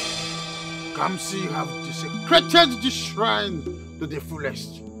 Kamsi, you have desecrated the shrine to the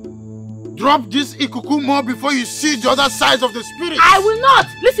fullest. Drop this Ikukumo before you see the other sides of the spirit. I will not!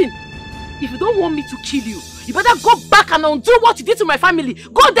 Listen, if you don't want me to kill you, you better go back and undo what you did to my family.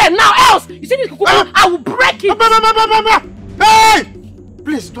 Go there now, else you see this Ikukumo, I will break it. Hey!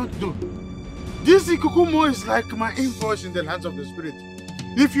 Please don't do. This Ikukumo is like my invoice in the hands of the spirit.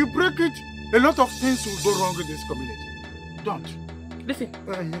 If you break it, a lot of things will go wrong in this community. Don't. Listen.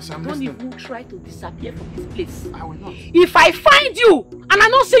 Yes, I'm Don't listening. even try to disappear from this place. I will not. If I find you and I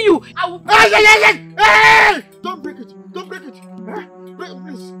don't see you, I will. Hey! Don't break it. Don't break it.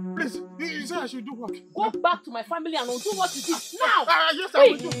 Please, please. You say I should do what? Go back to my family and undo what you did now. Yes, I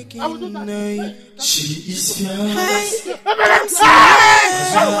will do. I will do that. She is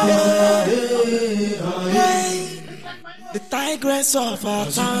the tigress of our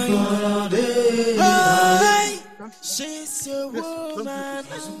time. Hey, she's a woman.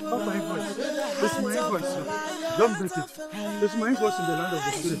 It's my voice. Don't break it. It's my voice in the land of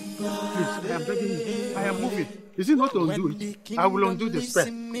the spirit. Please, I am begging you. I am moving. Is it not to undo it? I will undo the spell.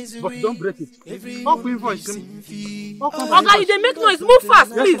 But don't break it. Up invoice. Oga, you dey make noise. Move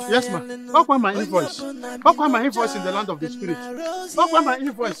fast, please. Yes, ma'am. Up my invoice. Up my invoice in the land of the spirit. Up my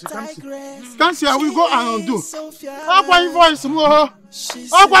invoice. Can't see. I will go and undo. Up my invoice.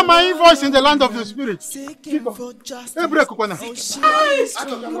 Up my invoice in the land of the spirit. Hey, break Kukwana.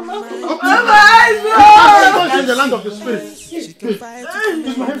 In the land of the spirit.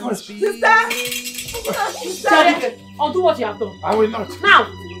 It's my invoice. Sister, undo what you have done. I will not. Now.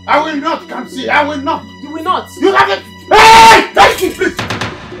 I will not, Kamsi. I will not. You will not. You have it. Hey! Thank you, please.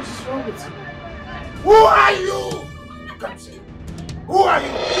 What's wrong with you? Who are you? Kamsi. Who are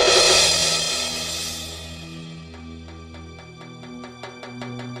you?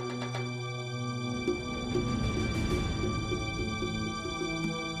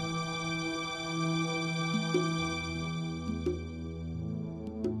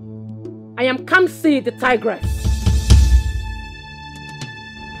 I am Kamsi the Tigress,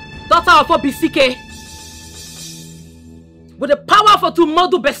 daughter of Obisike, with the power of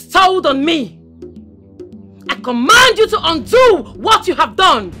Otumodu bestowed on me. I command you to undo what you have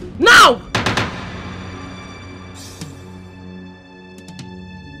done now.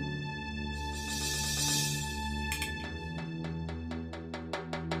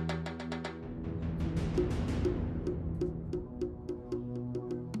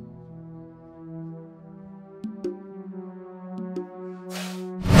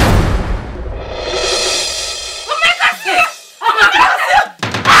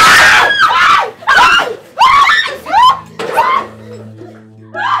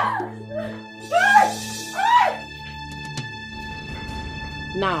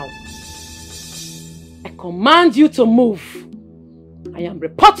 Now, I command you to move. I am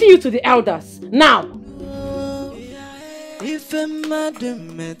reporting you to the elders. Now.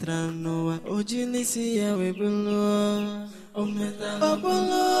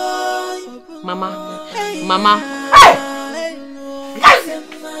 Mama. Mama. Hey!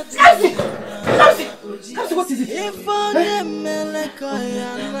 Kasi, what is it?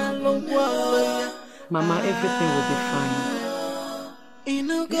 Mama, everything will be fine.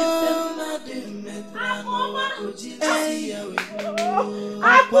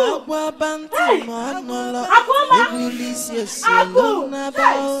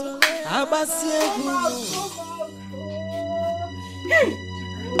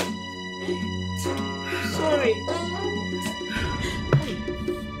 Sorry.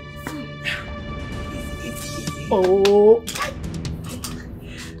 Oh.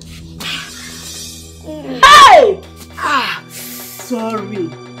 Hey! Sorry.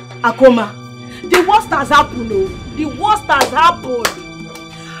 Akoma, the worst has happened. Oh. The worst has happened.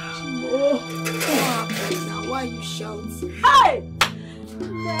 Oh. Now why you shout? Hey!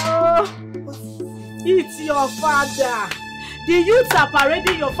 No. It's your father. The youths are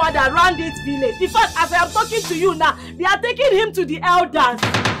parading your father around this village. In fact, as I am talking to you now, they are taking him to the elders.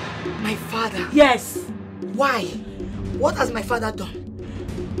 My father? Yes. Why? What has my father done?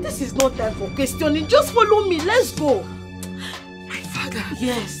 This is not time for questioning. Just follow me. Let's go. My father?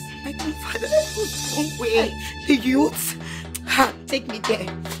 Yes. My father. Don't wait. The youths? Take me there.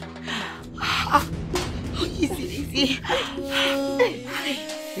 Easy.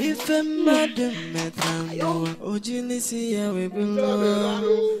 If a madam metrano, Ojinisi, I will belong.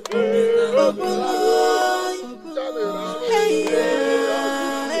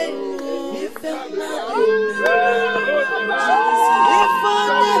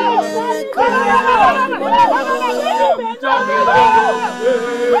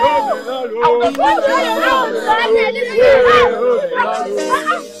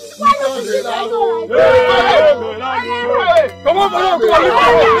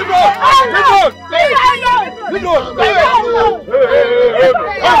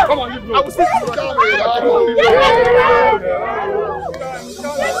 Come on,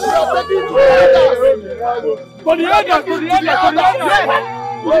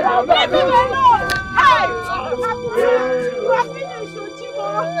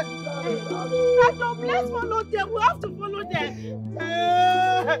 Let's follow them. We have to follow go there.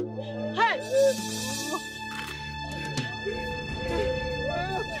 Hey!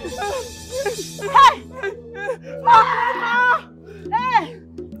 Hey! Papa! Hey!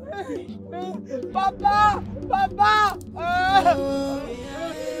 Papa! Papa!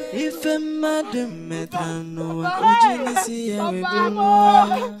 If a madam metano, I see every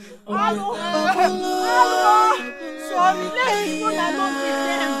Sorry, let's go along with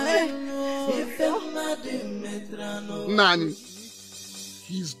them. Nani,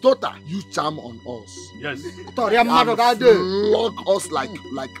 his daughter used charm on us. Yes. And lock us like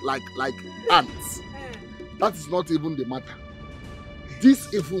ants. That is not even the matter.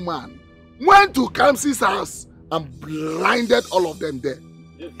 This evil man went to Kamsi's house and blinded all of them there.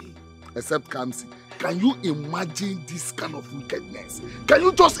 Except Kamsi. Can you imagine this kind of wickedness? Can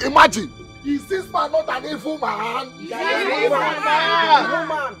you just imagine? Is this man not an evil man? He's an evil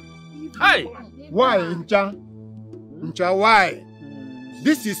man. Hey! Why, Ncha? Ncha, why?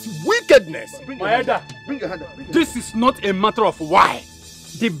 This is wickedness. My elder, this is not a matter of why.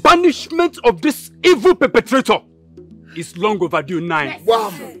 The banishment of this evil perpetrator is long overdue now.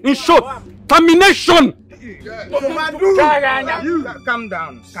 Wow. In short, termination. Calm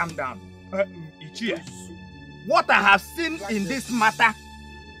down, calm down. Ichie, what I have seen in this matter,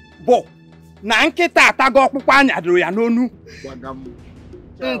 Bo, na nkita atago okpukpu anya doro ya n'onu.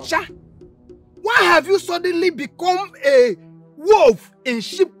 Ncha, why have you suddenly become a wolf in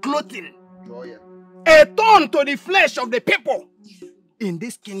sheep clothing? A thorn to the flesh of the people in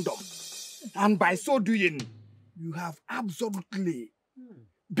this kingdom. And by so doing, you have absolutely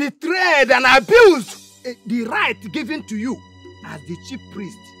betrayed and abused the right given to you as the chief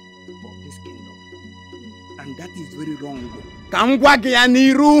priest of this kingdom. And that is very wrong. Bring your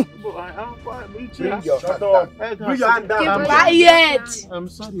hand down. Keep quiet. I'm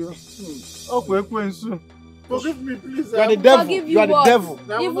sorry. Forgive me, please. You are the devil. You are the devil.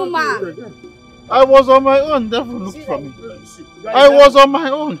 Evil man. I was on my own. Devil looked for me. I was on my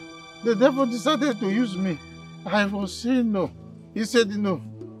own. The devil decided to use me. I was saying no. He said no.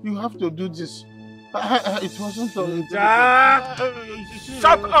 You have to do this. It wasn't.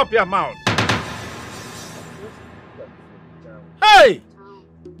 Shut up your mouth. Hey!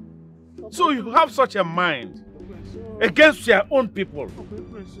 So you have such a mind against your own people.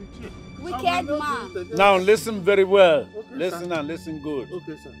 Wicked man. Now listen very well. Listen and listen good.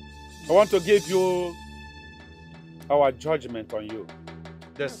 Okay, sir. I want to give you our judgment on you.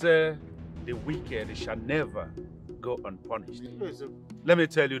 They say the wicked shall never go unpunished. Yes, sir. Let me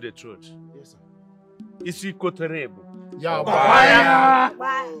tell you the truth. Yes, sir. Isi koterebo.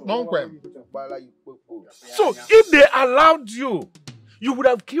 So if they allowed you, you would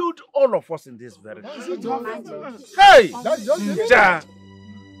have killed all of us in this very time. Hey! Ja,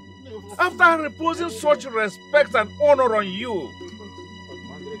 after reposing such respect and honor on you,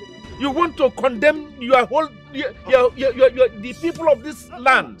 you want to condemn your whole the people of this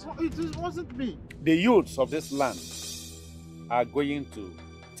land. It wasn't me. The youths of this land are going to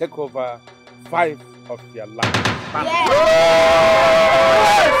take over 5 of their land.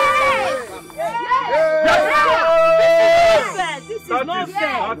 This is not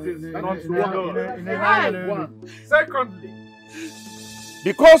fair. Secondly,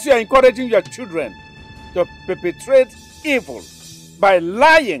 because you are encouraging your children to perpetrate evil by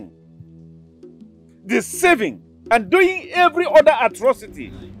lying, deceiving, and doing every other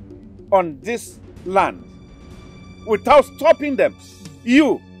atrocity on this land without stopping them,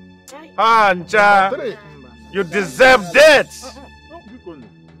 you, Anja, you deserve death.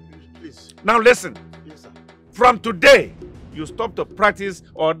 Now listen, from today, you stop to practice,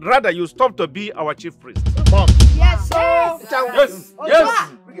 or rather you stop to be our chief priest. Yes, sir. Yes, yes.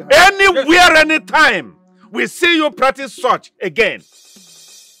 Anywhere, anytime we see you practice such again,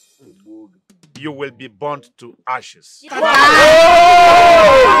 you will be burnt to ashes.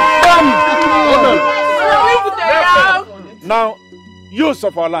 Now, use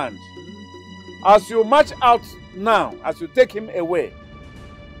of our land. As you march out now, as you take him away,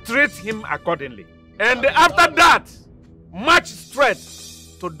 treat him accordingly. And after that, march straight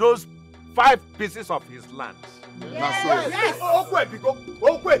to those 5 pieces of his land.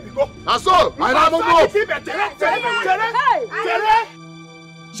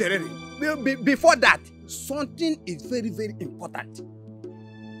 Before that, something is very, very important.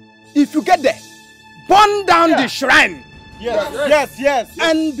 If you get there, burn down the shrine. Yes.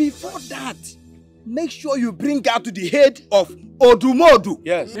 And before that, make sure you bring out the head of Odumodu.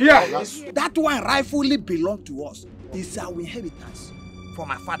 Yes. That one rightfully belongs to us. It's our inheritance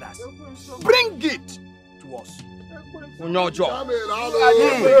from our fathers. Bring it to us. What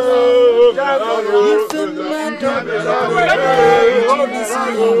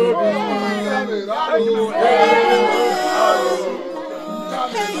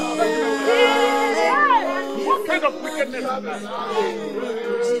kind of wickedness is that?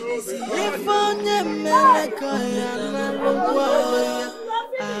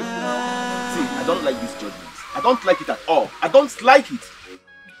 See, I don't like this judgment. I don't like it at all. I don't like it.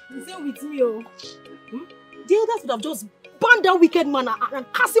 The same with me, oh. The elders would have just burned that wicked man and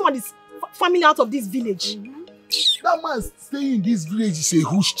cast him and his family out of this village. That man staying in this village is a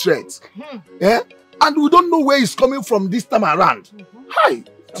huge threat. And we don't know where he's coming from this time around. Hi!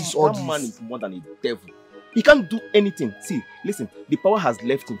 That man is more than a devil. He can't do anything. See, listen, the power has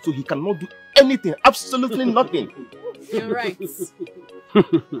left him, so he cannot do anything. Absolutely nothing. You're right.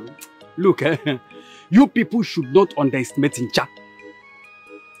 Look, you people should not underestimate Ncha.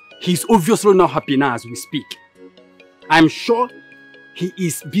 He's obviously not happy now as we speak. I'm sure he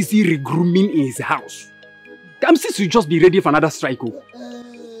is busy regrooming in his house. Kamsi should just be ready for another strike.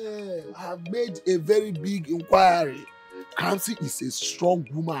 I've made a very big inquiry. Kamsi is a strong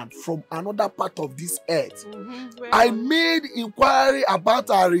woman from another part of this earth. I made inquiry about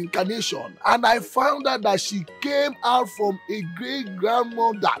her reincarnation and I found out that she came out from a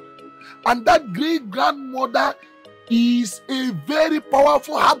great-grandmother. And that great-grandmother is a very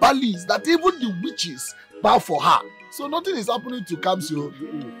powerful herbalist that even the witches bow for her. So nothing is happening to Kamsi.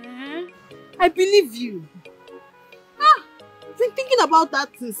 I believe you. I've been thinking about that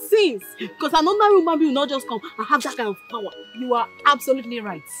since. Because another human being will not just come and have that kind of power. You are absolutely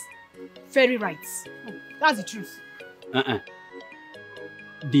right. Very right. That's the truth.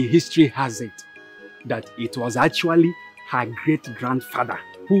 The history has it that it was actually her great-grandfather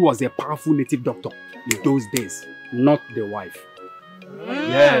who was a powerful native doctor in those days, not the wife.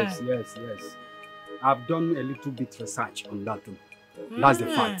 Yes. I've done a little bit research on that too. That's the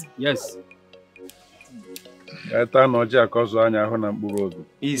fact. Yes. Eta noji akozo anya ahụ na mkpụrụ obi.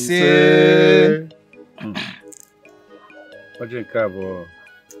 Ise. Oji nke abụọ.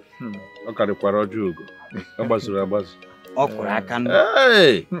 Ọ karịkwara ọjị ugo. Ọ gbazuru agbazu. Ọ kụrụ aka nụ.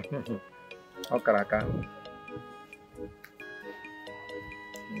 Hey! Ọ kara aka.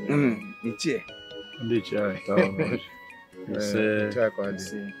 Ichie. Ndị ichie ahụ taa ọnụ.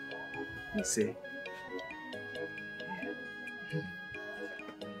 Ise.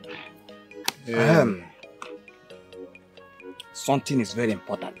 Something is very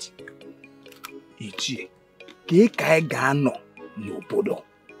important. Ichie, ke ka ị ga-anọ n'obodo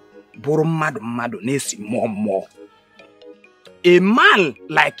bụrụ mmadụ na-esi mmụọ. A man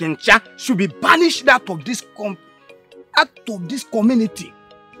like Ncha should be banished out of this community.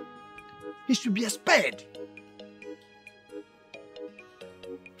 He should be expelled.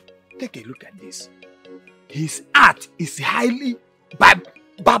 Take a look at this. His art is highly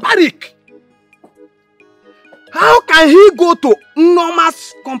barbaric. How can he go to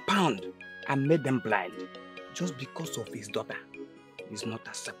Norma's compound and make them blind just because of his daughter? It's not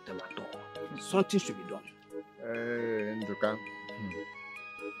acceptable at all. Something should be done. Nduka.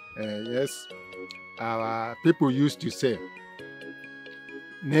 Yes, our people used to say,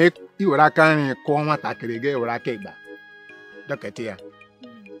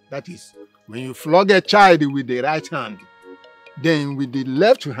 that is, when you flog a child with the right hand, then with the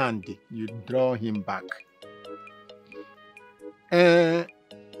left hand, you draw him back.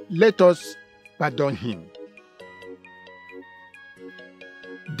 Let us pardon him.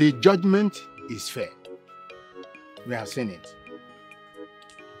 The judgment is fair. We have seen it.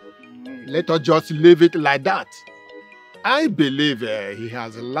 Let us just leave it like that. I believe he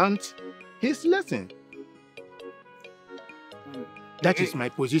has learned his lesson. That is my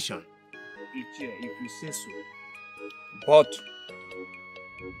position. If you say so. But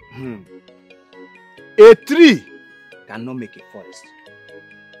a tree cannot make a forest.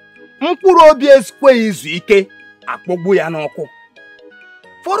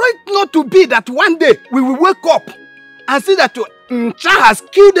 For it not to be that one day we will wake up and see that Ncha has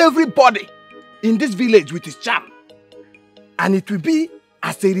killed everybody in this village with his charm. And it will be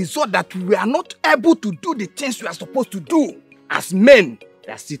as a result that we are not able to do the things we are supposed to do as men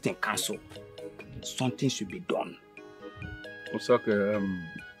that sit in council. Something should be done. Osaka,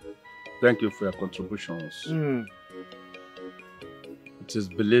 thank you for your contributions. It is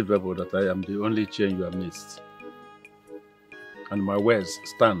believable that I am the only chair in your midst. And my words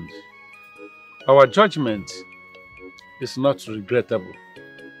stand. Our judgment is not regrettable,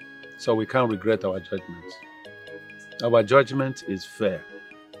 so we can't regret our judgment. Our judgment is fair.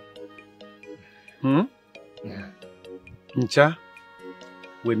 Ncha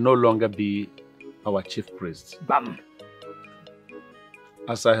will no longer be our chief priest. Bam!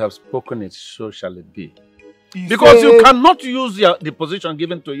 As I have spoken it, so shall it be. Because you cannot use the position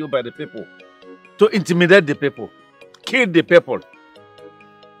given to you by the people to intimidate the people, kill the people,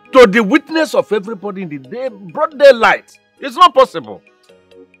 to the witness of everybody in the broad daylight. It's not possible.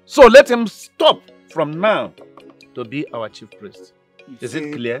 So let him stop from now to be our chief priest. Is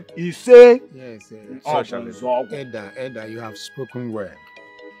it clear? You say? Yes. So shall it be. Elder, you have spoken well.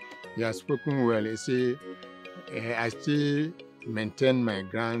 You have spoken well. You see, I still maintain my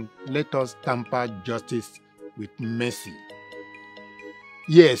ground. Let us tamper justice with mercy.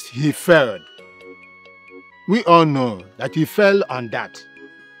 Yes, he failed. We all know that he fell on that.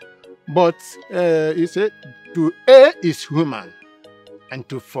 But he said, to err is human, and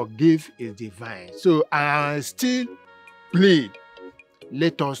to forgive is divine. So I still plead,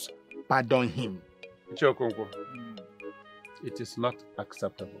 let us pardon him. It is not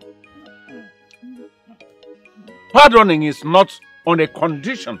acceptable. Pardoning is not on a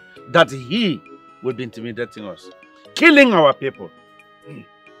condition that he will be intimidating us, killing our people.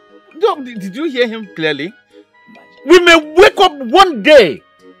 Did you hear him clearly? We may wake up one day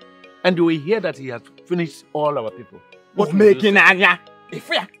and you will hear that he has finished all our people. What making Anya? It's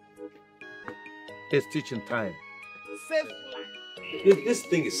teaching time. This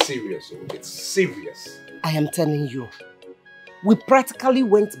thing is serious. It's serious. I am telling you, we practically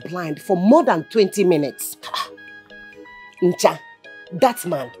went blind for more than 20 minutes. Ncha, that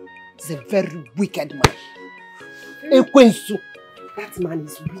man is a very wicked man. Ekwensu, that man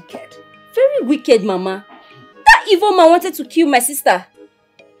is wicked. Very wicked, Mama. That evil man wanted to kill my sister.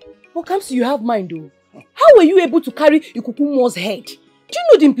 What comes to you have mind though? How were you able to carry Ikukumo's head? Do you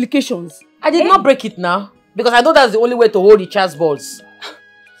know the implications? I did not break it now, because I know that's the only way to hold the child's balls.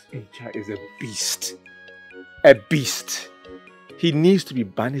 Echa is a beast. A beast. He needs to be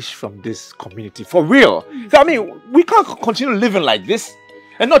banished from this community, for real. I mean, we can't continue living like this.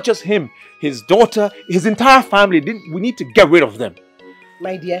 And not just him, his daughter, his entire family. We need to get rid of them.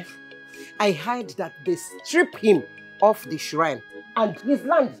 My dear, I heard that they strip him off the shrine and his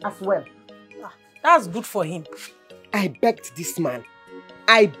land as well. That's good for him. I begged this man.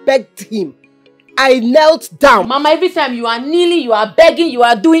 I begged him. I knelt down. Mama, every time you are kneeling, you are begging, you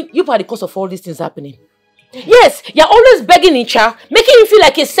are doing, you are the cause of all these things happening. Yes, you're always begging Icha, making him feel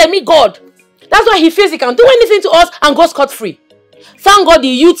like a semi-god. That's why he feels he can do anything to us and go scot-free. Thank God the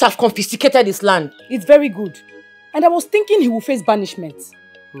youths have confiscated his land. It's very good. And I was thinking he will face banishment.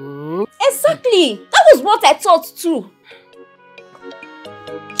 Exactly. That was what I thought too.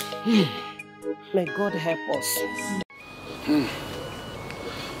 May God help us.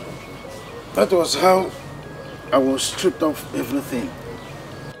 That was how I was stripped of everything,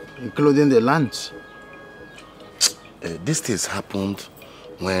 including the lands. This things happened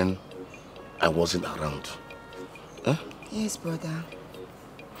when I wasn't around. Huh? Yes, brother.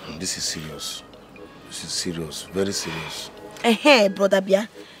 This is serious. This is serious. Very serious. Hey, brother Bia.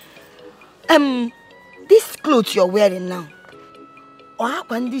 This clothes you're wearing now. What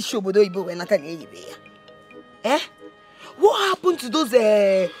happened to those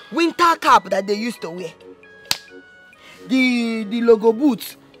winter cap that they used to wear? The logo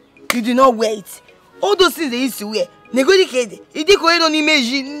boots, you did not wear it. All those things they used to wear. And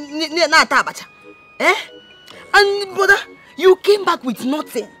brother, you came back with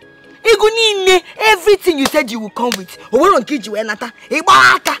nothing. Everything you said you would come with. He won't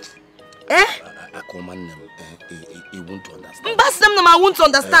understand. I won't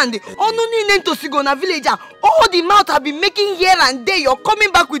understand. All the mouth have been making here and there. You're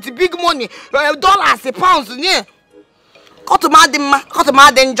coming back with big money, dollars, pounds. Yeah.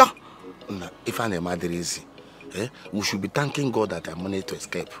 If I am easy, we should be thanking God that I managed to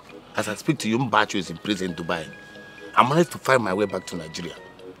escape. As I speak to you, Mbachu is in prison in Dubai. I managed to find my way back to Nigeria.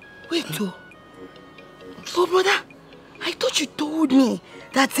 Wait, oh brother, I thought you told me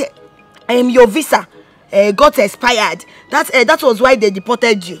that your visa got expired. That was why they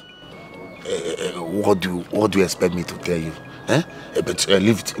deported you. What do you expect me to tell you? But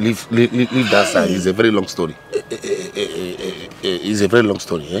leave that side. It's a very long story. It's a very long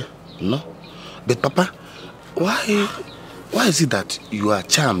story, eh? No? But Papa, why is it that your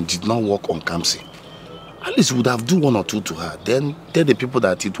charm did not work on Kamsi? At least you would have done one or two to her. Then tell the people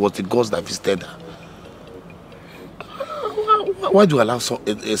that it was the gods that visited her. Why do you allow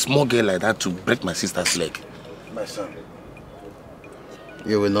a small girl like that to break my sister's leg? My son,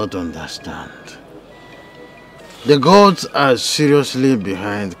 you will not understand. The gods are seriously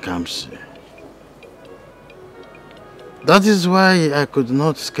behind Kamsi. That is why I could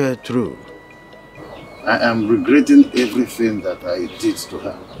not scare through. I am regretting everything that I did to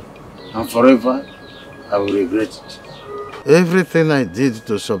her. And forever, I will regret it. Everything I did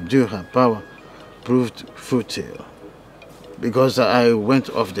to subdue her power proved futile. Because I went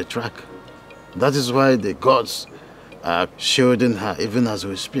off the track. That is why the gods are shielding her even as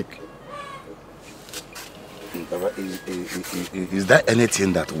we speak. Is there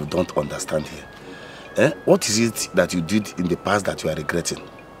anything that we don't understand here? What is it that you did in the past that you are regretting?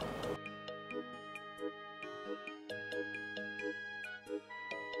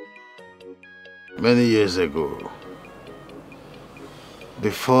 Many years ago,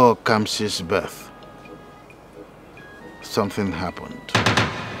 before Kamsi's birth, something happened.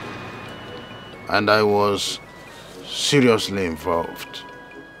 And I was seriously involved.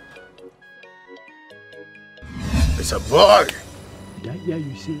 It's a boy. Yeah,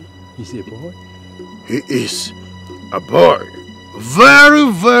 you say he's a boy? He is a boy. Very,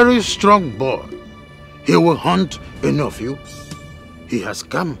 very strong boy. He will hunt any of you. He has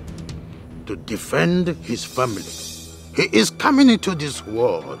come to defend his family. He is coming into this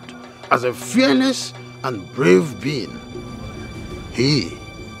world as a fearless and brave being. He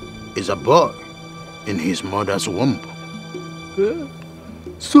is a boy in his mother's womb.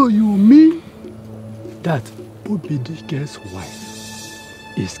 So you mean that Obidike's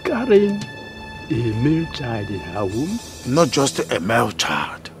wife is carrying a male child in her womb? Not just a male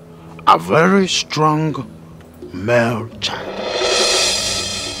child, a very strong male child.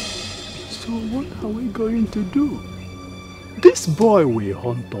 So what are we going to do? This boy will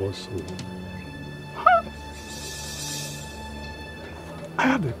hunt us all. Huh? I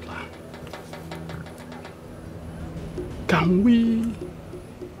have a plan. Can we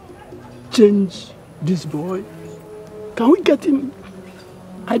change this boy? Can we get him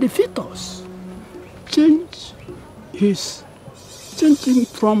at the fetus? Change him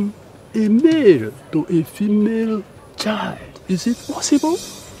from a male to a female child. Is it possible?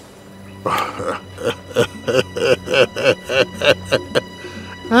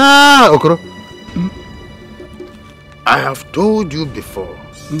 Okoro. I have told you before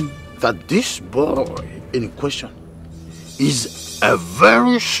that this boy in question is a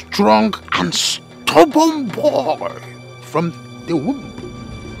very strong and stubborn boy from the womb.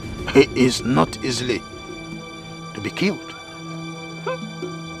 He is not easily to be killed.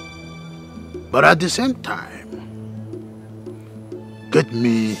 But at the same time, get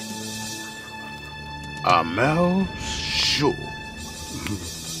me a male shoe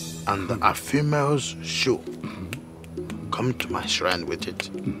and a female's shoe. Come to my shrine with it.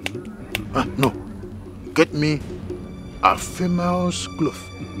 No, get me a female's cloth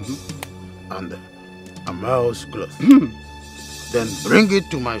and a male's cloth. Then bring it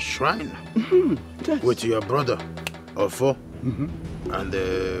to my shrine with your brother Ofo and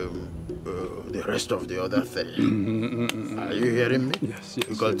the rest of the other thing. Are you hearing me? Yes.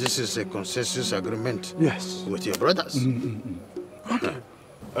 Because this is a consensus agreement with your brothers. Okay.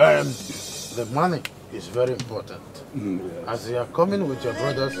 The money is very important. As you are coming with your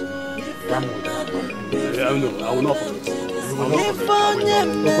brothers, come with them. No, I will not forget. You will not forget.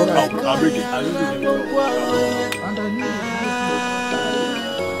 I'll bring it. I'll bring it. And I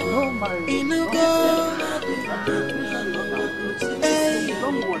know my...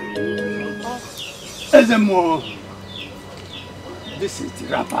 Ezemo, this is the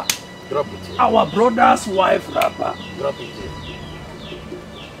rapper. Drop it. Our brother's wife rapper. Drop it.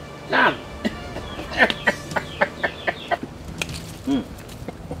 Now.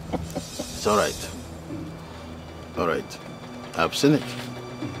 It's all right. All right. I've seen it.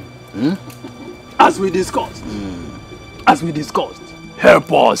 As we discussed.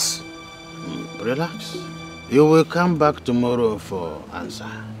 Help us. Relax. You will come back tomorrow for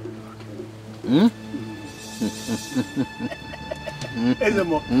answer.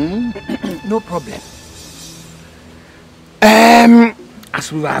 No problem.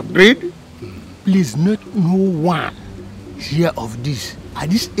 As we agreed, please not no one hear of this. At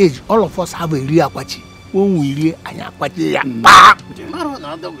this age, all of us have a real apache. When we hear an apache,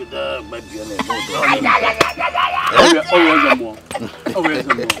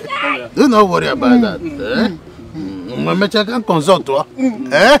 do not worry about that. Mama can consult.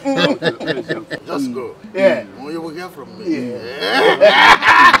 Just go. Yeah. You will hear from me.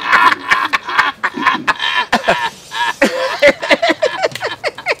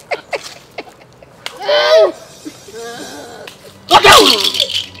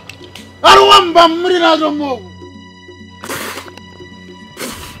 I don't want Bamrina no more.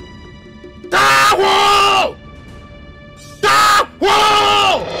 Tawo! Tawo!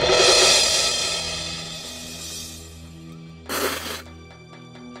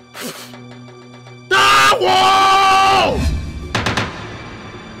 Tawo!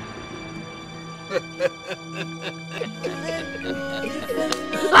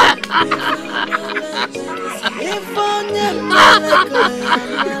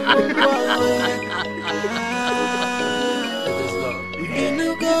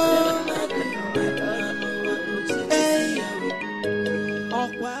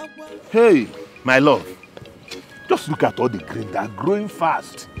 Hey, my love, just look at all the grain that are growing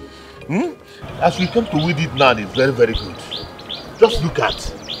fast. As we come to weed it now, it's very, very good. Just look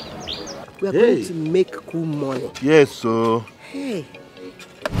at. We are going to make cool money. Yes, so. Hey.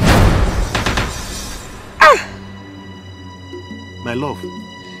 My love,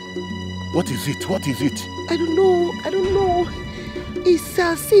 what is it? What is it? I don't know. It's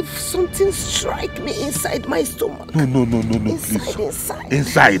as if something strike me inside my stomach. No, Inside, please.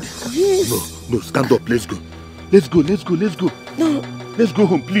 inside. Yes. No, stand up. Let's go. Let's go. No. Let's go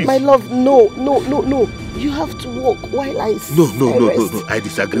home, please. My love, no. You have to walk while I No. rest. I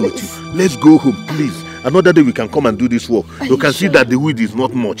disagree with you. Let's go home, please. Another day we can come and do this work. You can see that the weed is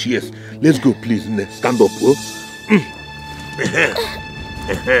not much. Yes. Let's go, please. Stand up. Oh.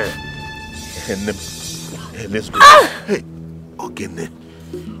 Let's go. Hey. Okay,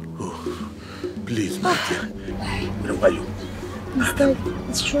 oh. Please, my dear. Where are you?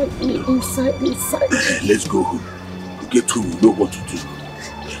 It's strike me inside. Let's go home. We get home, we know what to do.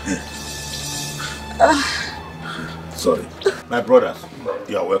 Sorry. My brothers,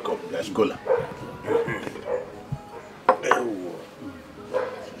 you are welcome. Let's go now.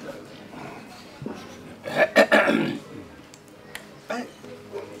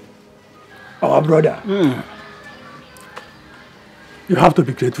 Our brother, you have to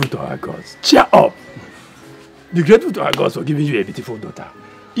be grateful to our gods. Cheer up. Be grateful to our gods for giving you a beautiful daughter.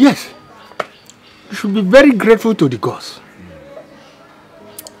 Yes. You should be very grateful to the gods.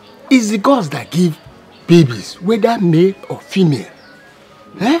 It's the gods that give babies, whether male or female.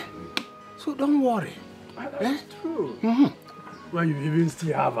 So don't worry. That's true. When you even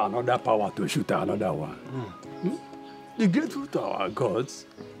still have another power to shoot another one. Be grateful to our gods.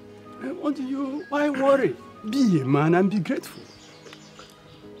 Why worry? Be a man and be grateful.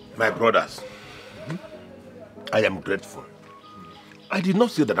 My brothers, I am grateful. I did not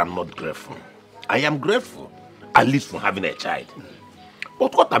say that I'm not grateful. I am grateful, at least for having a child.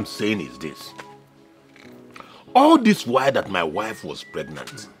 But what I'm saying is this. All this while that my wife was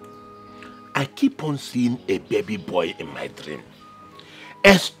pregnant, I keep on seeing a baby boy in my dream.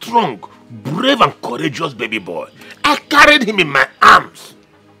 A strong, brave and courageous baby boy. I carried him in my arms.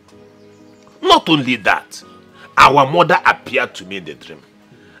 Not only that, our mother appeared to me in the dream.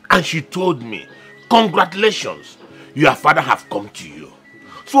 And she told me, congratulations, your father have come to you.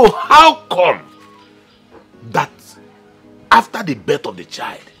 So how come that after the birth of the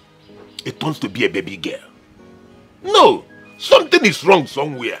child, it turns to be a baby girl? No, something is wrong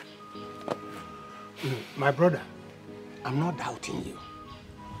somewhere. My brother, I'm not doubting you.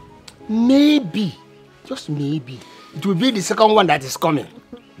 Maybe, just maybe, it will be the second one that is coming.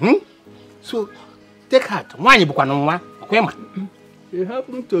 So, take heart. It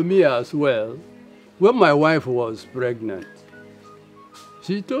happened to me as well. When my wife was pregnant,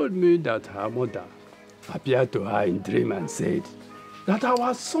 she told me that her mother appeared to her in dream and said that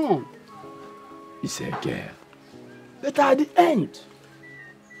our son is a girl. But at the end,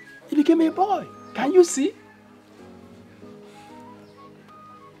 he became a boy. Can you see?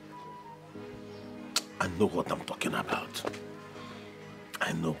 I know what I'm talking about.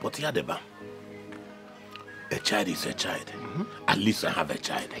 I know, but Yadeba, a child is a child. At least I have a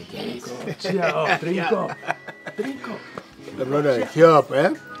child. Yes. Cheer up, drink up. Drink up. My brother, cheer up,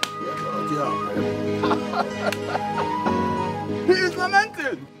 eh? He is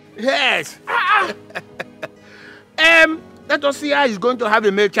lamenting. Yes. Let us see how he's going to have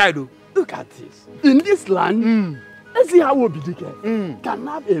a male child. Look at this. In this land, let's see how Obidike can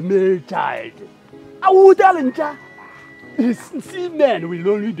have a male child. I will tell him, see, men will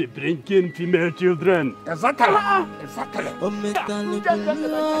only be bringing female children. Exactly.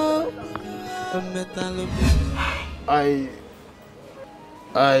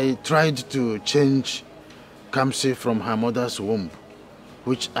 I tried to change Kamsi from her mother's womb,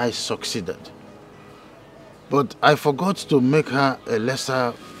 which I succeeded. But I forgot to make her a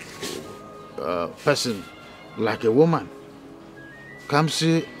lesser person, like a woman.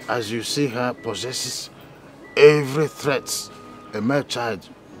 Kamsi, as you see her, possesses every threat a male child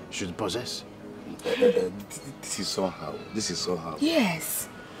should possess. This is somehow. Yes.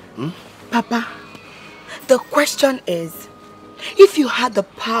 Papa, the question is, if you had the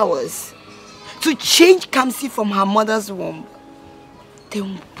powers to change Kamsi from her mother's womb,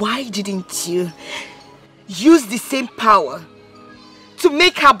 then why didn't you use the same power to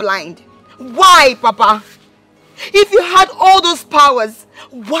make her blind? Why, Papa? If you had all those powers,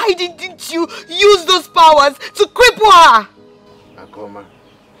 why didn't you use those powers to cripple her? Akoma,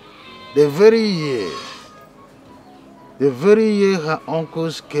 the very year her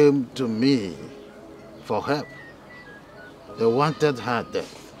uncles came to me for help, they wanted her dead.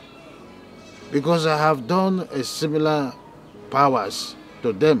 Because I have done a similar powers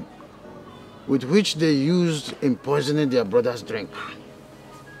to them, with which they used in poisoning their brother's drink.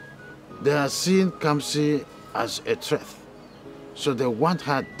 They are seeing Kamsi as a threat, so they want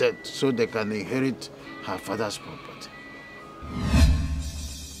her dead so they can inherit her father's property.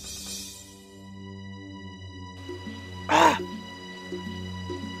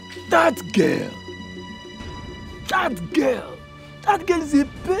 That girl is a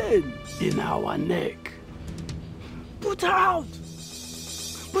pain in our neck. Put her out.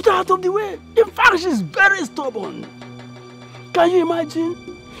 Put her out of the way. In fact, she's very stubborn. Can you imagine?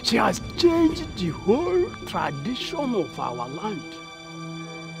 She has changed the whole tradition of our land.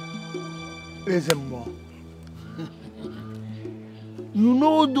 Listen, more. You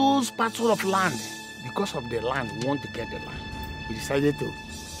know those parcels of land, because of the land, we want to get the land. We decided to,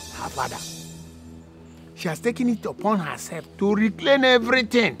 her father. She has taken it upon herself to reclaim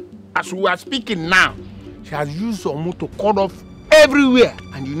everything. As we are speaking now, she has used Omu to cut off everywhere,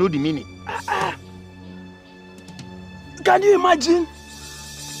 and you know the meaning. Can you imagine?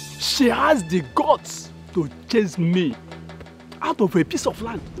 She has the guts to chase me out of a piece of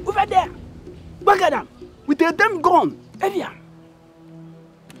land over there. Bagadam, with a damn gun. Area.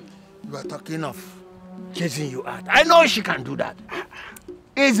 You are talking of chasing you out. I know she can do that.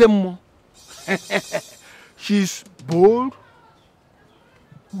 Ezemo. She's bold,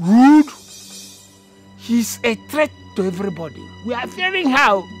 rude. She's a threat to everybody. We are fearing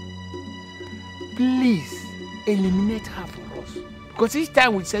her. Please eliminate her for us. Because each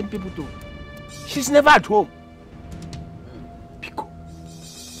time we send people to, she's never at home. Pico,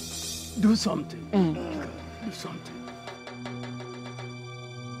 do something. Do something.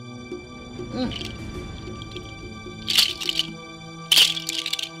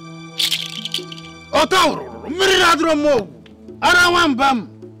 Otauro, miradro mo. Arawam bam.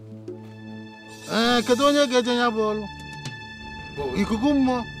 Kedonya gejenya bolu.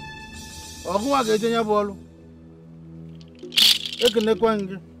 Ikugumo. Ogwa gejenya bolu. Ekene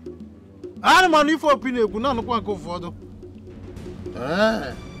kwange. Ana manu ifo opine egu na no kwanko fodo.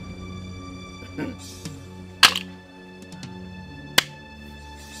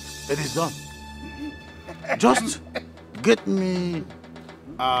 It is done. Just get me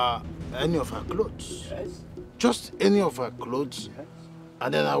any of her clothes. Yes. Just any of her clothes. Yes.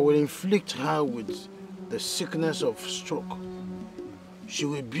 And then I will inflict her with the sickness of stroke. She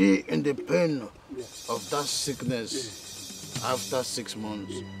will be in the pain of that sickness. After 6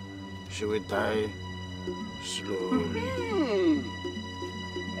 months, she will die slowly.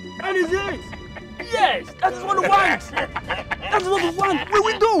 That is it. Yes, that's what we want. That's what we want. We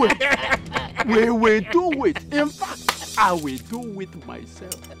will do it. We will do it. In fact, I will do it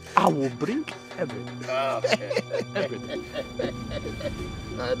myself. I will bring everything. Everything.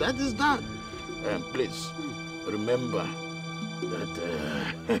 That is done. Please, remember that...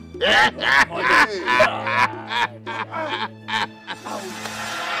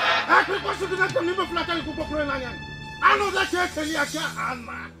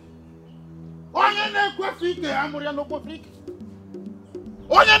 Onye na-ekwe fike amụrịa n'okwe frike.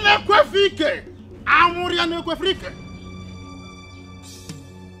 Onye na-ekwe fike amụrịa n'okwe frike.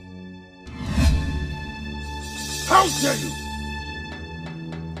 How dare you?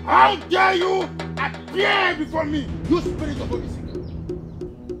 How dare you appear before me, you spirit of Holy Spirit?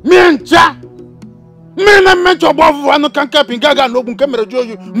 Miencha! Mina mencho bovu anu kanka pingaga nobu kemere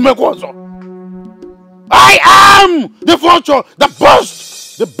joyu mmekwozo. I am the vulture, the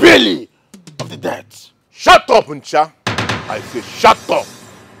burst, the belly of the dead. Shut up, Ncha. I say shut up.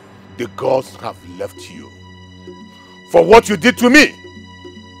 The gods have left you for what you did to me.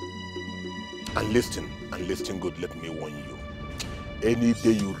 And listen good, let me warn you. Any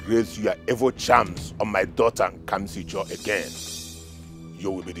day you raise your evil charms on my daughter Kamsijo again,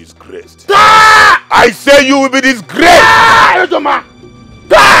 you will be disgraced. Ah! I say you will be disgraced. Ah!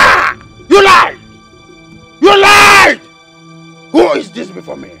 Ah! You lied! You lied! Who is this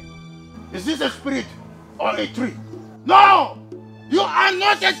before me? Is this a spirit or a tree? No! You are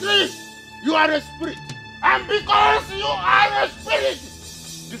not a tree! You are a spirit. And because you are a spirit,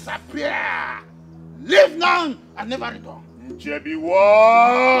 disappear! Live now and never return.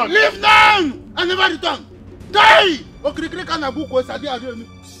 JB1! Live now and never return. Die! Okirikirika na buku esadi arioni.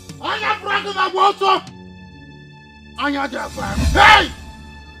 Anya fragi na boso. Anya jafa. Hey!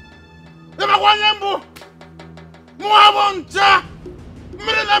 Ema wanyembu. Mwaboncha!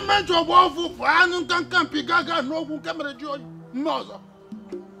 Mrena mencho wafu fanu kankan pigaga no kamera joy. No.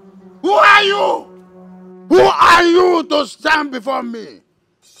 Who are you? Who are you to stand before me?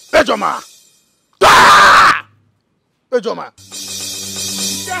 Ejoma! Ah! Ejoma!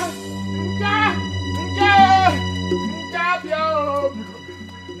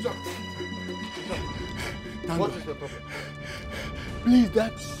 What is the problem? Please,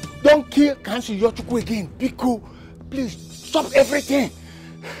 Dad, don't kill Kansi Yochukwu again. Be cool. Please, stop everything.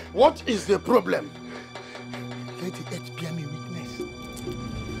 What is the problem? Let the earth bear me witness.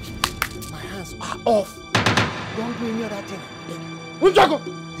 My hands are off. Don't do any other thing. Unjago!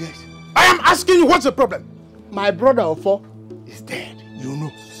 Yes. I am asking you what's the problem? My brother Ofo is dead, you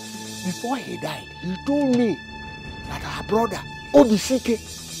know. Before he died, he told me that our brother, Obisike,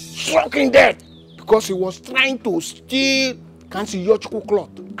 struck him dead because he was trying to steal Kansi Yochukwu cloth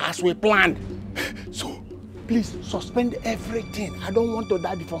as we planned. So, please suspend everything. I don't want to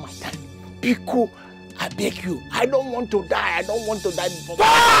die before my time. Pico, I beg you. I don't want to die. I don't want to die before my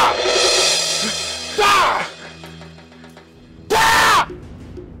time.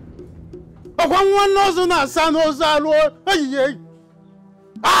 One knows not son or Zalo.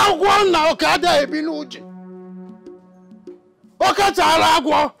 I want now Kada Binuji.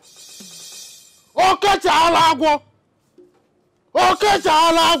 Okachalagua. Okachalagua.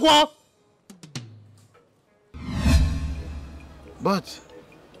 Okachalagua. But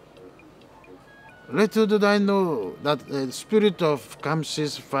little did I know that the spirit of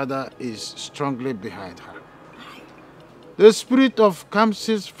Kamsi's father is strongly behind her. The spirit of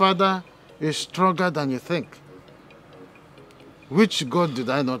Kamsi's father is stronger than you think. Which God did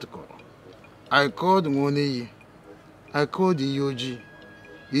I not call? I called Ngoniyi. I called Iyoji,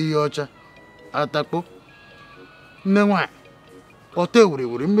 Iyocha, Atakpo, Nengwa, Otewuri,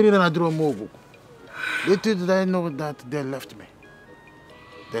 Mmiri na Duro Mogu. Little did I know that they left me.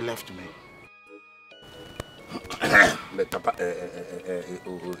 They left me. But Papa,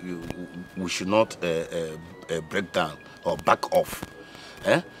 we should not break down or back off.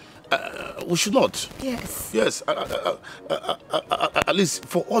 We should not. Yes. Yes. At least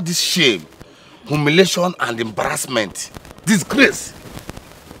for all this shame, humiliation, and embarrassment, disgrace.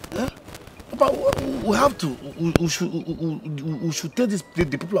 But we have to. We should tell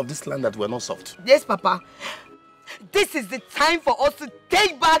the people of this land that we're not soft. Yes, Papa. This is the time for us to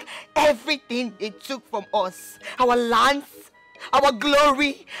take back everything they took from us. Our lands, our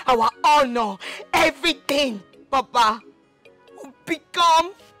glory, our honor, everything, Papa, will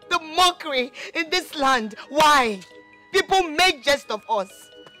become the mockery in this land. Why? People make jest of us.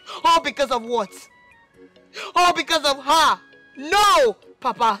 All because of what? All because of her. No,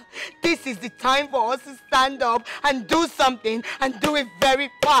 Papa, this is the time for us to stand up and do something, and do it very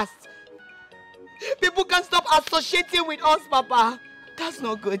fast. People can stop associating with us, Papa. That's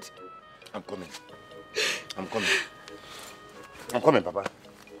not good. I'm coming. I'm coming. I'm coming, Papa.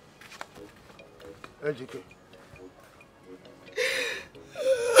 Ejike.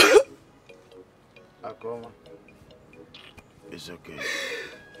 Akoma. It's okay.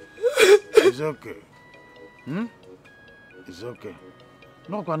 It's okay. It's okay.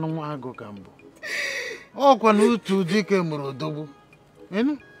 No kwa no ago kambo. O kwa no tu dike mrodobu.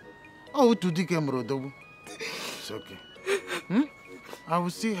 Oh, to Dike Mrodobu. It's okay. I will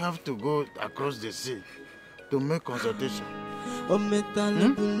still have to go across the sea to make consultation. Who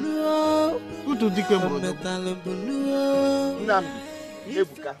to Dike Mrodobu?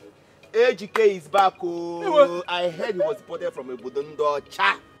 Ebuka. AGK is back. Oh, I heard he was deported from Obodondo.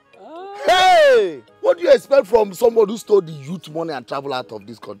 Cha. Hey! What do you expect from somebody who stole the youth money and travel out of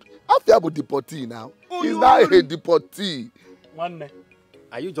this country? After about deportee now. He's now a deportee. One.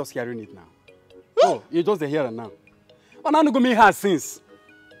 Are you just hearing it now? Oh, you're just hearing now. But I'm not going to have since.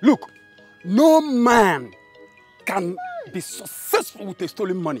 Look, no man can be successful with a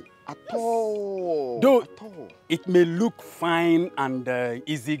stolen money. At all. Though it may look fine and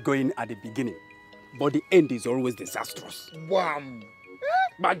easy going at the beginning, but the end is always disastrous. Wham!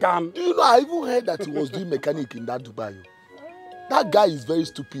 Madam. Do you know, I even heard that he was doing mechanic in that Dubai. That guy is very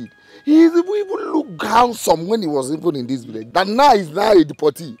stupid. He even looked handsome when he was even in this village. That now he's now a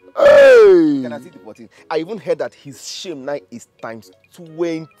deportee. Hey! Can I see deportee? I even heard that his shame now is times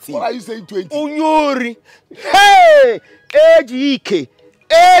 20. What are you saying 20? Onyori! Hey! AGK!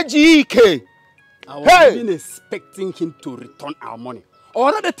 AGK! I was even expecting him to return our money.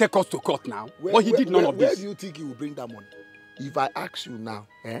 Or rather take us to court now. But he did none of this. Where do you think he will bring that money? If I ask you now,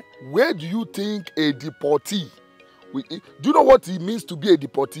 where do you think a deportee... Do you know what it means to be a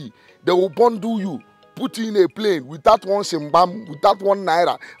deportee? They will bundle you put you in a plane without one shimbam, without 1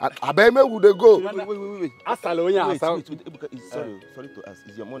 naira, and Abeme would they go? Wait. Sorry to ask.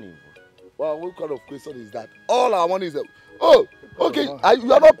 Is your money involved? Well, what kind of question is that? All our money is... Oh, okay,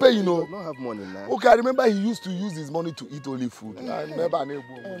 you are not paying, you know. I don't have money now. Okay, I remember he used to use his money to eat only food. I remember.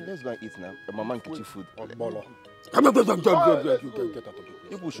 Let's go and eat now. Mama can get food.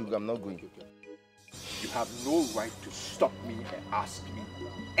 You push sugar, I'm not going. You have no right to stop me and ask me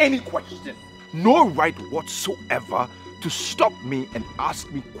any question. No right whatsoever to stop me and ask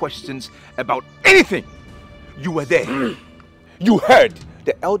me questions about anything. You were there. You heard.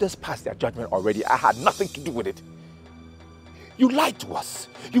 The elders passed their judgment already. I had nothing to do with it. You lied to us.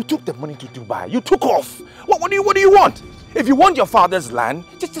 You took the money to Dubai. You took off. What do you want? If you want your father's land,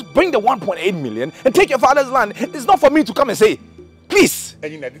 just bring the 1.8 million and take your father's land. It's not for me to come and say, please.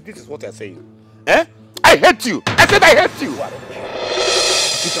 And you know, this is what I'm saying. Eh? I hate you. I said I hate you.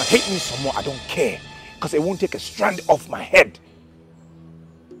 If you can hate me some more, I don't care. Because it won't take a strand off my head.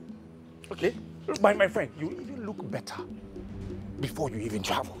 Okay? My friend, you even look better before you even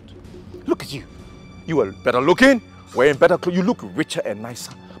traveled. Look at you. You were better looking, wearing better clothes. You look richer and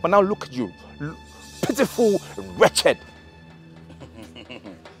nicer. But now look at you. Pitiful, wretched.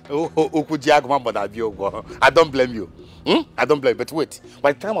 I don't blame you. I don't blame you. But wait.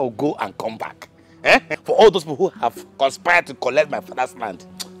 By the time I will go and come back, for all those people who have conspired to collect my father's land,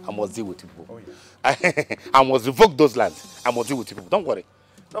 I must deal with people. Oh, yeah. I must revoke those lands. I must deal with people. Don't worry.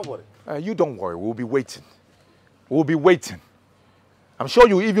 Don't worry. You don't worry. We'll be waiting. We'll be waiting. I'm sure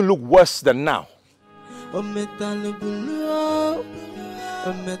you even look worse than now. You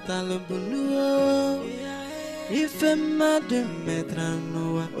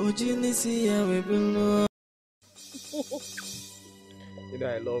know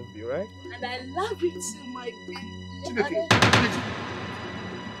I love you, right? And I love you too, my baby.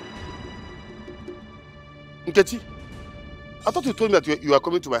 Nkechi, I thought you told me that you are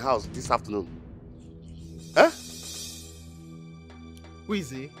coming to my house this afternoon. Huh? Who is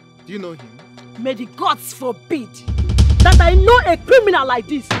he? Do you know him? May the gods forbid that I know a criminal like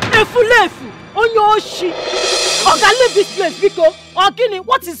this. Efulefu, Onyoshi. Oga, leave this place, Biko. Ogini,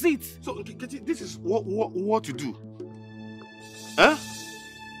 what is it? So, Nkechi, this is what you do. Huh?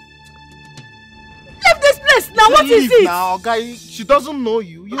 Leave this place now. What is it? Now, guy, she doesn't know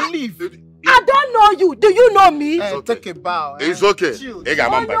you. You leave. I don't know you. Do you know me? Take a bow. It's okay.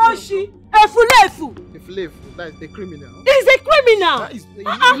 Onyoshi, Efulefu. Efulefu, that is the criminal. He's a criminal.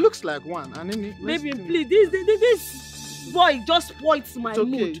 He looks like one. And then baby, please, this boy just spoils my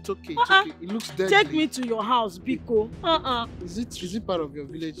mood. It's okay. It looks deadly. Take me to your house, Biko. Is it part of your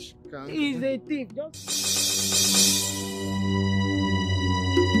village? He's a thief.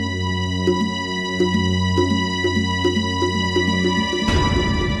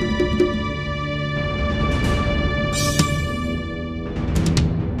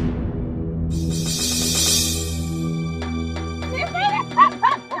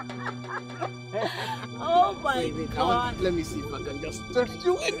 Oh my God. Let me see if I can just touch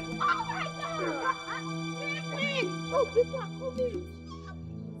you in. Oh my God. Oh, people are coming.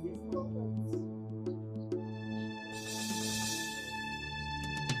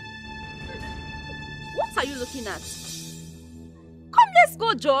 What are you looking at? Come, let's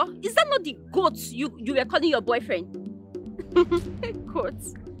go, Joe. Is that not the goat you were calling your boyfriend? Goat.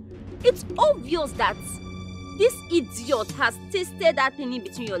 It's obvious that this idiot has tasted that thing in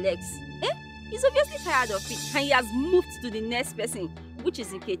between your legs. He's obviously tired of it and he has moved to the next person, which is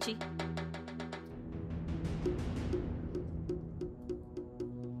Nkechi.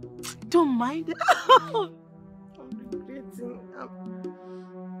 Don't mind. I'm regretting.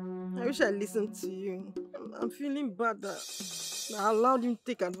 I wish I listened to you. I'm feeling bad that I allowed him to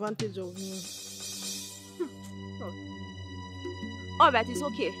take advantage of me. Alright, it's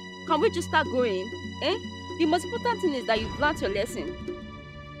okay. Can we just start going? The most important thing is that you've learned your lesson.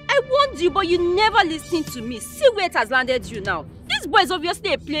 I warned you, but you never listened to me. See where it has landed you now. This boy is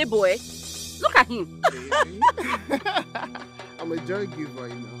obviously a playboy. Look at him. I'm a joy giver,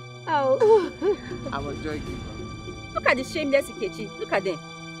 you know. Oh. I'm a joy giver. Look at the shameless Nkechi. Look at them.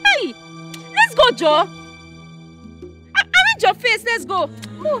 Hey! Let's go, Joe. Arrange your face. Let's go.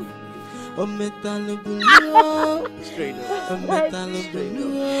 Move. Straight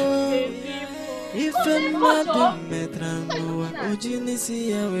if I'm not the metrano, Ojinisi,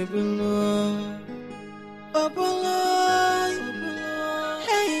 I will below. I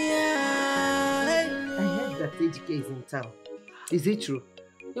heard that HK is in town. Is it true?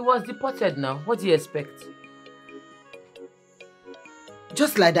 He was deported now. What do you expect?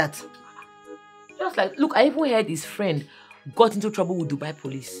 Just like that? Just like, look, I even heard his friend got into trouble with Dubai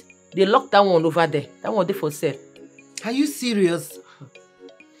police. They locked that one over there. That one there for sale. Are you serious?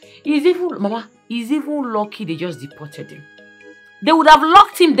 He's even lucky they just deported him. They would have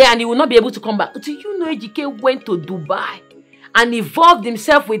locked him there and he would not be able to come back. Do you know Ejike went to Dubai and involved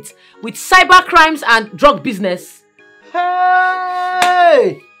himself with cyber crimes and drug business?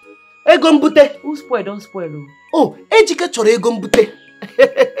 Hey! Ego mbute. Who spoil? Don't spoil. Oh, Ejike chọrọ ego mbute.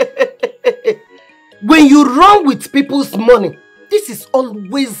 When you run with people's money, this is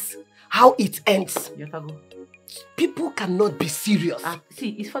always how it ends. People cannot be serious.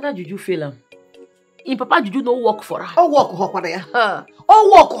 See, his father Juju fail him. In Papa Juju no work for her. Oh work for ya.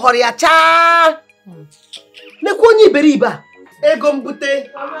 Oh work for ya cha. Nekwonyi beriba. Ego mbute.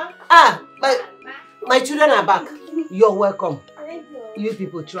 Ah, my children are back. You're welcome. You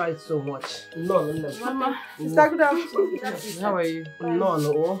people tried so much. No. Mama, Sister, good afternoon. How are you?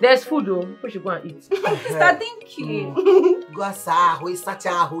 No. There's food though. We should go and eat. Sister, thank you. Go asaho,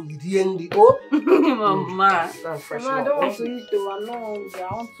 isachaho, idiendi. Oh, Mama. Mama, I don't want to eat though. I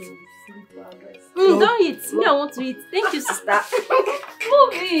want to sleep and rest. Don't eat. Me, I want to eat. Thank you, sister.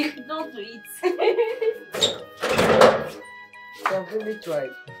 Move it. Don't eat. I've really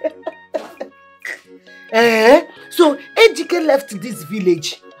tried. So Ejike left this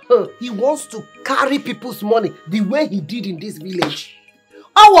village. He wants to carry people's money the way he did in this village.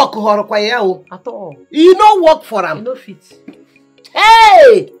 I work at all. You no work for him. You no fit.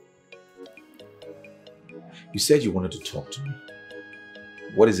 Hey! You said you wanted to talk to me.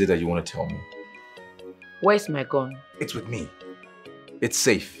 What is it that you want to tell me? Where's my gun? It's with me. It's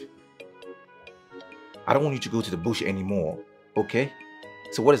safe. I don't want you to go to the bush anymore, okay?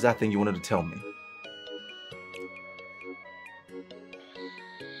 So what is that thing you wanted to tell me?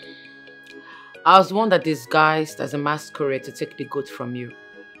 I was the one that disguised as a masquerade to take the goat from you.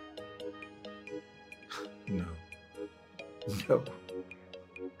 No.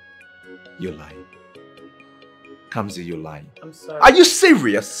 You're lying. Kamsi, you're lying. I'm sorry. Are you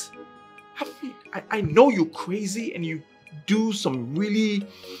serious? I know you're crazy and you do some really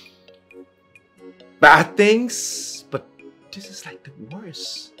bad things, but this is like the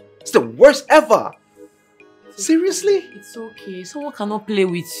worst. It's the worst ever. Seriously? It's okay. Someone cannot play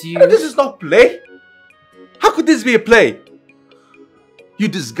with you. No, this is not play. How could this be a play? You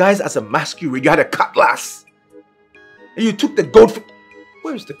disguised as a masquerade. You had a cutlass. And you took the goat from...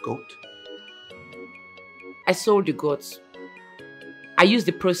 Where is the goat? I sold the goats. I used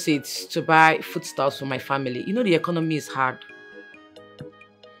the proceeds to buy foodstuffs for my family. You know the economy is hard.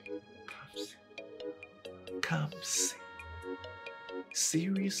 Kamsi.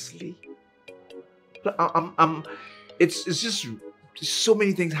 Seriously? It's just so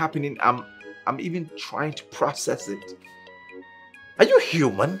many things happening. I'm even trying to process it. Are you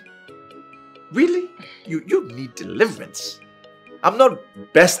human? Really? You need deliverance. I'm not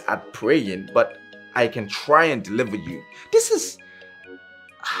best at praying, but I can try and deliver you. This is...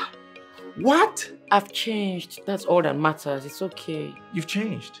 What? I've changed. That's all that matters. It's okay. You've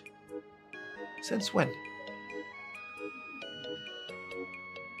changed? Since when?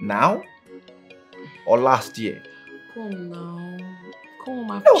 Now? Or last year? Come now.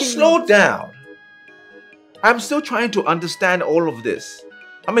 Come on, No, slow down. I'm still trying to understand all of this.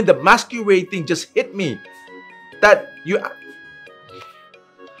 I mean, the masquerade thing just hit me. That you...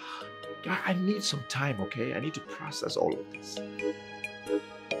 I need some time, okay? I need to process all of this.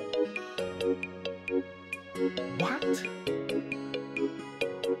 What?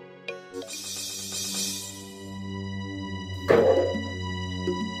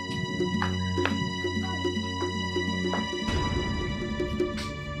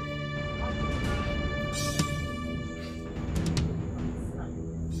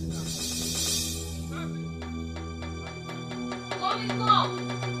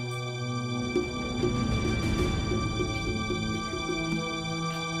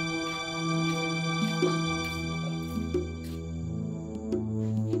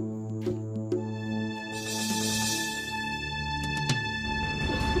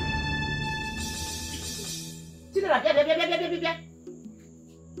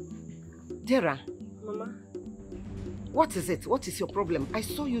 Dera. Mama. What is it? What is your problem? I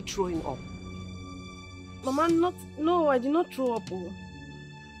saw you throwing up. Mama, no, I did not throw up. Oh.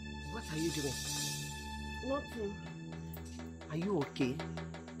 What are you doing? Nothing. Are you okay?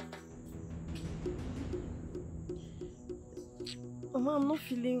 Mama, I'm not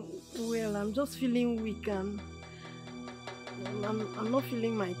feeling well. I'm just feeling weak and I'm not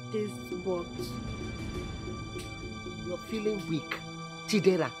feeling my taste buds. You're feeling weak.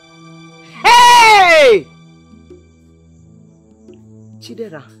 Chidera. Hey!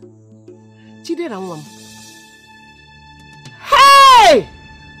 Chidera, mom. Hey!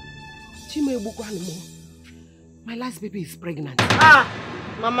 My last baby is pregnant. Ah,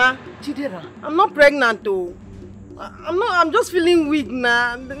 Mama. Chidera. I'm not pregnant though. I'm just feeling weak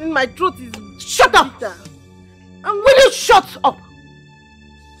now. My throat is... Shut up! Will you shut up?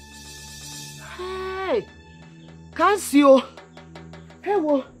 Hey! Can't see you. Hey,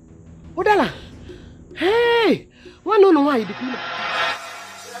 wo. Odala. Hey! One no why you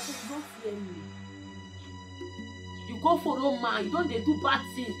go follow man, you don't they do bad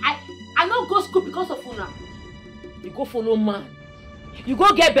things. I don't go school because of Una. You go follow man. You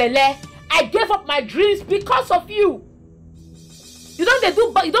go get belle. I gave up my dreams because of you. You don't they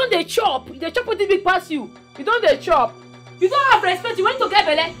do, you don't they chop. They chop with the big pass you. You don't they chop. You don't have respect. You went to get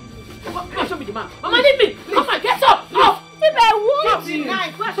belle. Come on, show me the man. Mama, leave me. Come on, get up. Up. If I want you. Go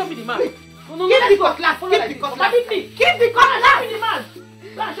and show me the man. No, keep the cutlass. Keep the cutlass. Keep the cutlass. Show me the man.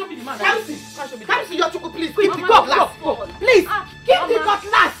 Go and show me the man. Kamsi, your chuku, please. Keep the cutlass. Please, keep the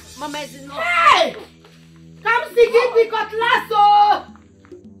cutlass. Mama is enough. Hey! Kamsi, keep the cutlass, oh!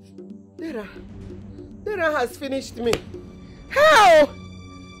 Dera has finished me. How?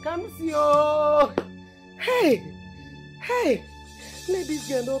 Kamsi, oh! Hey! Let this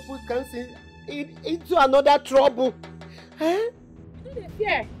girl not put Kamsi into another trouble. Huh?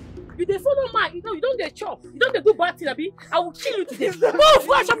 Yeah. You dey follow man, you know, you don't dey chop. You don't dey do bad thing, Abi. I will kill you today. Move!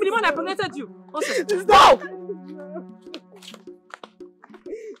 Go and show me the man I pregnanted you. Stop!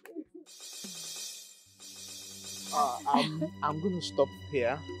 I'm gonna stop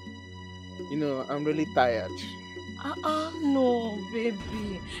here. You know, I'm really tired. No,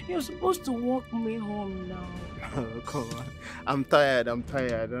 baby. You're supposed to walk me home now. Oh, come on. I'm tired,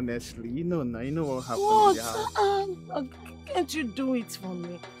 honestly. You know now, you know what happened What? in the house. Can't you do it for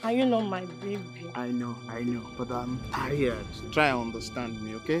me? Are you not my baby? I know, but I'm tired. Try and understand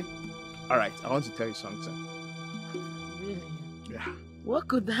me, okay? Alright, I want to tell you something. Really? Yeah. What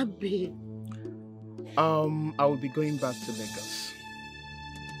could that be? I will be going back to Lagos.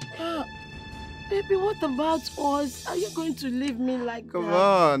 Baby, what about us? Are you going to leave me like Come that?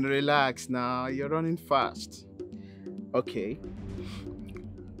 on, relax now. You're running fast. Okay.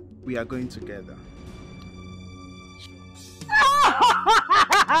 We are going together.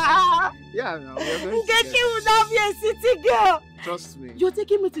 Yeah, no, we are going together. Nkechi would not be a city girl. Trust me. You're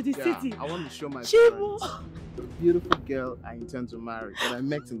taking me to the city. I want to show my Chibu. friends the beautiful girl I intend to marry that I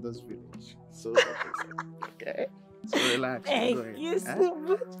met in this village. So, okay. So relax. Thank you so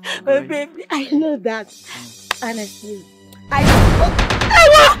much. I'm Oh, going. baby, I know that. Honestly. I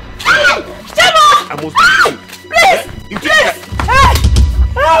must Please! You Please! Hey!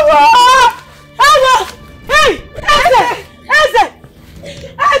 Hey! Eze!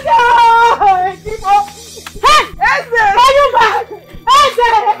 Hey! Are you back?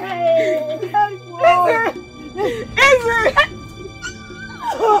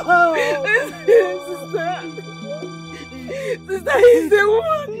 Sister, he's the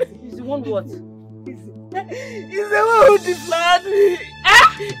one. He's the one what? He's the one who deflowered me.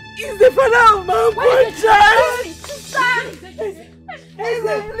 He's the father of my unborn child.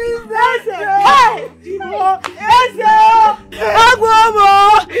 Eze, please, Eze. Hey! Eze! Agwomo!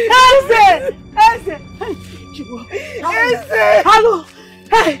 Eze! Eze! Eze! Hello!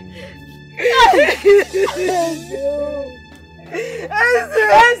 Hey!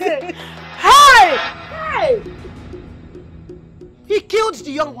 Eze! Hey! Hey! He killed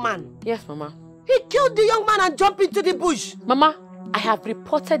the young man. Yes, Mama. He killed the young man and jumped into the bush. Mama, I have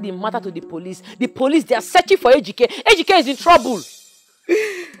reported the matter to the police. The police, they are searching for Ejike. Ejike is in trouble.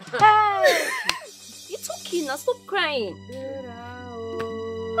 Hey! It's okay now, stop crying.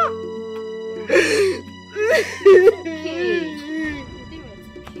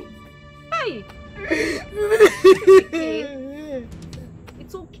 Hey!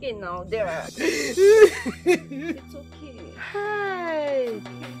 It's okay now, Dera. It's okay. Hey!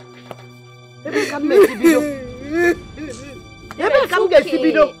 Ebe come get Sibido. Ebe come get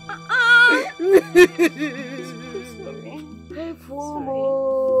Sibido. Hey,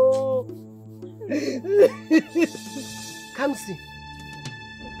 Fumo. Kamsi.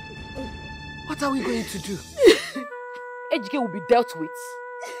 What are we going to do? Ejike will be dealt with.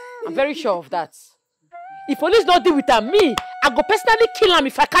 I'm very sure of that. If police don't deal with her, me, I go personally kill him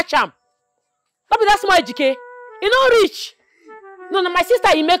if I catch him. Maybe that's my Ejike. He not rich. No, my sister,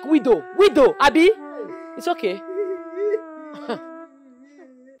 he make widow. Widow, Abi. It's okay.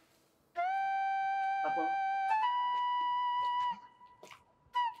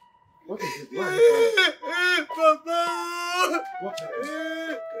 What is it? What is it? Papa! What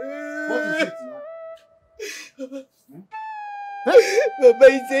is it, man? Papa,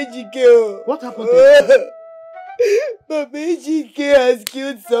 it's Ejike. What happened to you? Papa, Ejike has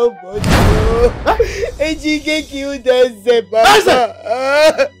killed somebody. Ejike killed us,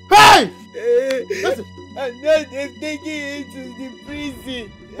 Papa. Hey! Listen. And now they've taken him to the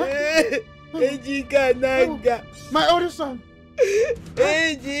prison. Ejike Nanga. My only son.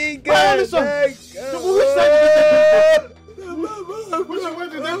 Ejike Nanga. Where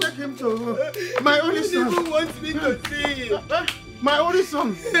did they take him to? My only son. Who wants me to see him? My only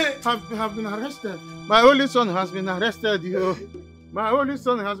son have been arrested. My only son has been arrested, yo. My only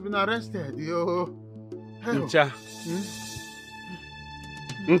son has been arrested, yo. Ncha.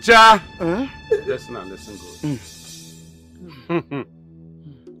 Ncha. Listen now, listen good.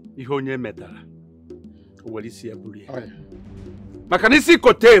 Ihe onye metara. Owere isi ya buru ya. Maka na isi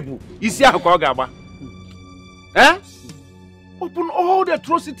kotebu, isi ahụ ka ọ ga-agba. Eh? Upon all the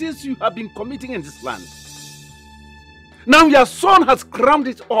atrocities you have been committing in this land. Now your son has crammed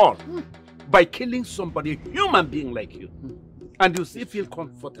it all by killing somebody, a human being like you. And you still feel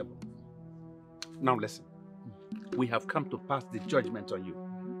comfortable. Now listen, we have come to pass the judgment on you.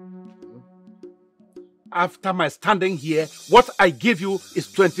 After my standing here, what I give you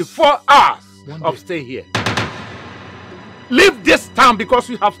is 24 hours of stay here. Leave this town because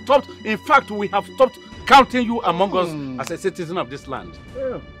we have stopped, in fact, we have stopped counting you among us as a citizen of this land.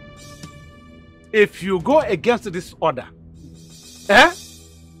 Yeah. If you go against this order,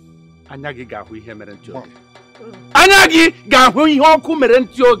 Anyagi gahu ihe mere nti oke. Anyagi gahu ihe oku mere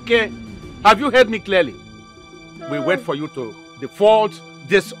nti oke. Have you heard me clearly? We wait for you to default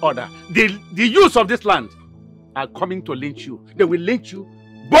this order. The youth of this land are coming to lynch you. They will lynch you,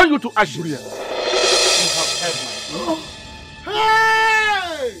 burn you to ashes. You have heard my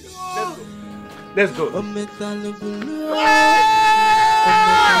Hey! Let's go.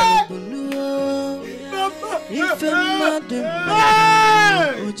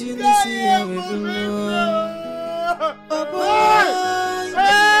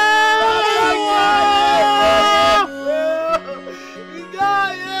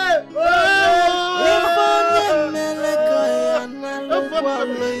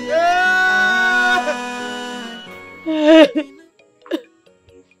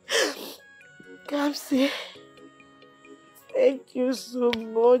 Kamsi, thank you so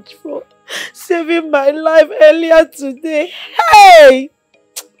much for saving my life earlier today. Hey!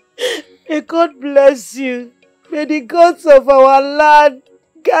 May God bless you. May the gods of our land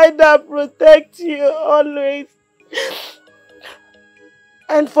guide and protect you always.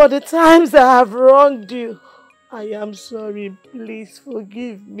 And for the times I have wronged you, I am sorry. Please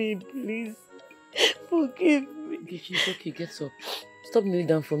forgive me, please. Forgive me. It's okay, get up. Stop kneeling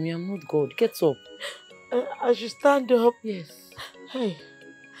down for me. I'm not God. Get up. I should stand up? Yes. Hey.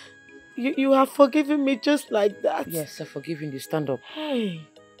 You have forgiven me just like that? Yes, I forgive you. Stand up. Hey.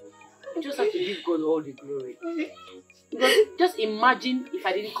 You just have to give God all the glory. Because just imagine if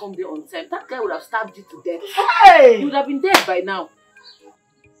I didn't come there on time. That guy would have stabbed you to death. Hey! You would have been dead by now.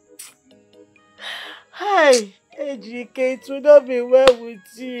 Hey, Ejike, it would not be well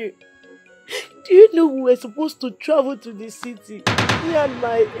with you. Do you know we were supposed to travel to the city? Me and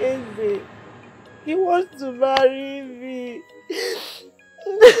my Eze. He wants to marry me.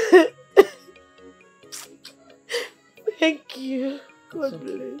 Thank you. God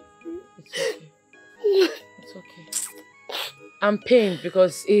bless you. It's okay. It's okay. I'm pained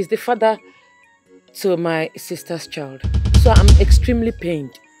because he is the father to my sister's child. So I'm extremely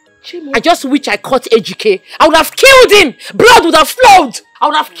pained. I just wish I caught Ejike. I would have killed him. Blood would have flowed. I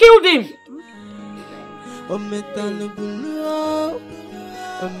would have killed him. It's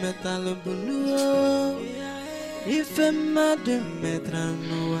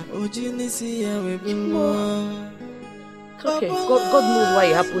okay. God knows why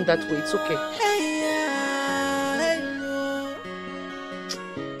it happened that way. It's okay.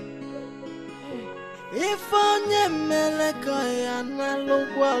 If onye meleko ya na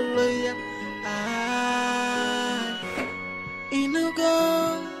lugwalo ya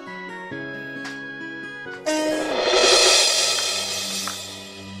inugo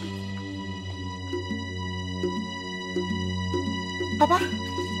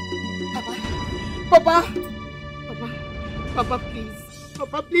Papa,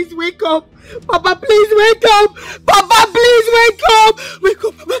 please wake up. Papa, please wake up. Papa, please wake up. Wake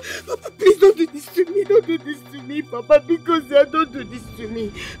up, Papa. Papa, please don't do this to me. Don't do this to me, Papa, because don't do this to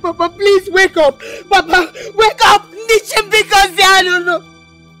me. Papa, please wake up. Papa, wake up. Because I don't know.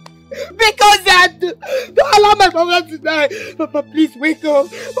 Because don't allow my mother to die. Papa, please wake up.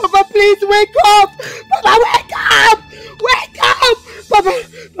 Papa, please wake up. Papa, wake up. Wake up.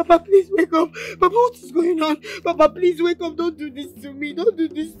 Papa, Papa, please wake up. Papa, what is going on? Papa, please wake up. Don't do this to me. Don't do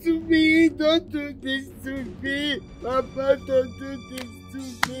this to me. Don't do this to me. Papa, don't do this to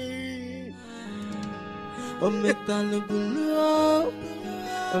me. Don't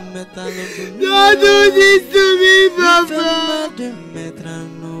do this to me, Papa.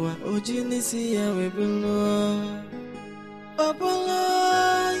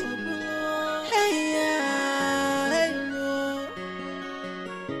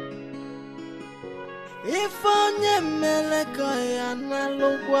 If onye meleka ya na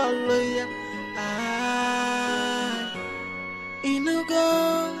lugwalo ya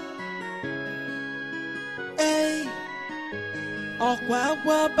inugo ọkwa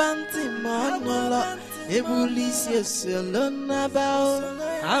agwa banti monolo ebulisi esolo nabao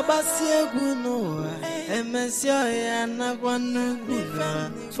abasi egwu n'ụwa emesi ya na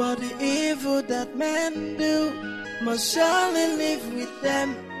gwanugbuna for the evil that men do must surely live with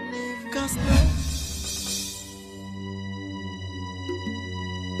them cause no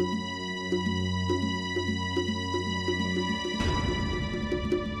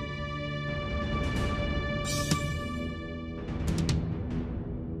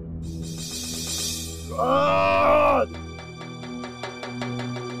Blood!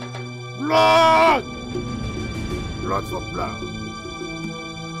 Blood! Blood for blood.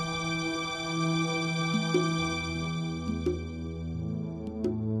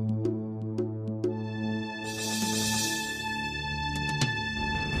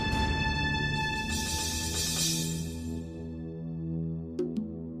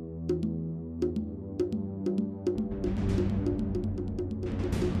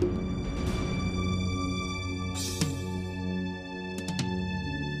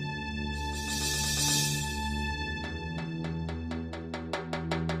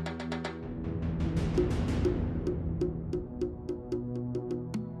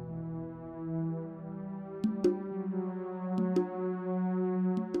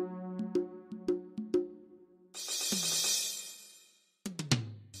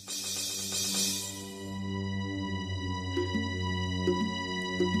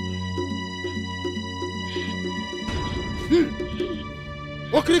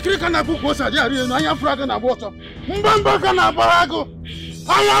 Okirikiri kana bu kosa dia ri no anya fraga na boto. Mbamba kana barago.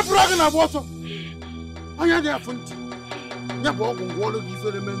 Anya fraga na boto. Anya dia funti. Nya bo ogun wo lo gi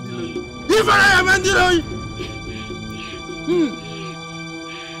fere mendile. Ifere ya mendile.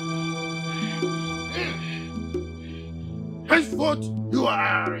 Henceforth, you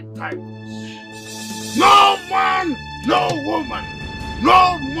are a tigress. No man, no woman,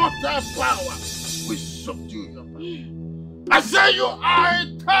 no mortal power will subdue your power. I say you are a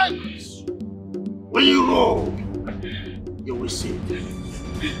tigress. When you roll, you will see.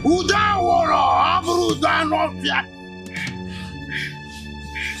 Uda wora abru da no fiat.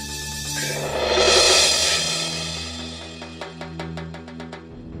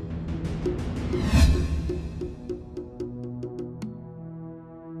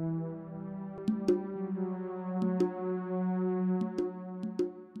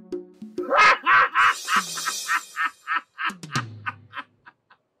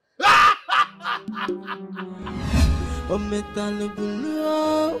 O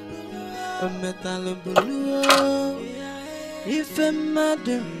metal blue, if a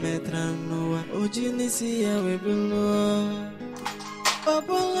madam metranoa, o genisia we below.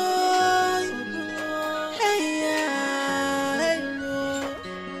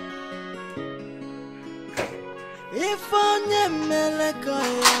 If onye meleka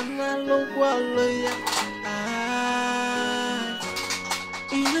ya na lugwalo ya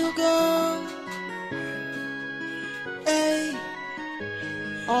inugo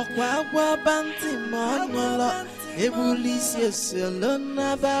ọkwa agwa banti monolo ebulisi esolo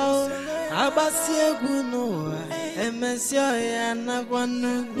nabao abasi egwu n'ụwa emesi ya na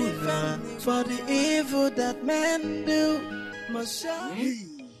gwanugbuna for the evil that men do must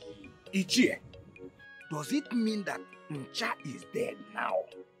surely. Ichie, does it mean that Ncha is dead now?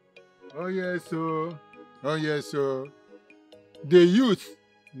 Oh yes, sir. Oh yes, sir. The youth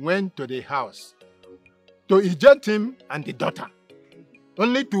went to the house to eject him and the daughter,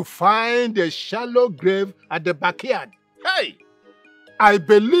 only to find a shallow grave at the backyard. Hey! I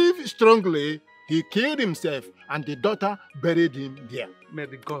believe strongly he killed himself and the daughter buried him there. May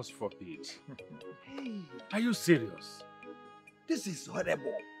the gods forbid. Are you serious? This is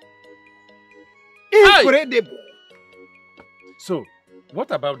horrible. Incredible. So,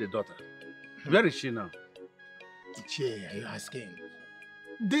 what about the daughter? Where is she now? Ichie, are you asking?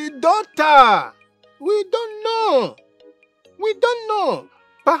 The daughter! We don't know. We don't know.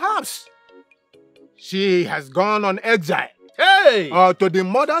 Perhaps she has gone on exile. Hey! Or to the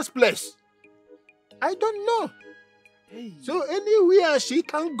mother's place. I don't know. Hey. So anywhere she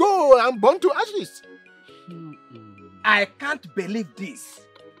can go and burn to ashes. I can't believe this.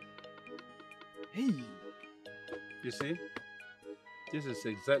 Hey. You see, this is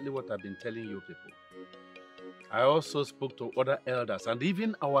exactly what I've been telling you people. I also spoke to other elders and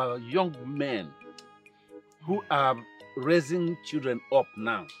even our young men who are raising children up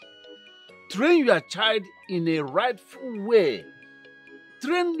now. Train your child in a rightful way.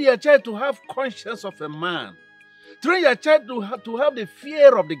 Train your child to have conscience of a man. Train your child to have the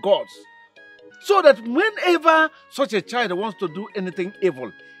fear of the gods. So that whenever such a child wants to do anything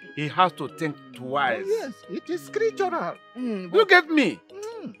evil, he has to think twice. Oh, yes, it is scriptural. You get me?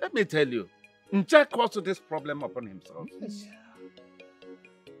 Let me tell you. Ncha caused this problem upon himself. Yes.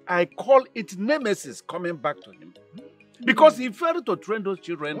 I call it nemesis coming back to him. Because he failed to train those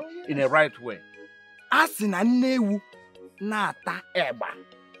children in a right way. Asina newu na-ata eba.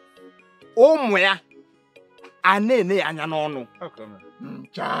 Ụmụ ya a na-ene ya anya n'ọnụ.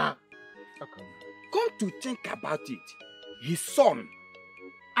 Ncha. Come to think about it, his son,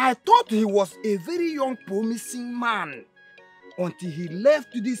 I thought he was a very young promising man until he left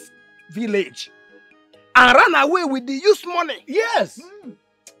this village and ran away with the youth money. Yes.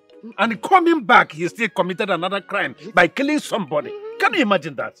 And coming back, he still committed another crime by killing somebody. Can you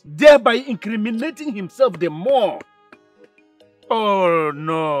imagine that? Thereby incriminating himself the more. Oh,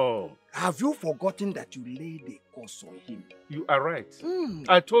 no. Have you forgotten that you laid a curse on him? You are right.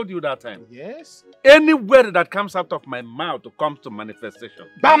 I told you that time. Yes. Any word that comes out of my mouth comes to manifestation.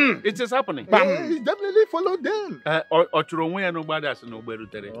 Bam! It is happening. Bam! Yeah, he definitely followed them. Okwu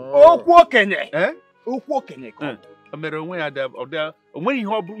okenye. Eh? Okwu okenye.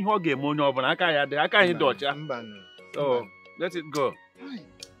 So, let it go.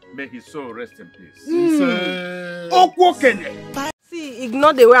 May his soul rest in peace. Okwu okenye. See,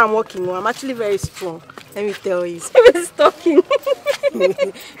 ignore the way I'm walking. I'm actually very strong. Let me tell you. He's talking.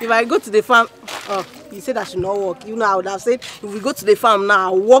 If I go to the farm, oh, you said I should not walk. You know, I would have said, if we go to the farm now,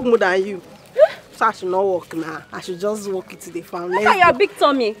 I'll walk more than you. So I should not walk now. I should just walk to the farm. Look at your big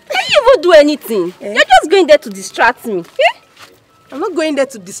tummy. Can you even do anything? You're just going there to distract me. I'm not going there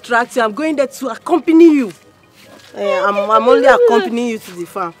to distract you. I'm going there to accompany you. I'm only accompanying you to the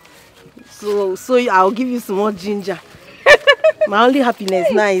farm. So I'll give you some more ginger. My only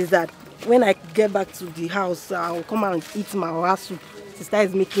happiness now is that when I get back to the house, I'll come and eat my oha soup. Sister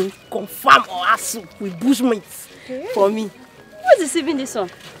is making confirm oha soup with bushmeats for me. Who is receiving this one?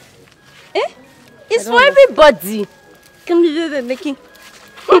 It's for everybody. Can you making?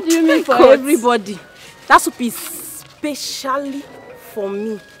 What do you mean for everybody? That soup is specially for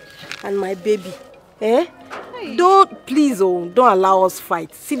me and my baby. Don't allow us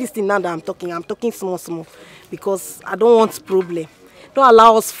fight. See this thing now that I'm talking small because I don't want problem. Don't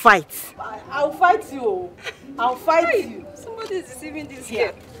allow us fight. I'll fight you. I'll fight you. Somebody is receiving this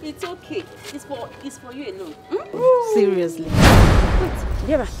here. It's okay. It's for you alone. Seriously. Wait,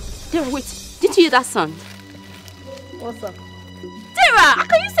 Dera, wait. Didn't you hear that sound? What's up? Dera, how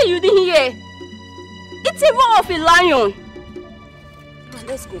can you say you didn't hear? It's a roar of a lion.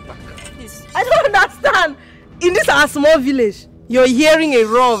 Let's go back, please. I don't understand. In this our small village, you're hearing a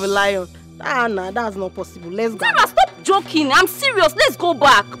roar of a lion. Nah, that's not possible. Let's go. Dera, stop joking. I'm serious. Let's go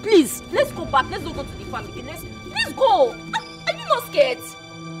back, please. Let's go back. Let's don't go to the farm again. Let's go. Are you not scared?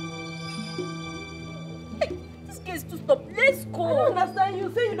 Hey, this girl is too stop. Let's go. I don't understand.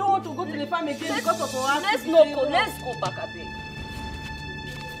 You say you don't want to go to the farm again because of our Let's not go. Let's go back a bit.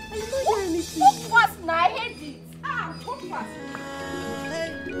 I don't hear anything. Walk fast now. I hate it. Walk fast.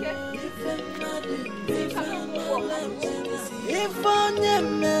 If onye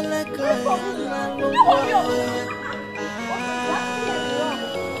meleka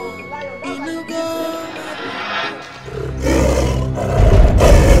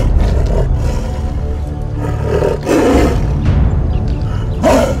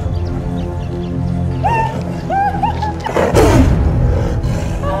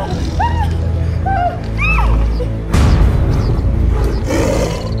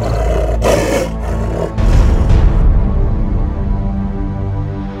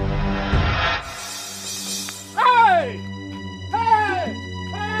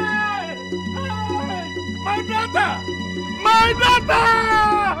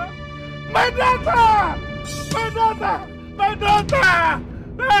My daughter!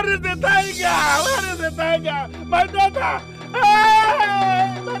 Where is the tiger? Where is the tiger? My daughter!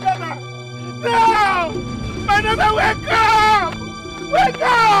 Hey! My daughter! No! My daughter, wake up! Wake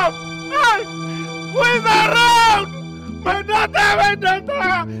up! Hey! Who is around? My daughter! My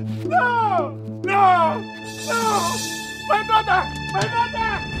daughter! No! No! No! My daughter! daughter! My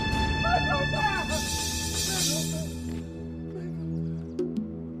daughter! My daughter!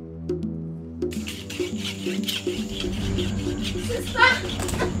 Sister!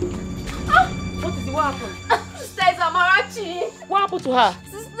 What is it? What happened? Sister, it's Amarachi. What happened to her?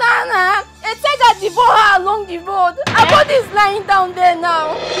 Sister, Anna, a tiger devoured her along the road. Her body is lying down there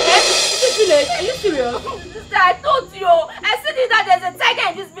now. This village? Are you serious? Sister, I told you. I said that there's a tiger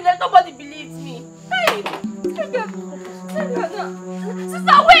in this village. Nobody believes me. Hey!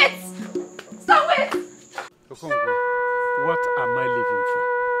 Sister, wait! Sister, wait! What am I living for?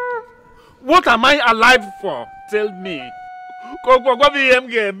 What am I alive for? Tell me.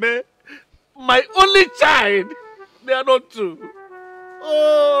 My only child. They are not two.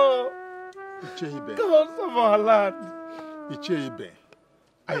 Oh, Icheibe. God of our land. Icheibe,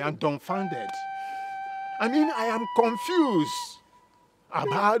 I am dumbfounded. I mean, I am confused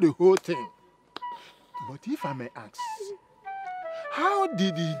about the whole thing. But if I may ask, how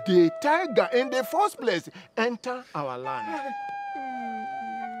did the tiger in the first place enter our land?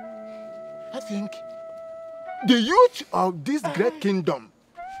 I think the youth of this great kingdom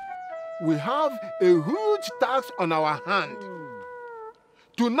will have a huge task on our hand.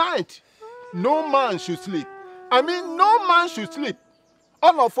 Tonight, no man should sleep. I mean, no man should sleep.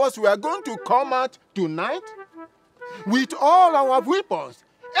 All of us, we are going to come out tonight with all our weapons.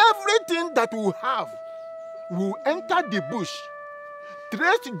 Everything that we have will enter the bush,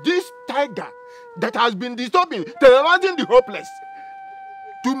 trace this tiger that has been disturbing, terrorizing the hopeless,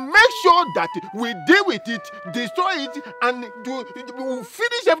 to make sure that we deal with it, destroy it, and we'll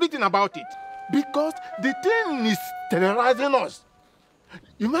finish everything about it. Because the thing is terrorizing us.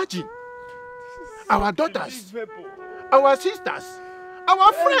 Imagine, our daughters, our sisters,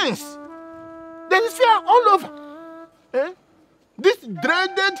 our friends, there is fear all over. Eh? This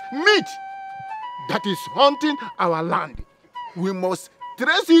dreaded meat that is haunting our land, we must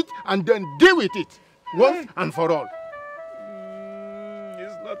trace it and then deal with it once and for all.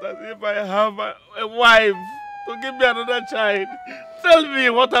 It's not as if I have a wife to give me another child. Tell me,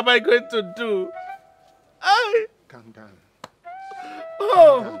 what am I going to do? Calm down.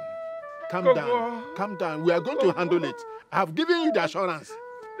 Oh. Calm down. Calm down. We are going to handle it. I have given you the assurance.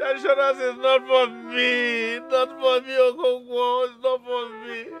 The assurance is not for me. Not for me, Okonkwo. It's not for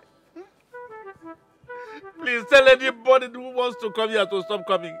me. Please tell anybody who wants to come here to stop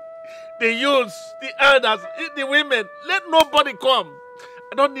coming. The youths, the elders, the women. Let nobody come.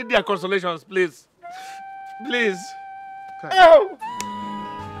 I don't need their consolations, please. Please. Oh.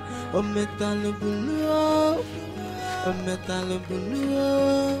 Oh, metal blue.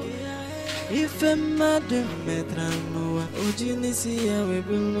 If a madam metrano, Ojinisi, I will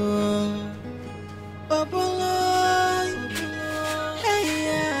below.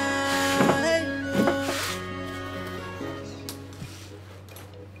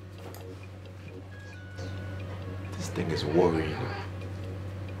 This thing is worrying.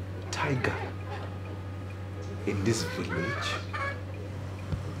 Tiger in this village?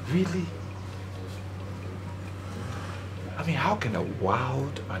 Really? I mean, how can a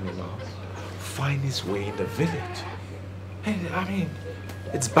wild animal find its way in the village? I mean,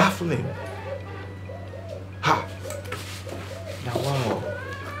 it's baffling. Ha! Now, wow.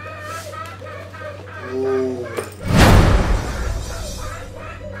 Oh.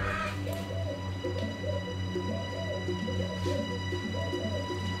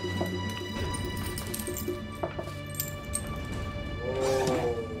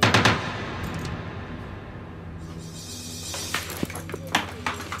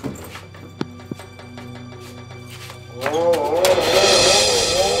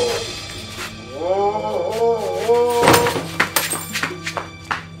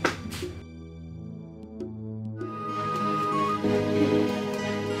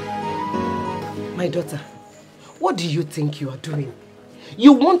 My daughter, what do you think you are doing?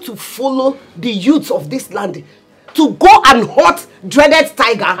 You want to follow the youths of this land to go and hunt dreaded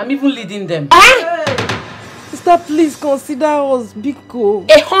tiger? I'm even leading them. Eh? Sister, please consider us, Biko.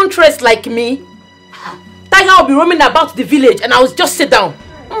 A huntress like me? Tiger will be roaming about the village and I will just sit down.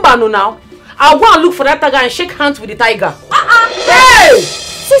 Mbano now. I'll go and look for that tiger and shake hands with the tiger. Hey!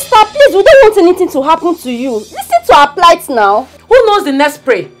 Sister, please, we don't want anything to happen to you. Listen to our plight now. Who knows the next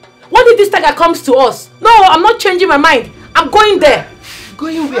prey? What if this tiger comes to us? No, I'm not changing my mind. I'm going there.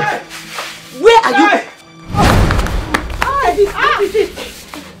 Going where? Where are you?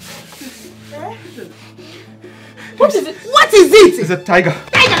 What is it? What is it? It's a tiger.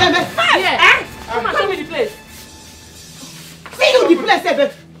 Tiger, baby. Yeah. Come and show me the place. See you the place,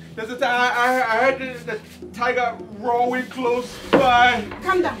 baby. There's a I heard the tiger roaring close by.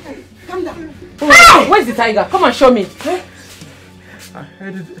 Calm down. Calm down. Hey! Where's the tiger? Come and show me. I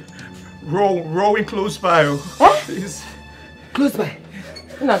heard it rowing close by. Huh? Please. Close by?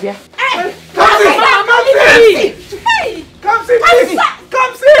 Navia. Hey! Come see! Hey! Come see, please!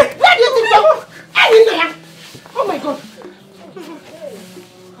 Come see! Where do you think you're going? Hey! Oh my God.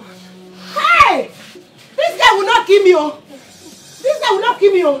 Hey! This guy will not kill me, oh! This guy will not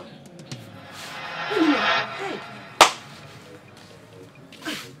kill me, oh! Hey!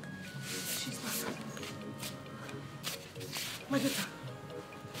 My daughter.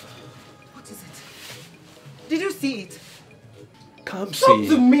 What is it? Did you see it? Come see. Talk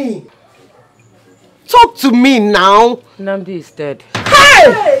to me. Talk to me now. Namdi is dead.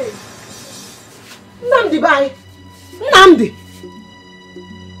 Hey! Namdi, bye. Namdi.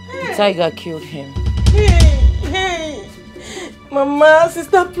 The tiger killed him. Hey! Mama,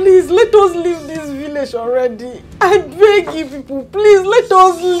 sister, please, let us leave this village already. I beg you people, please, let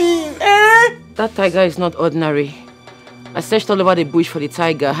us leave, eh? That tiger is not ordinary. I searched all over the bush for the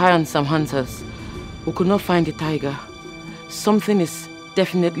tiger, hired on some hunters. We could not find the tiger. Something is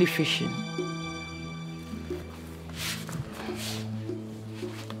definitely fishing.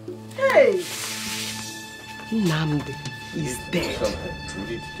 Hey! Namdi is dead. We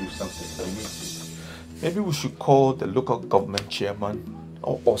need to do something. Maybe we should call the local government chairman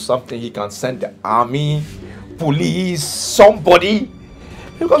or something. He can send the army, police, somebody.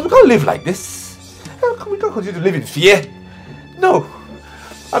 Because we can't live like this. We can't continue to live in fear. No.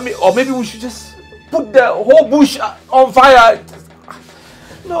 I mean, or maybe we should just put the whole bush on fire.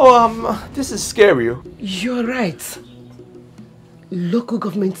 No, this is scary. You're right. Local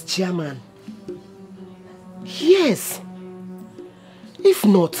government chairman. Yes. If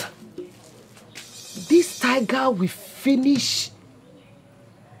not, this tiger will finish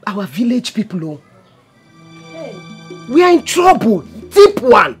our village people. Oh. Hey. We are in trouble. Deep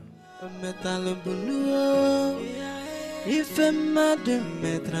one. Ife madu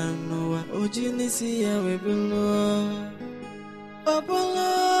metranoa ojinisi ya webulo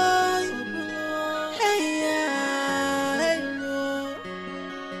Obolo Hey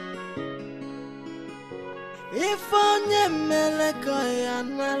If onye meleko ya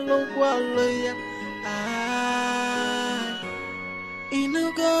na lugwalo ya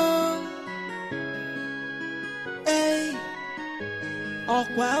Inugo Hey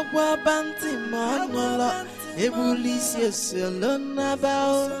Okwa banti manolo Ebulisi eselona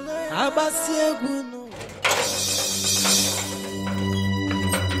bao abasi egunu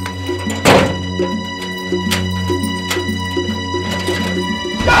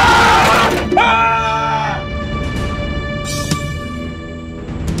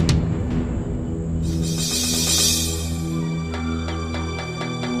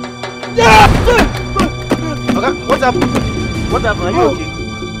Okay, what's up? What happened? Are you okay?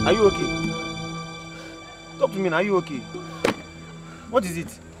 Are you okay? Talk to me now, are you okay? What is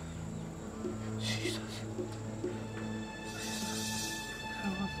it? Jesus.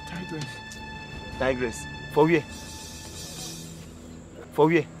 Tigress. Tigress. For where? For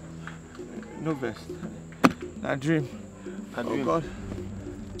where? No vest. A dream. A dream. Oh God.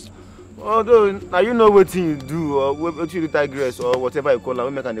 Although now you know what you do or what you do tigress or whatever you call her,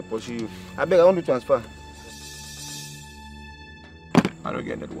 we make and pursue you. I beg, I want to transfer. I don't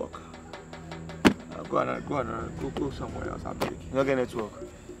get network. Go somewhere else. I'll take it. You don't get network.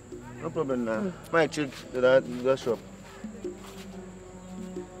 No problem now. Might check that shop.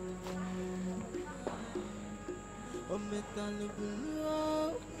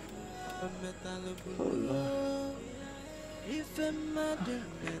 Oh Lord.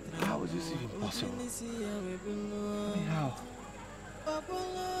 How is this even possible? I mean, how?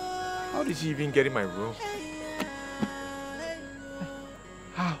 How did she even get in my room?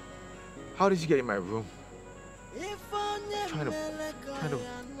 How? How did she get in my room? Trying to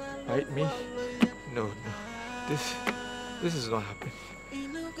bite me? No. This is not happening.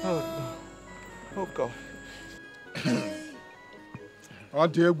 Oh no. Oh God.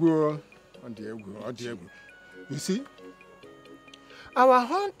 You see, our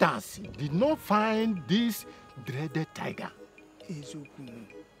hunters did not find this dreaded tiger.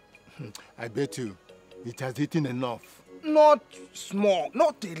 I bet you it has eaten enough. Not small,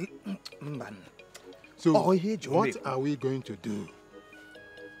 not a man. So, what are we going to do?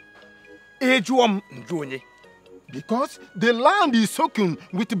 Because the land is soaking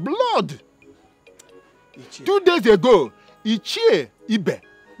with blood. 2 days ago, Ichie Ibe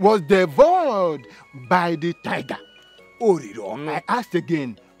was devoured by the tiger. I asked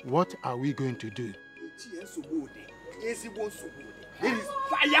again, what are we going to do? There is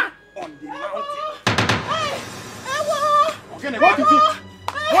fire on the mountain. What is it?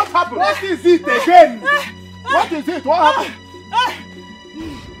 What happened? What is it again? What is it? What happened?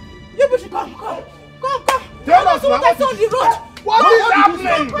 You should come. Tell us what I saw on the road. What is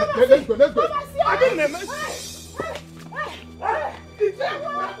happening? Let's go. I didn't know.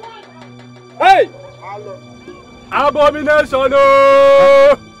 Hey! Abomination!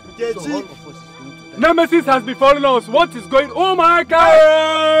 Nemesis has befallen us. What is going on? Oh my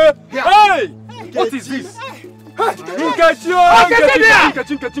God! Hey! What is this? Nkechi!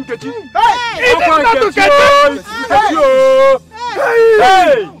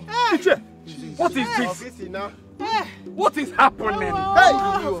 Hey! What is this? What is happening?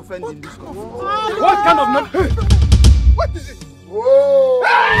 What kind of What is it? Whoa!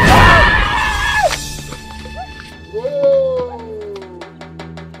 Whoa!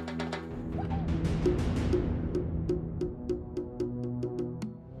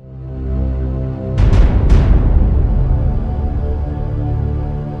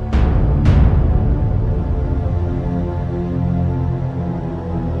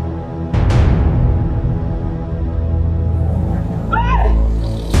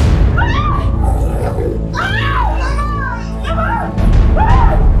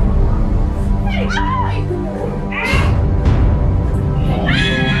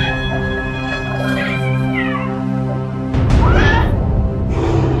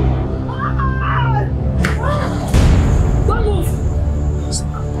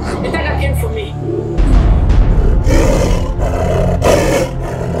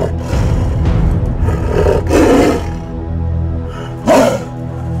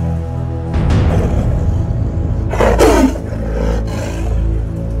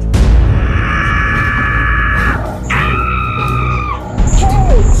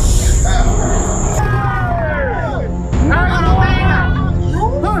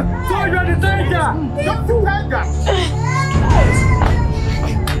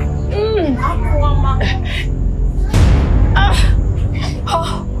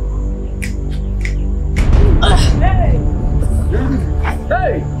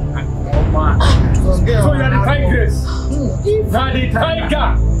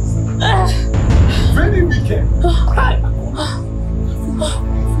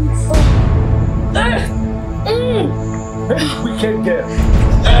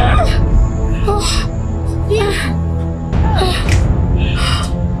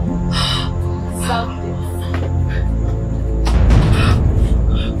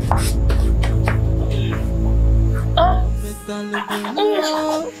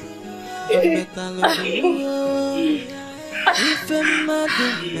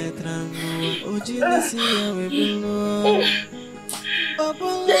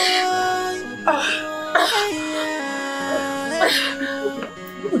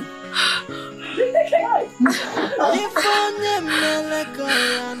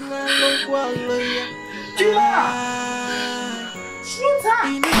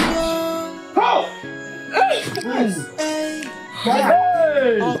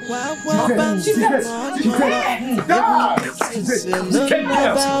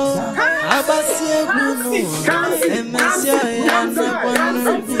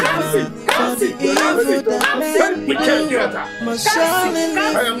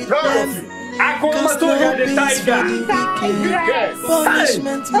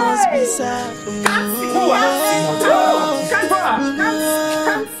 Punishment must be served.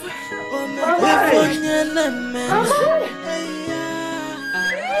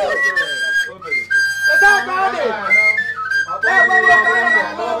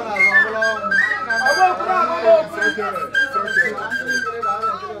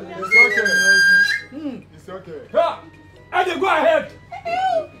 It's okay. Ade, go ahead.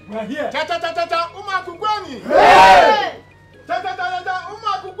 We're here. Cha Uma Kugwani. Hey! Cha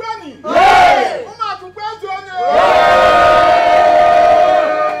Uma Kugwani. Hey! Uma Kugwani.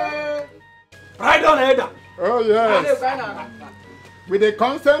 Right on, Elder. Oh yes. With the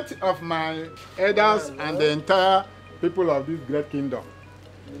consent of my elders and the entire people of this great kingdom,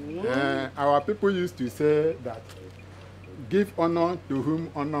 our people used to say that give honor to whom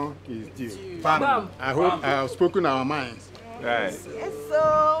honor is due. Bam. I hope I have spoken our minds. Right. Yes,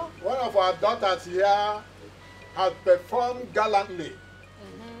 so one of our daughters here has performed gallantly.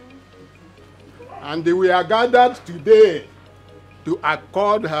 And we are gathered today to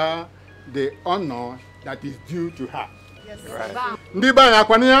accord her the honor that is due to her. Yes, right.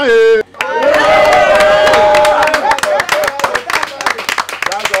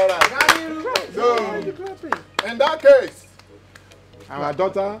 That's all right. So, in that case, our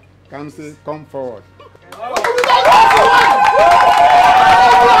daughter can say, come forward.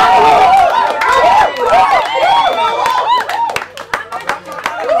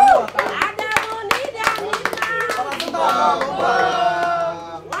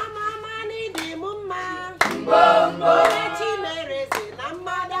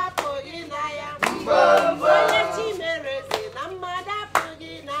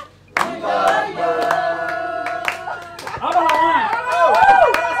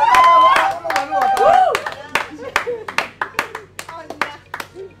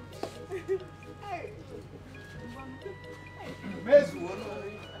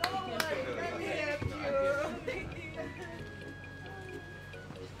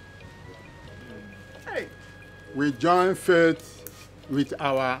 we join faith with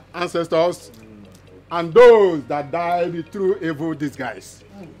our ancestors and those that died through evil disguise.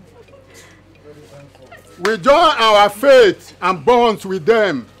 We join our faith and bonds with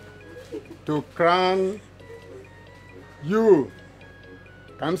them to crown you,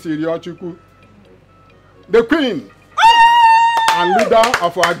 Kamsi Riochukwu, the queen and leader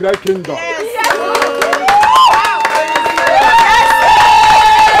of our great kingdom.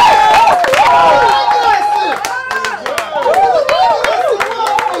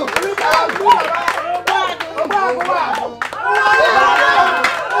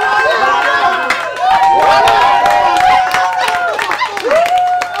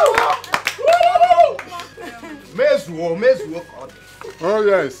 Oh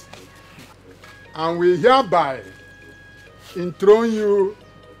yes, and we hereby enthrone you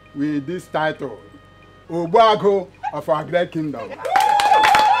with this title, Obago of our great kingdom.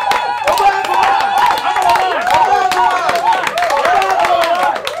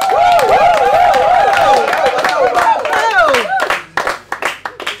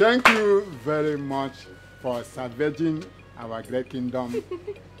 Thank you very much for salvaging our great kingdom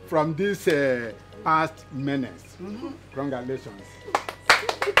from this past menace. Congratulations.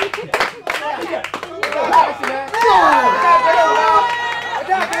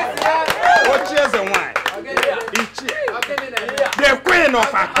 What cheers and wine? The queen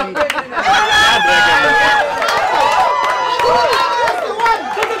of our kingdom.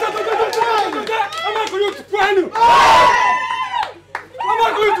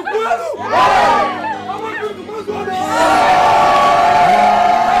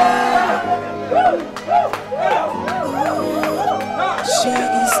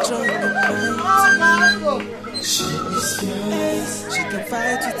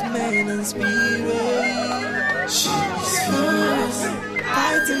 Fight with men and spirit. She's yours,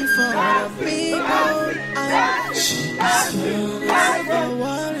 fighting for the people. She's yours, a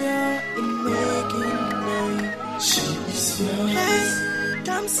warrior in making name. She's yours. Hey,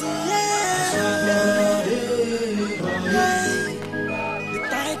 come see her. Hey, the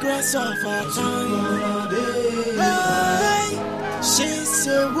tigress of our time. Hey, she's a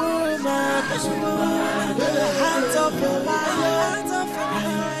woman with the hands of a lion.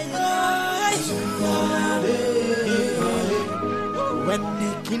 When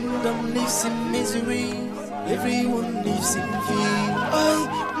the kingdom lives in misery, everyone lives in fear. Oi,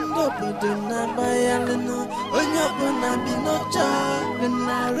 nobody na bayalino, onyabona binocha,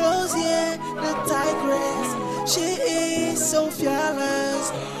 na Rosie, the tigress. She is so fearless.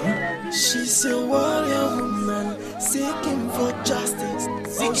 She's a warrior woman seeking for justice.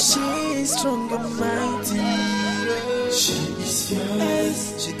 Oh, she is strong and mighty. She is yours.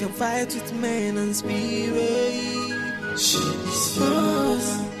 She can fight with men and spirit. She is yours,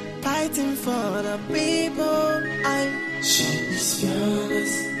 fighting for the people. She is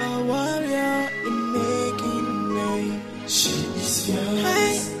yours, a warrior in making name. She is yours.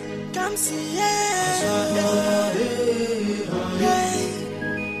 Hey, come see her. Hey,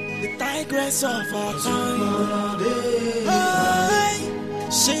 the tigress of our time. Hey,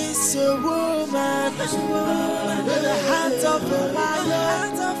 she's a woman with the heart of a lion.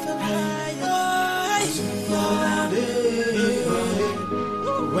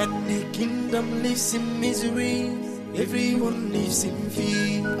 When the kingdom lives in misery, everyone lives in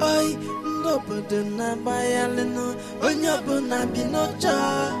fear. Oi, nobody na bayalino, onyabona binocha,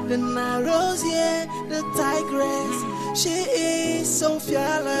 na Rosie, the tigress. She is so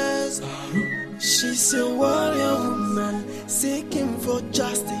fearless. She's a warrior woman seeking for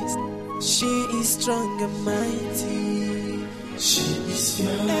justice. She is strong and mighty. She is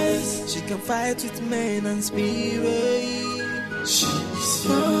yours. She can fight with men and spirit. She is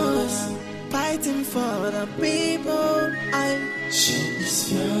yours, fighting for the people. She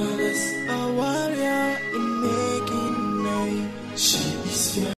is yours, a warrior